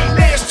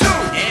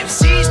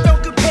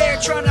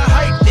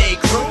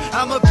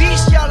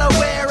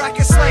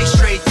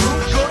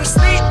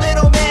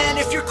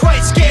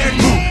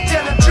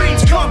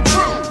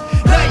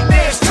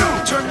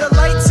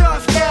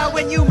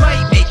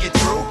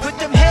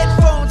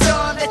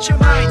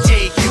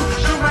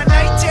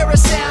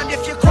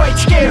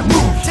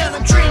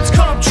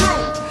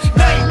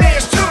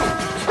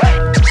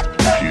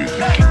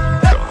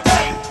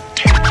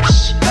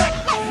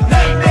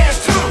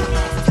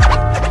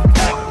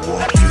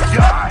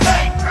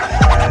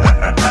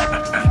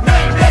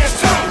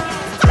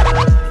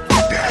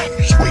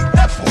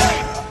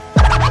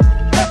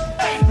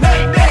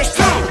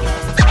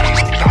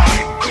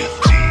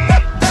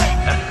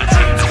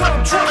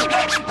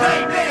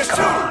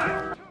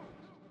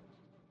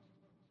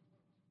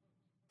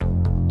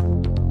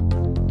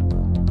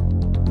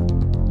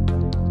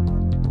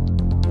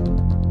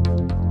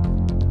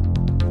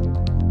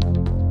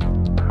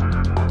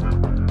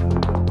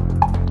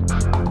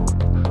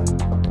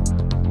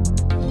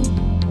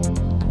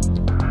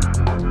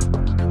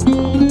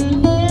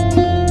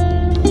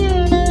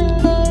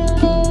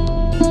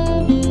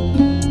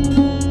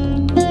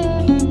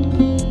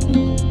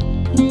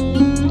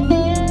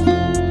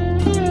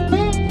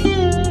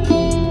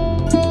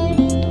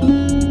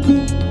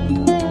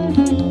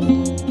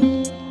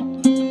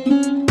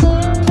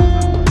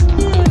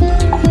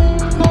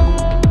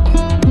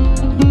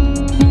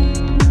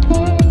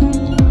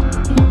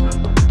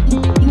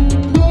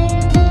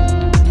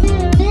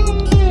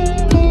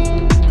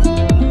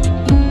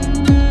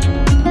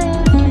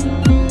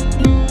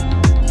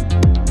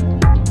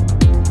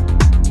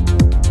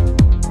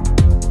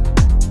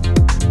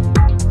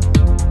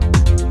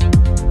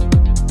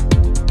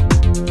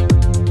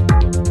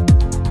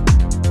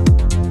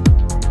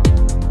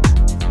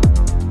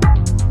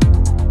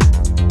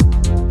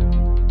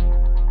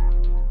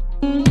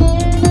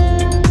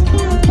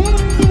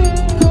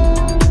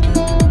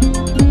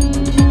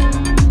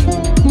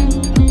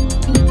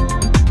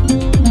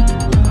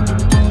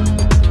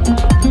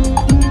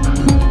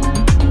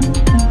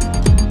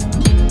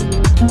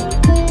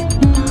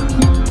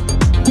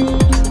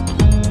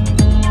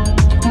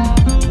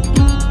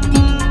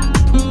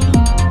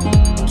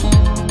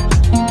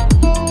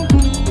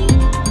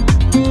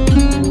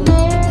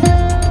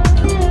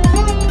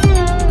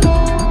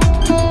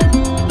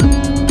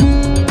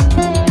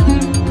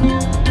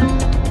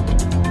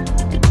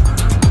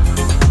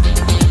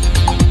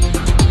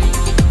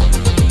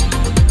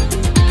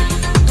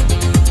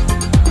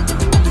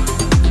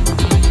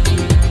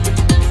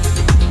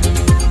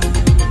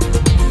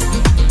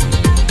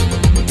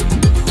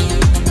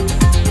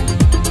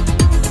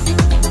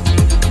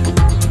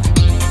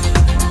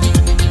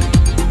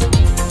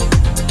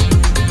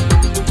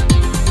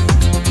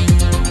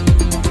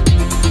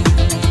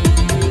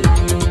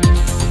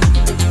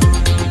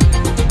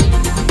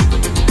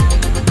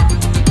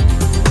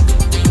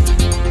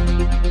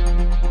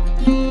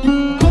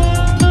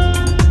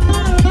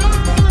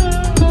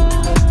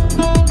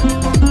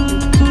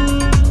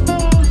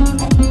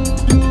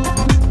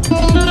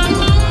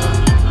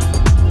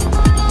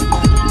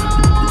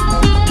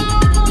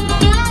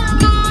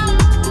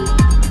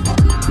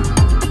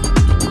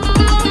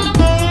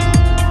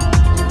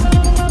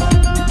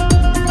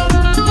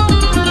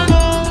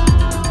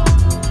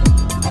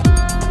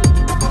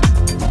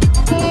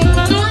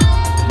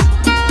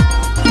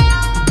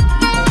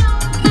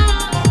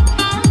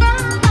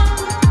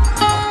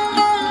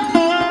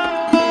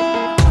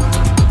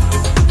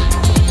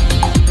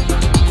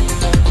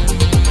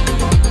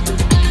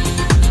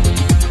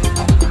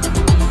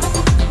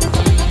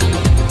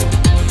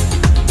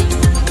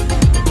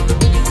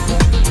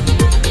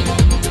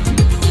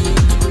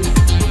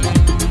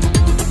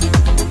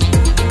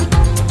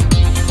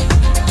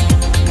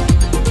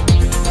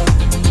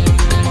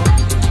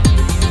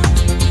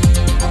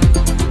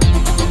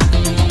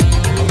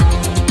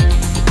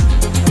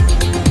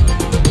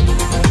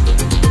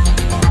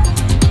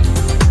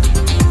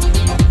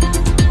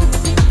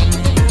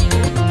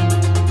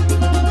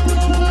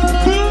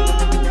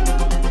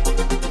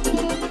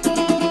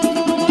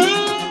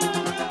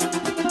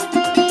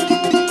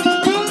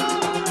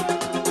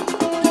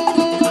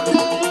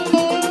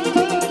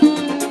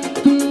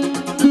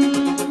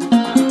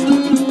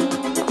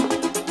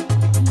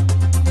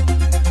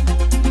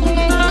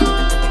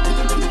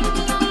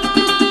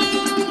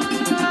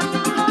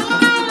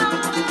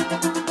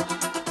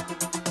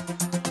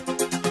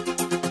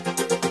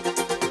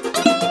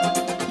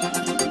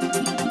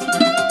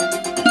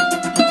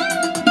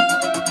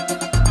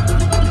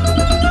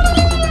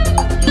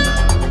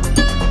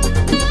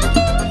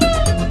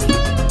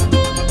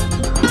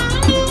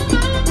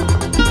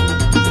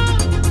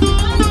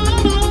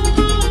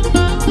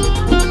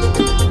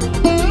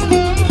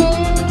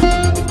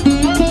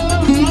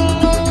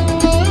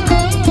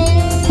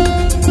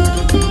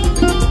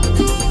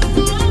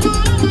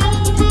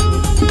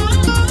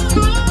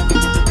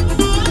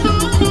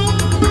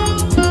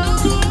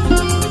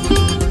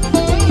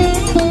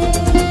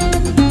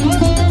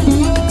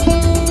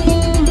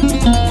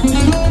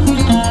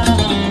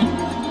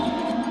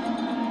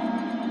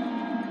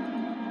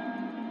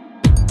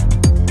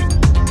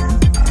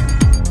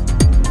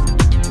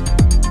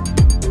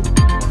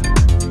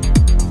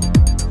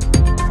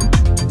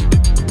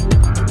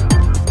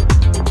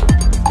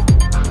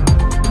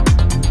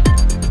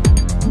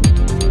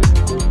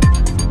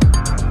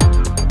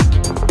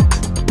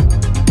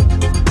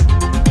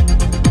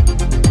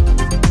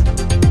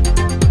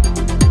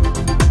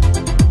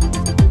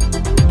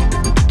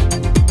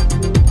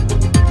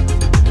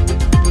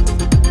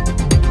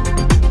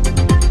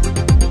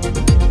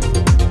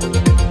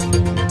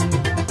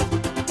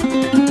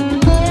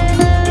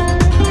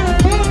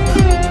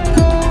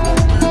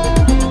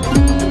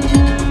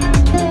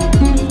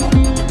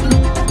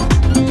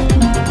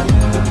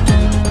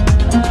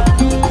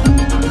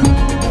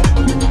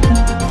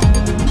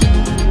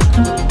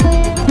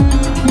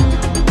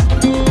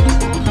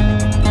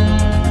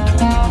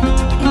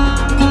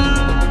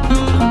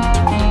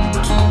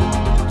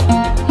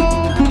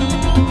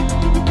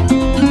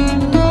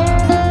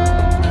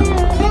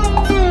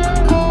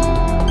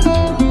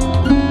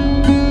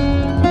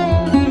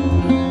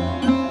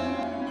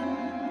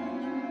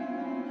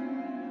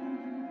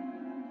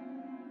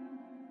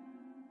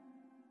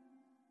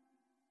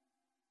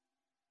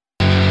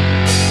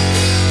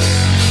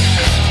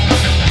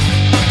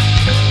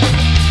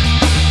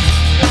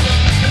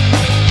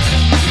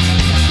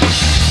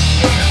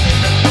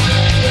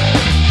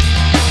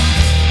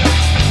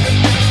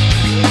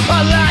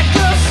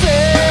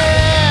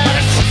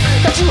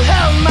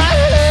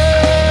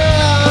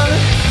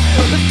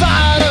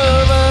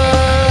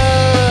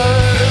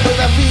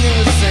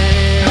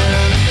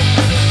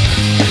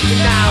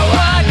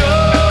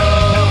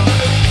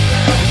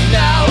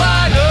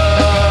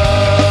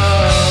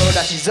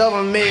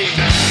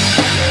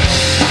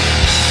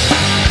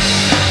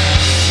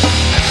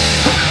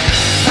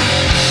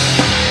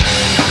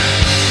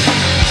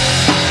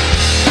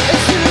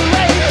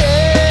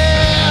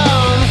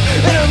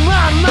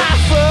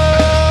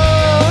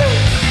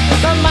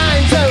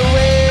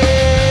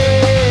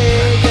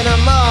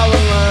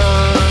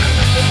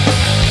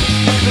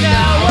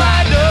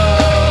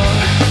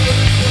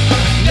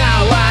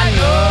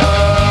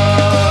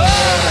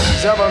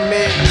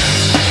 government.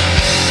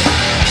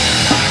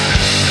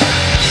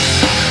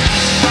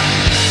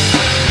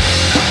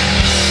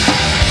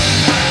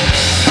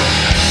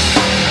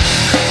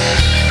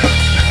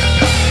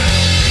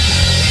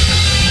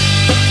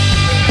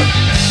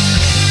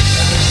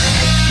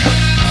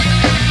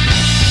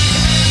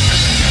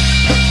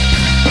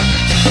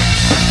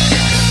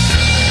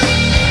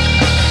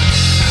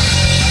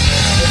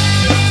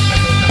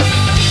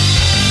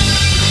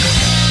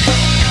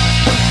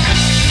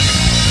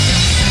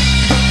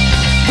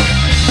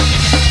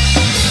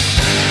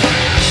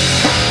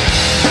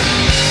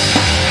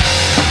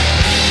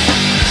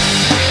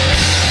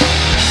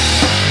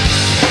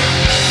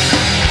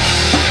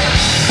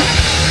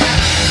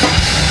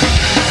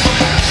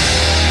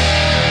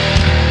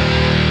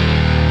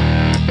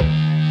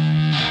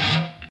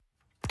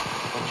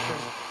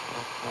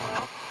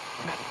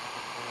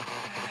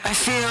 I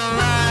feel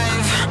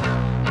alive.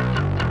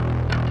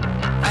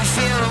 I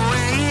feel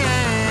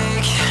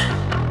awake.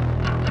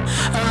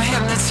 I'm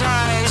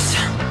hypnotized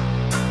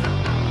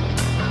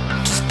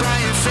just by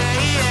your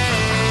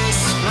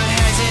face. My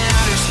head's in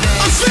outer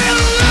space. I feel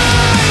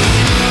alive.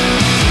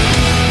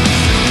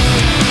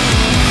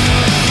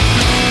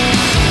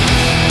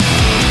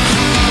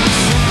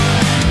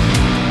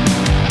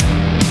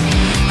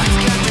 I've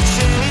got the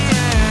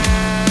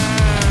chills.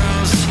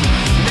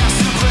 Now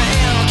super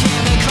ill, can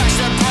they crash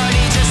the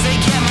party? Just they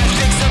get my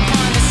fix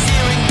upon the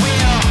steering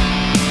wheel.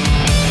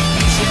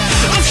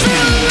 Yeah. I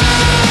feel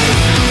alive.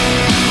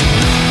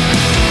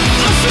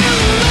 I feel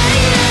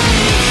awake.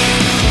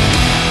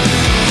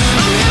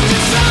 I'm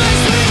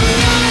hypnotized with the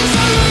eyes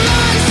on the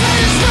line,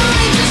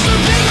 satisfied, just a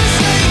big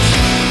mistake.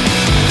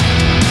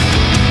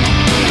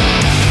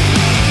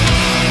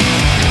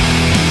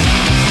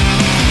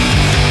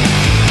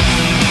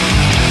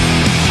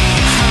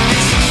 I'm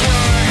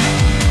insecure.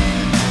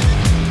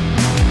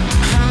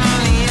 I'm on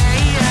the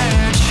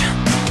edge.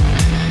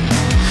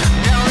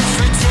 Now left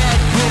for dead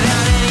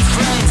without any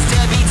friends.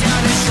 Debbie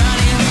down and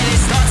shining in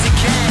his thoughts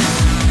again.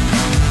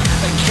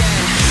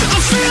 I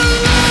feel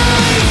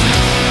alive.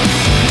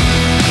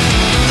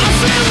 I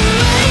feel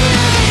awake.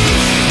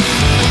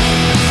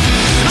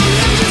 I'm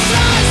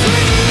hypnotized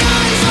with the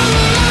eyes on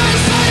the line,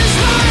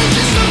 satisfied,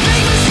 just a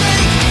big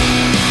mistake.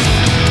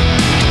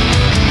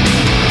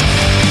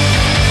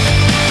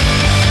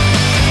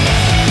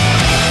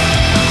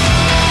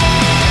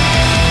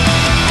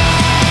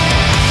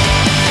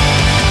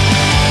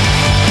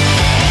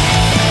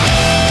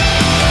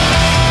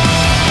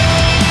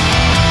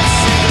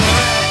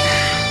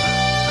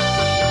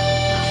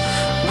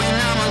 When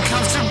I'm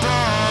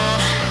uncomfortable,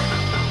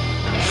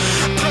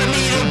 put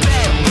me to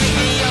bed, wake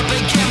me up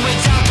again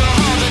with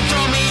alcohol to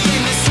throw me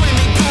in the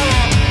swimming pool.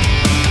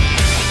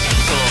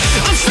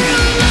 I feel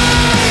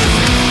alive.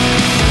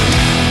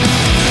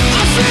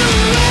 I feel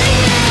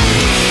awake.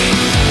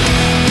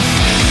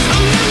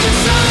 I'm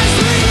hypnotized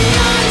with the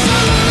eyes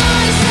on the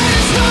line,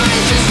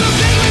 satisfied, just a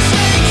big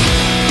mistake.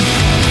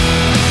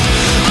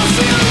 I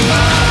feel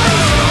alive.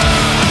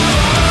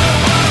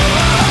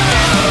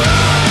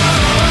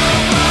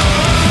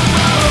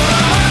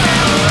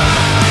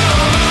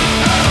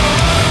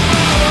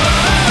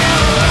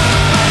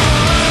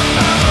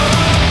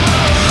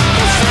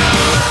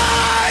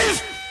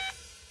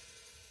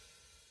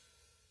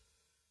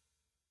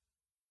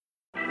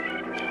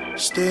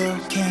 Still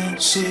can't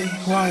see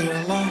why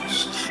you're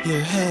lost.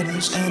 Your head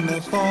is in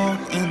the fog,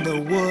 in the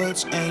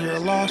woods, and you're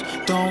lost.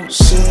 Don't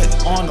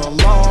sit on a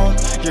log.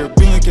 You're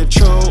being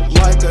controlled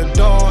like a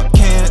dog.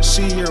 Can't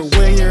see your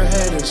way, your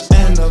head is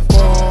in the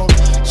fog.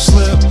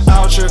 Slip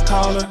out your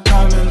collar,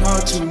 coming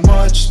hard too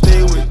much.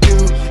 They would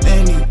do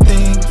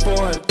anything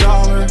for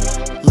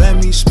 $1. Let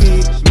me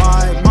speak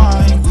my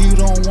mind. You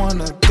don't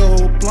wanna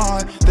go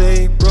blind.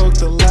 They broke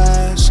the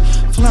last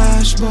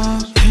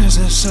flashbulb. Here's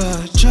a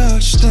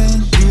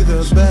suggestion. You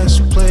the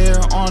best player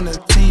on the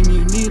team.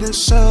 You need a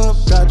sub.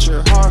 Got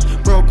your heart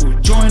broke. Well,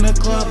 join a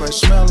club. I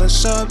smell a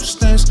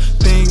substance.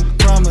 Think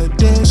from a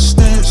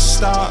distance.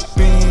 Stop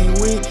being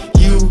weak.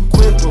 You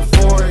quit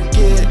before it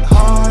get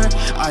hard.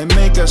 I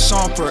make a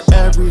song for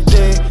every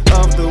day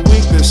of the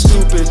week. The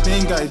stupid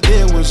thing I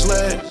did was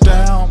let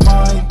down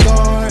my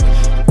guard.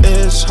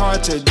 It's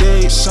hard to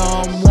date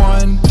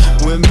someone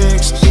with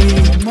mixed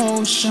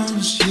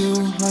emotions. You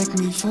like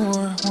me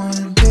for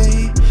one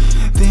day,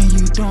 then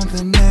you don't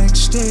the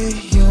next day.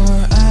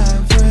 You're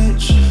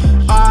average.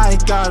 I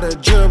gotta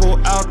dribble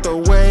out the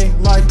way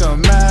like a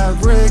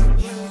maverick.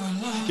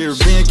 You're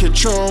being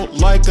controlled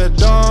like a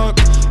dog.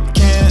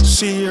 Can't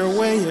see your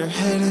way, your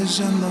head is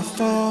in the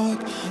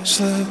fog.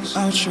 Slip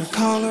out your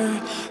collar,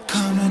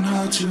 coming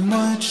hard too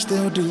much.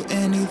 They'll do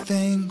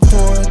anything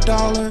for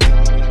 $1.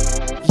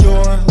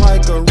 You're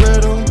like a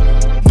riddle,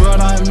 but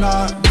I'm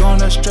not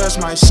gonna stress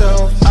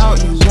myself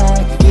out. You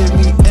won't get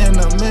me in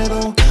the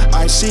middle.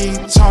 I see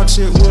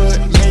toxic would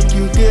make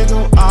you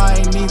giggle.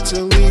 I need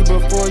to leave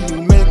before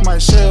you make my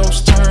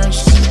sales turn.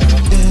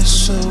 It's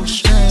so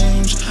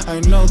strange. I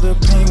know the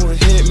pain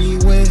would hit me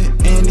with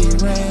any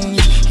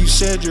range. You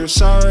said you're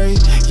sorry,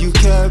 you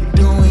kept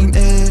doing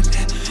it,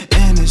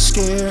 and it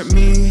scared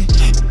me.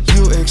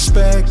 You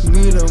expect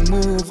me to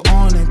move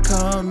on and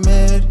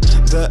commit?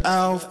 The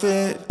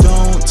outfit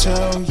don't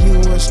tell you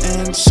what's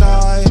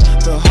inside.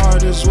 The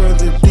heart is where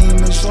the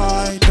demons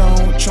lie.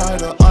 Don't try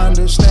to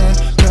understand,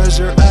 cause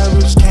your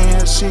average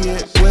can't see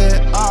it with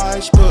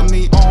eyes. Put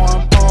me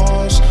on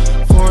pause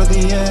for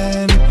the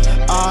end.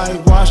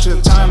 I watch the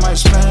time I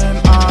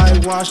spend, I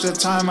watch the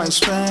time I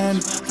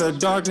spend. The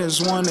darkness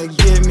wanna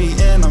get me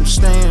in, I'm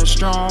staying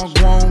strong,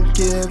 won't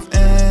give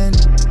in.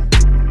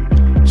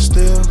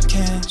 Still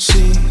can't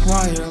see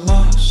why you're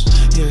lost.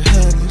 Your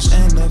head is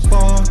in the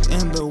fog,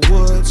 in the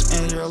woods,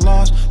 and you're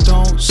lost.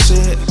 Don't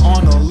sit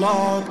on a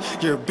log,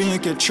 you're being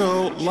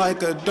controlled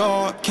like a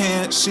dog.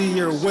 Can't see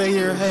your way,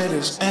 your head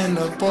is in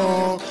the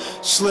fog.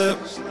 Slip.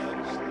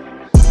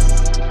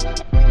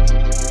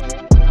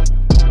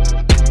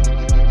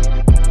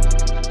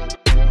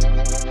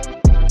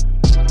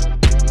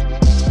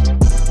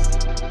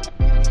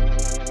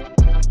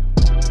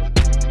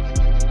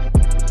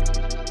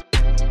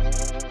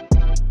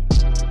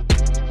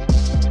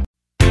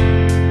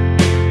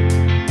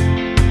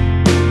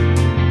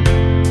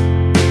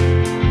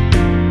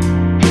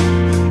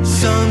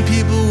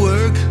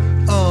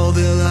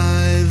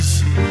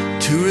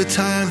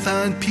 Retire and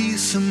find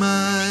peace of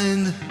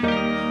mind.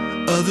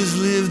 Others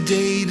live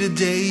day to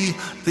day.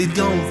 They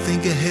don't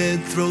think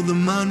ahead, throw the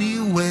money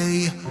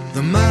away.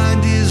 The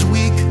mind is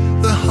weak,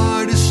 the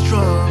heart is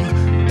strong.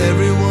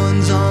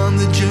 Everyone's on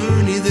the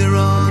journey they're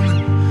on.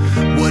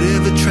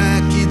 Whatever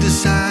track you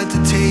decide to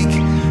take,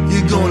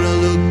 you're gonna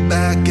look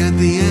back at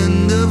the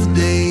end of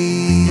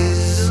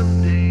days.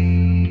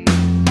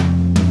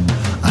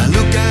 I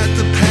look at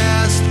the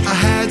past, I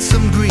had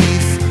some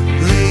grief.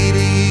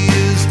 Later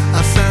years,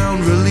 I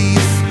found relief.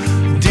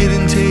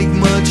 Didn't take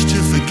much to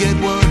forget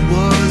what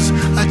was.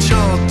 I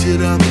chalked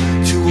it up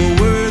to a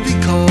worthy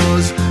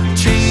cause.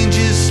 Change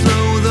is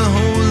slow the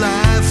whole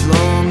life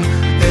long.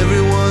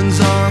 Everyone's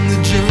on the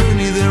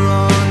journey they're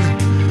on.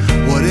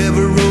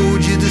 Whatever road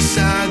you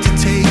decide to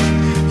take,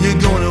 you're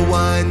gonna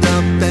wind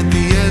up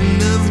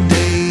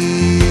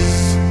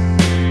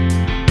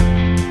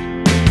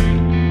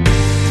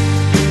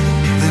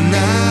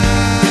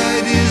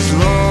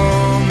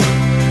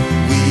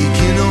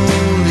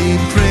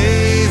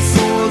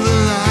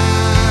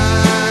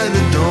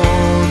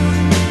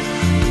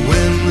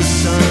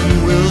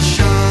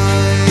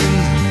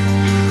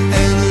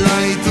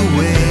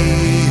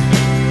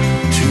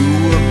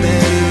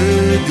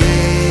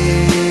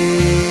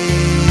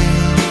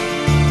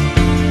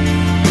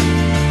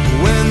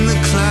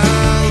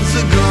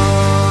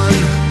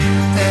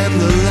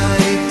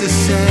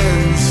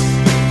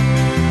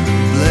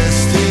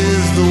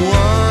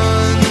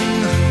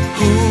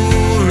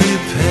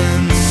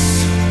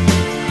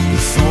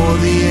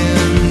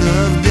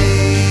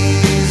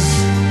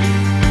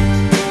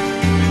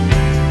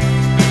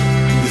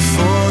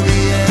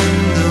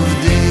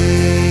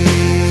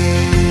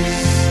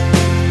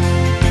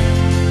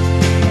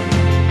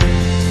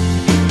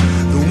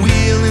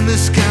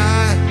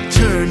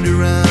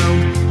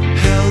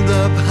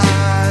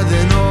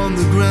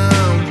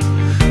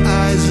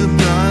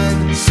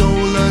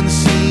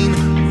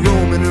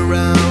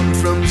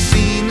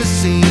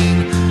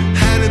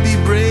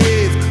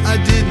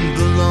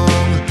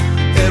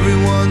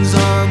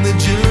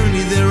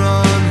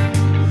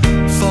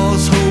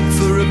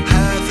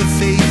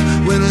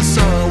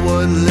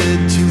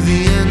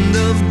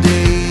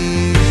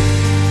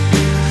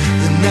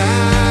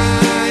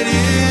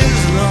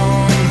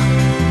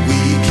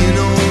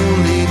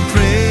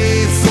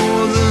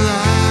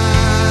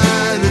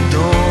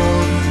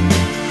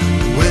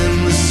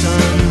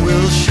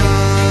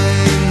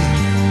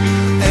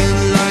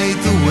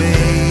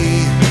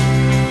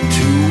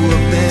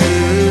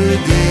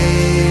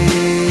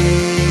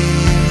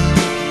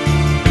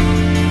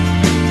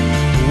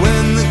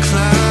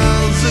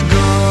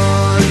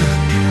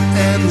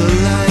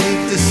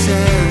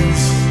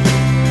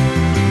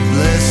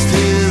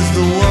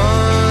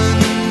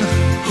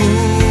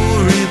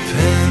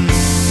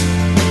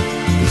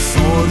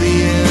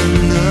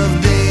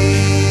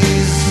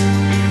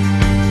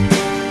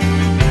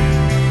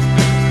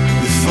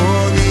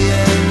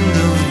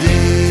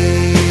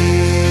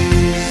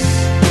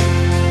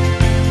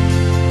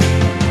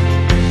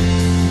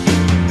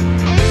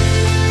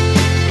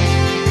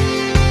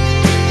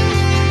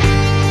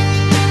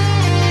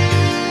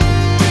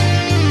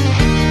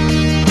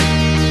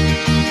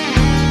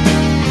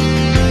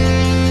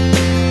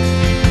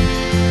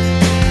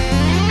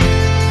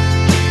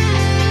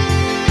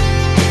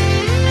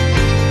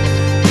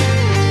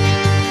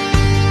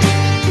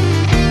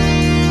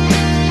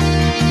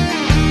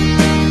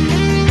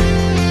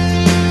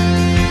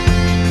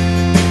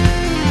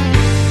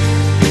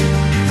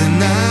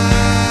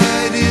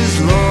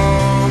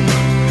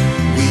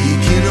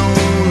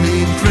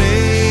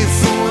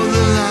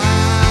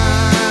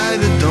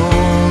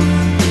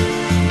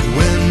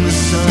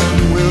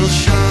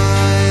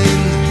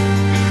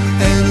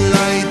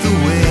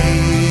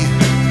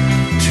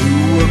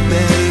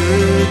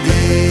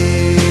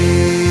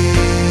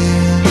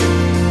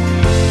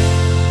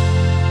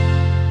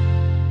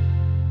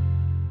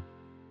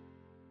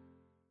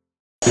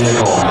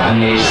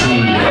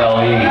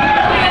D-A-C-L-E.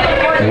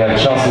 We have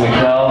Chelsea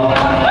McKell.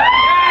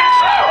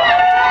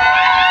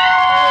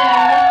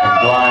 And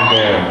Blind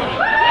Bear.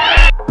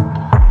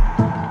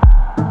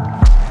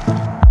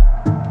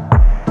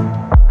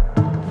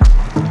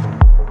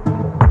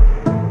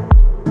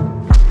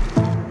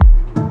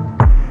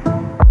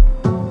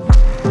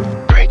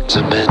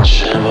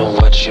 Dimension of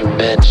what you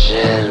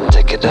mentioned.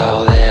 Take it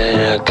all in and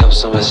here comes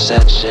some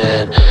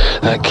ascension.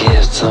 A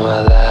gift to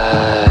my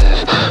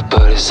life.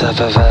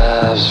 Bodhisattva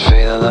vibes.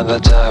 Feeling on the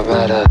dark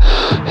matter.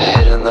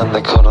 Hidden on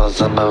the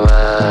corners of my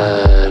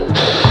mind.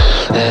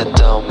 It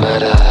don't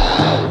matter.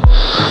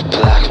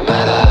 Black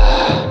matter.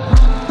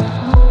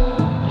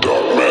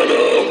 Dark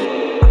matter.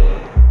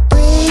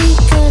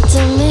 Break a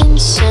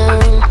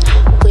dimension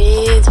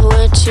with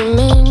what you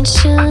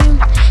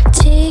mentioned.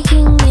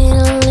 Taking it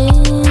all in.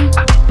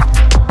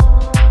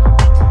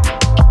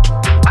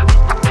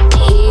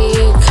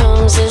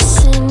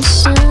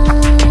 Ascension.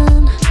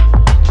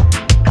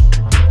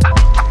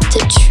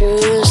 The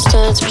truth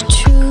starts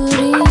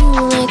protruding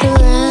like a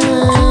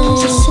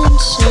rise.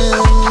 Ascension.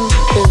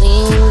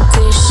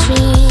 Relinquishing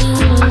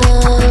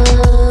love.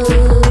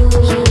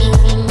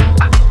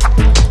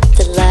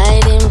 The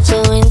light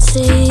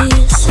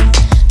influences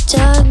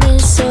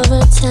darkness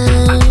over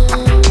time.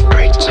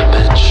 Break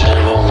dimension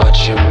of what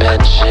you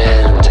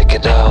mentioned. Take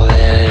it all in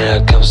and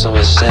here comes some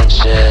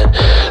ascension.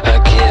 A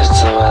gift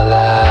to my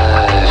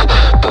life.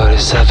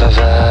 Bodhisattva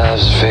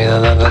vibes,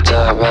 feeling on the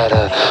dark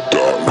matter.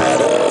 Dark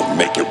matter,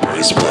 make your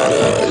brain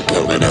splatter.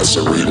 Coming out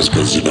Serenas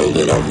cause you know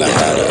that I'm the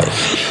hatter.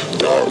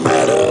 Dark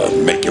matter,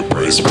 make your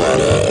brain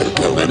splatter.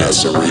 Coming out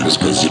Serenas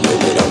cause you know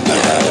that I'm the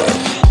hatter.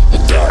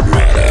 Dark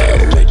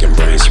matter, making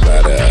brain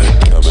splatter.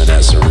 Coming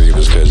at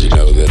Serenas cause you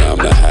know that I'm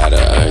the hatter.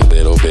 A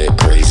little bit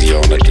crazy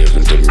on a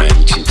different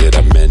dimension. Did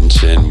I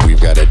mention we've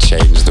gotta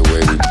change the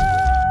way we...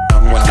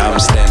 When I'm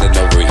standing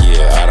over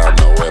here, I don't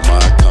know, am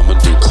I coming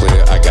through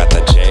clear? I got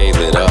the J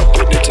lit up,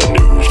 getting into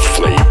new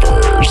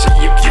flavors.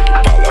 See if you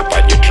can follow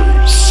by your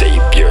true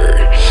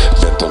savior.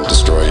 Bent on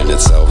destroying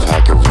itself,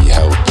 how can we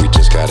help? We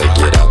just gotta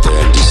get out there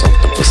and do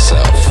something for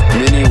self.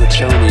 Mini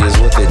Wachoni is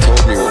what they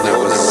told me when I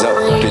was up.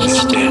 Been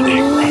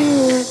standing right.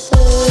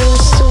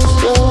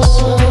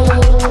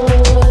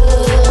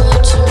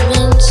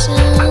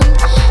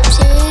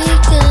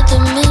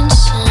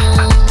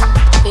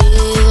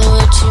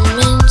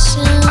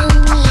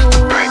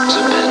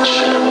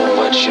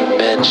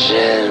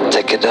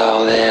 Take it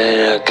all in and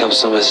here comes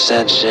some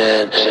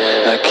ascension.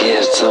 A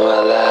gift to my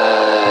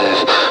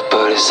life.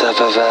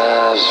 Bodhisattva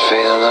vibes,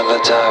 feeling on the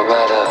dark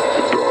matter.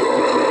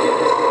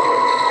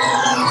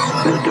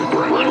 Make your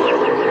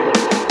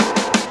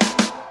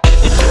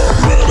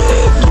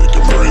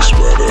brain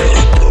splatter.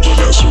 Coming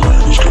at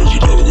Serenas cause you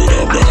know that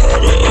I'm the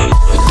hatter.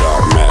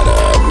 Dark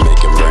matter,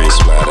 making brain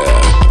splatter.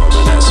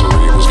 Coming at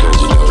Serenas cause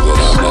you know that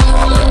I'm the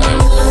hatter.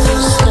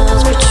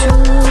 Stars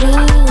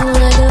protruding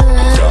like a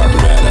rat. Dark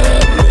matter,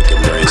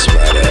 making brain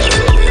splatter.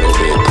 A little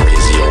bit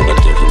crazy on a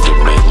different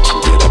dimension.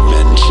 Did I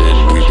mention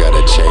we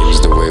gotta change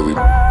the way we...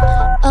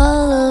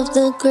 All of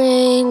the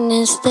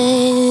greatness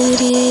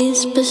that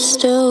is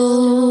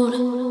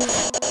bestowed.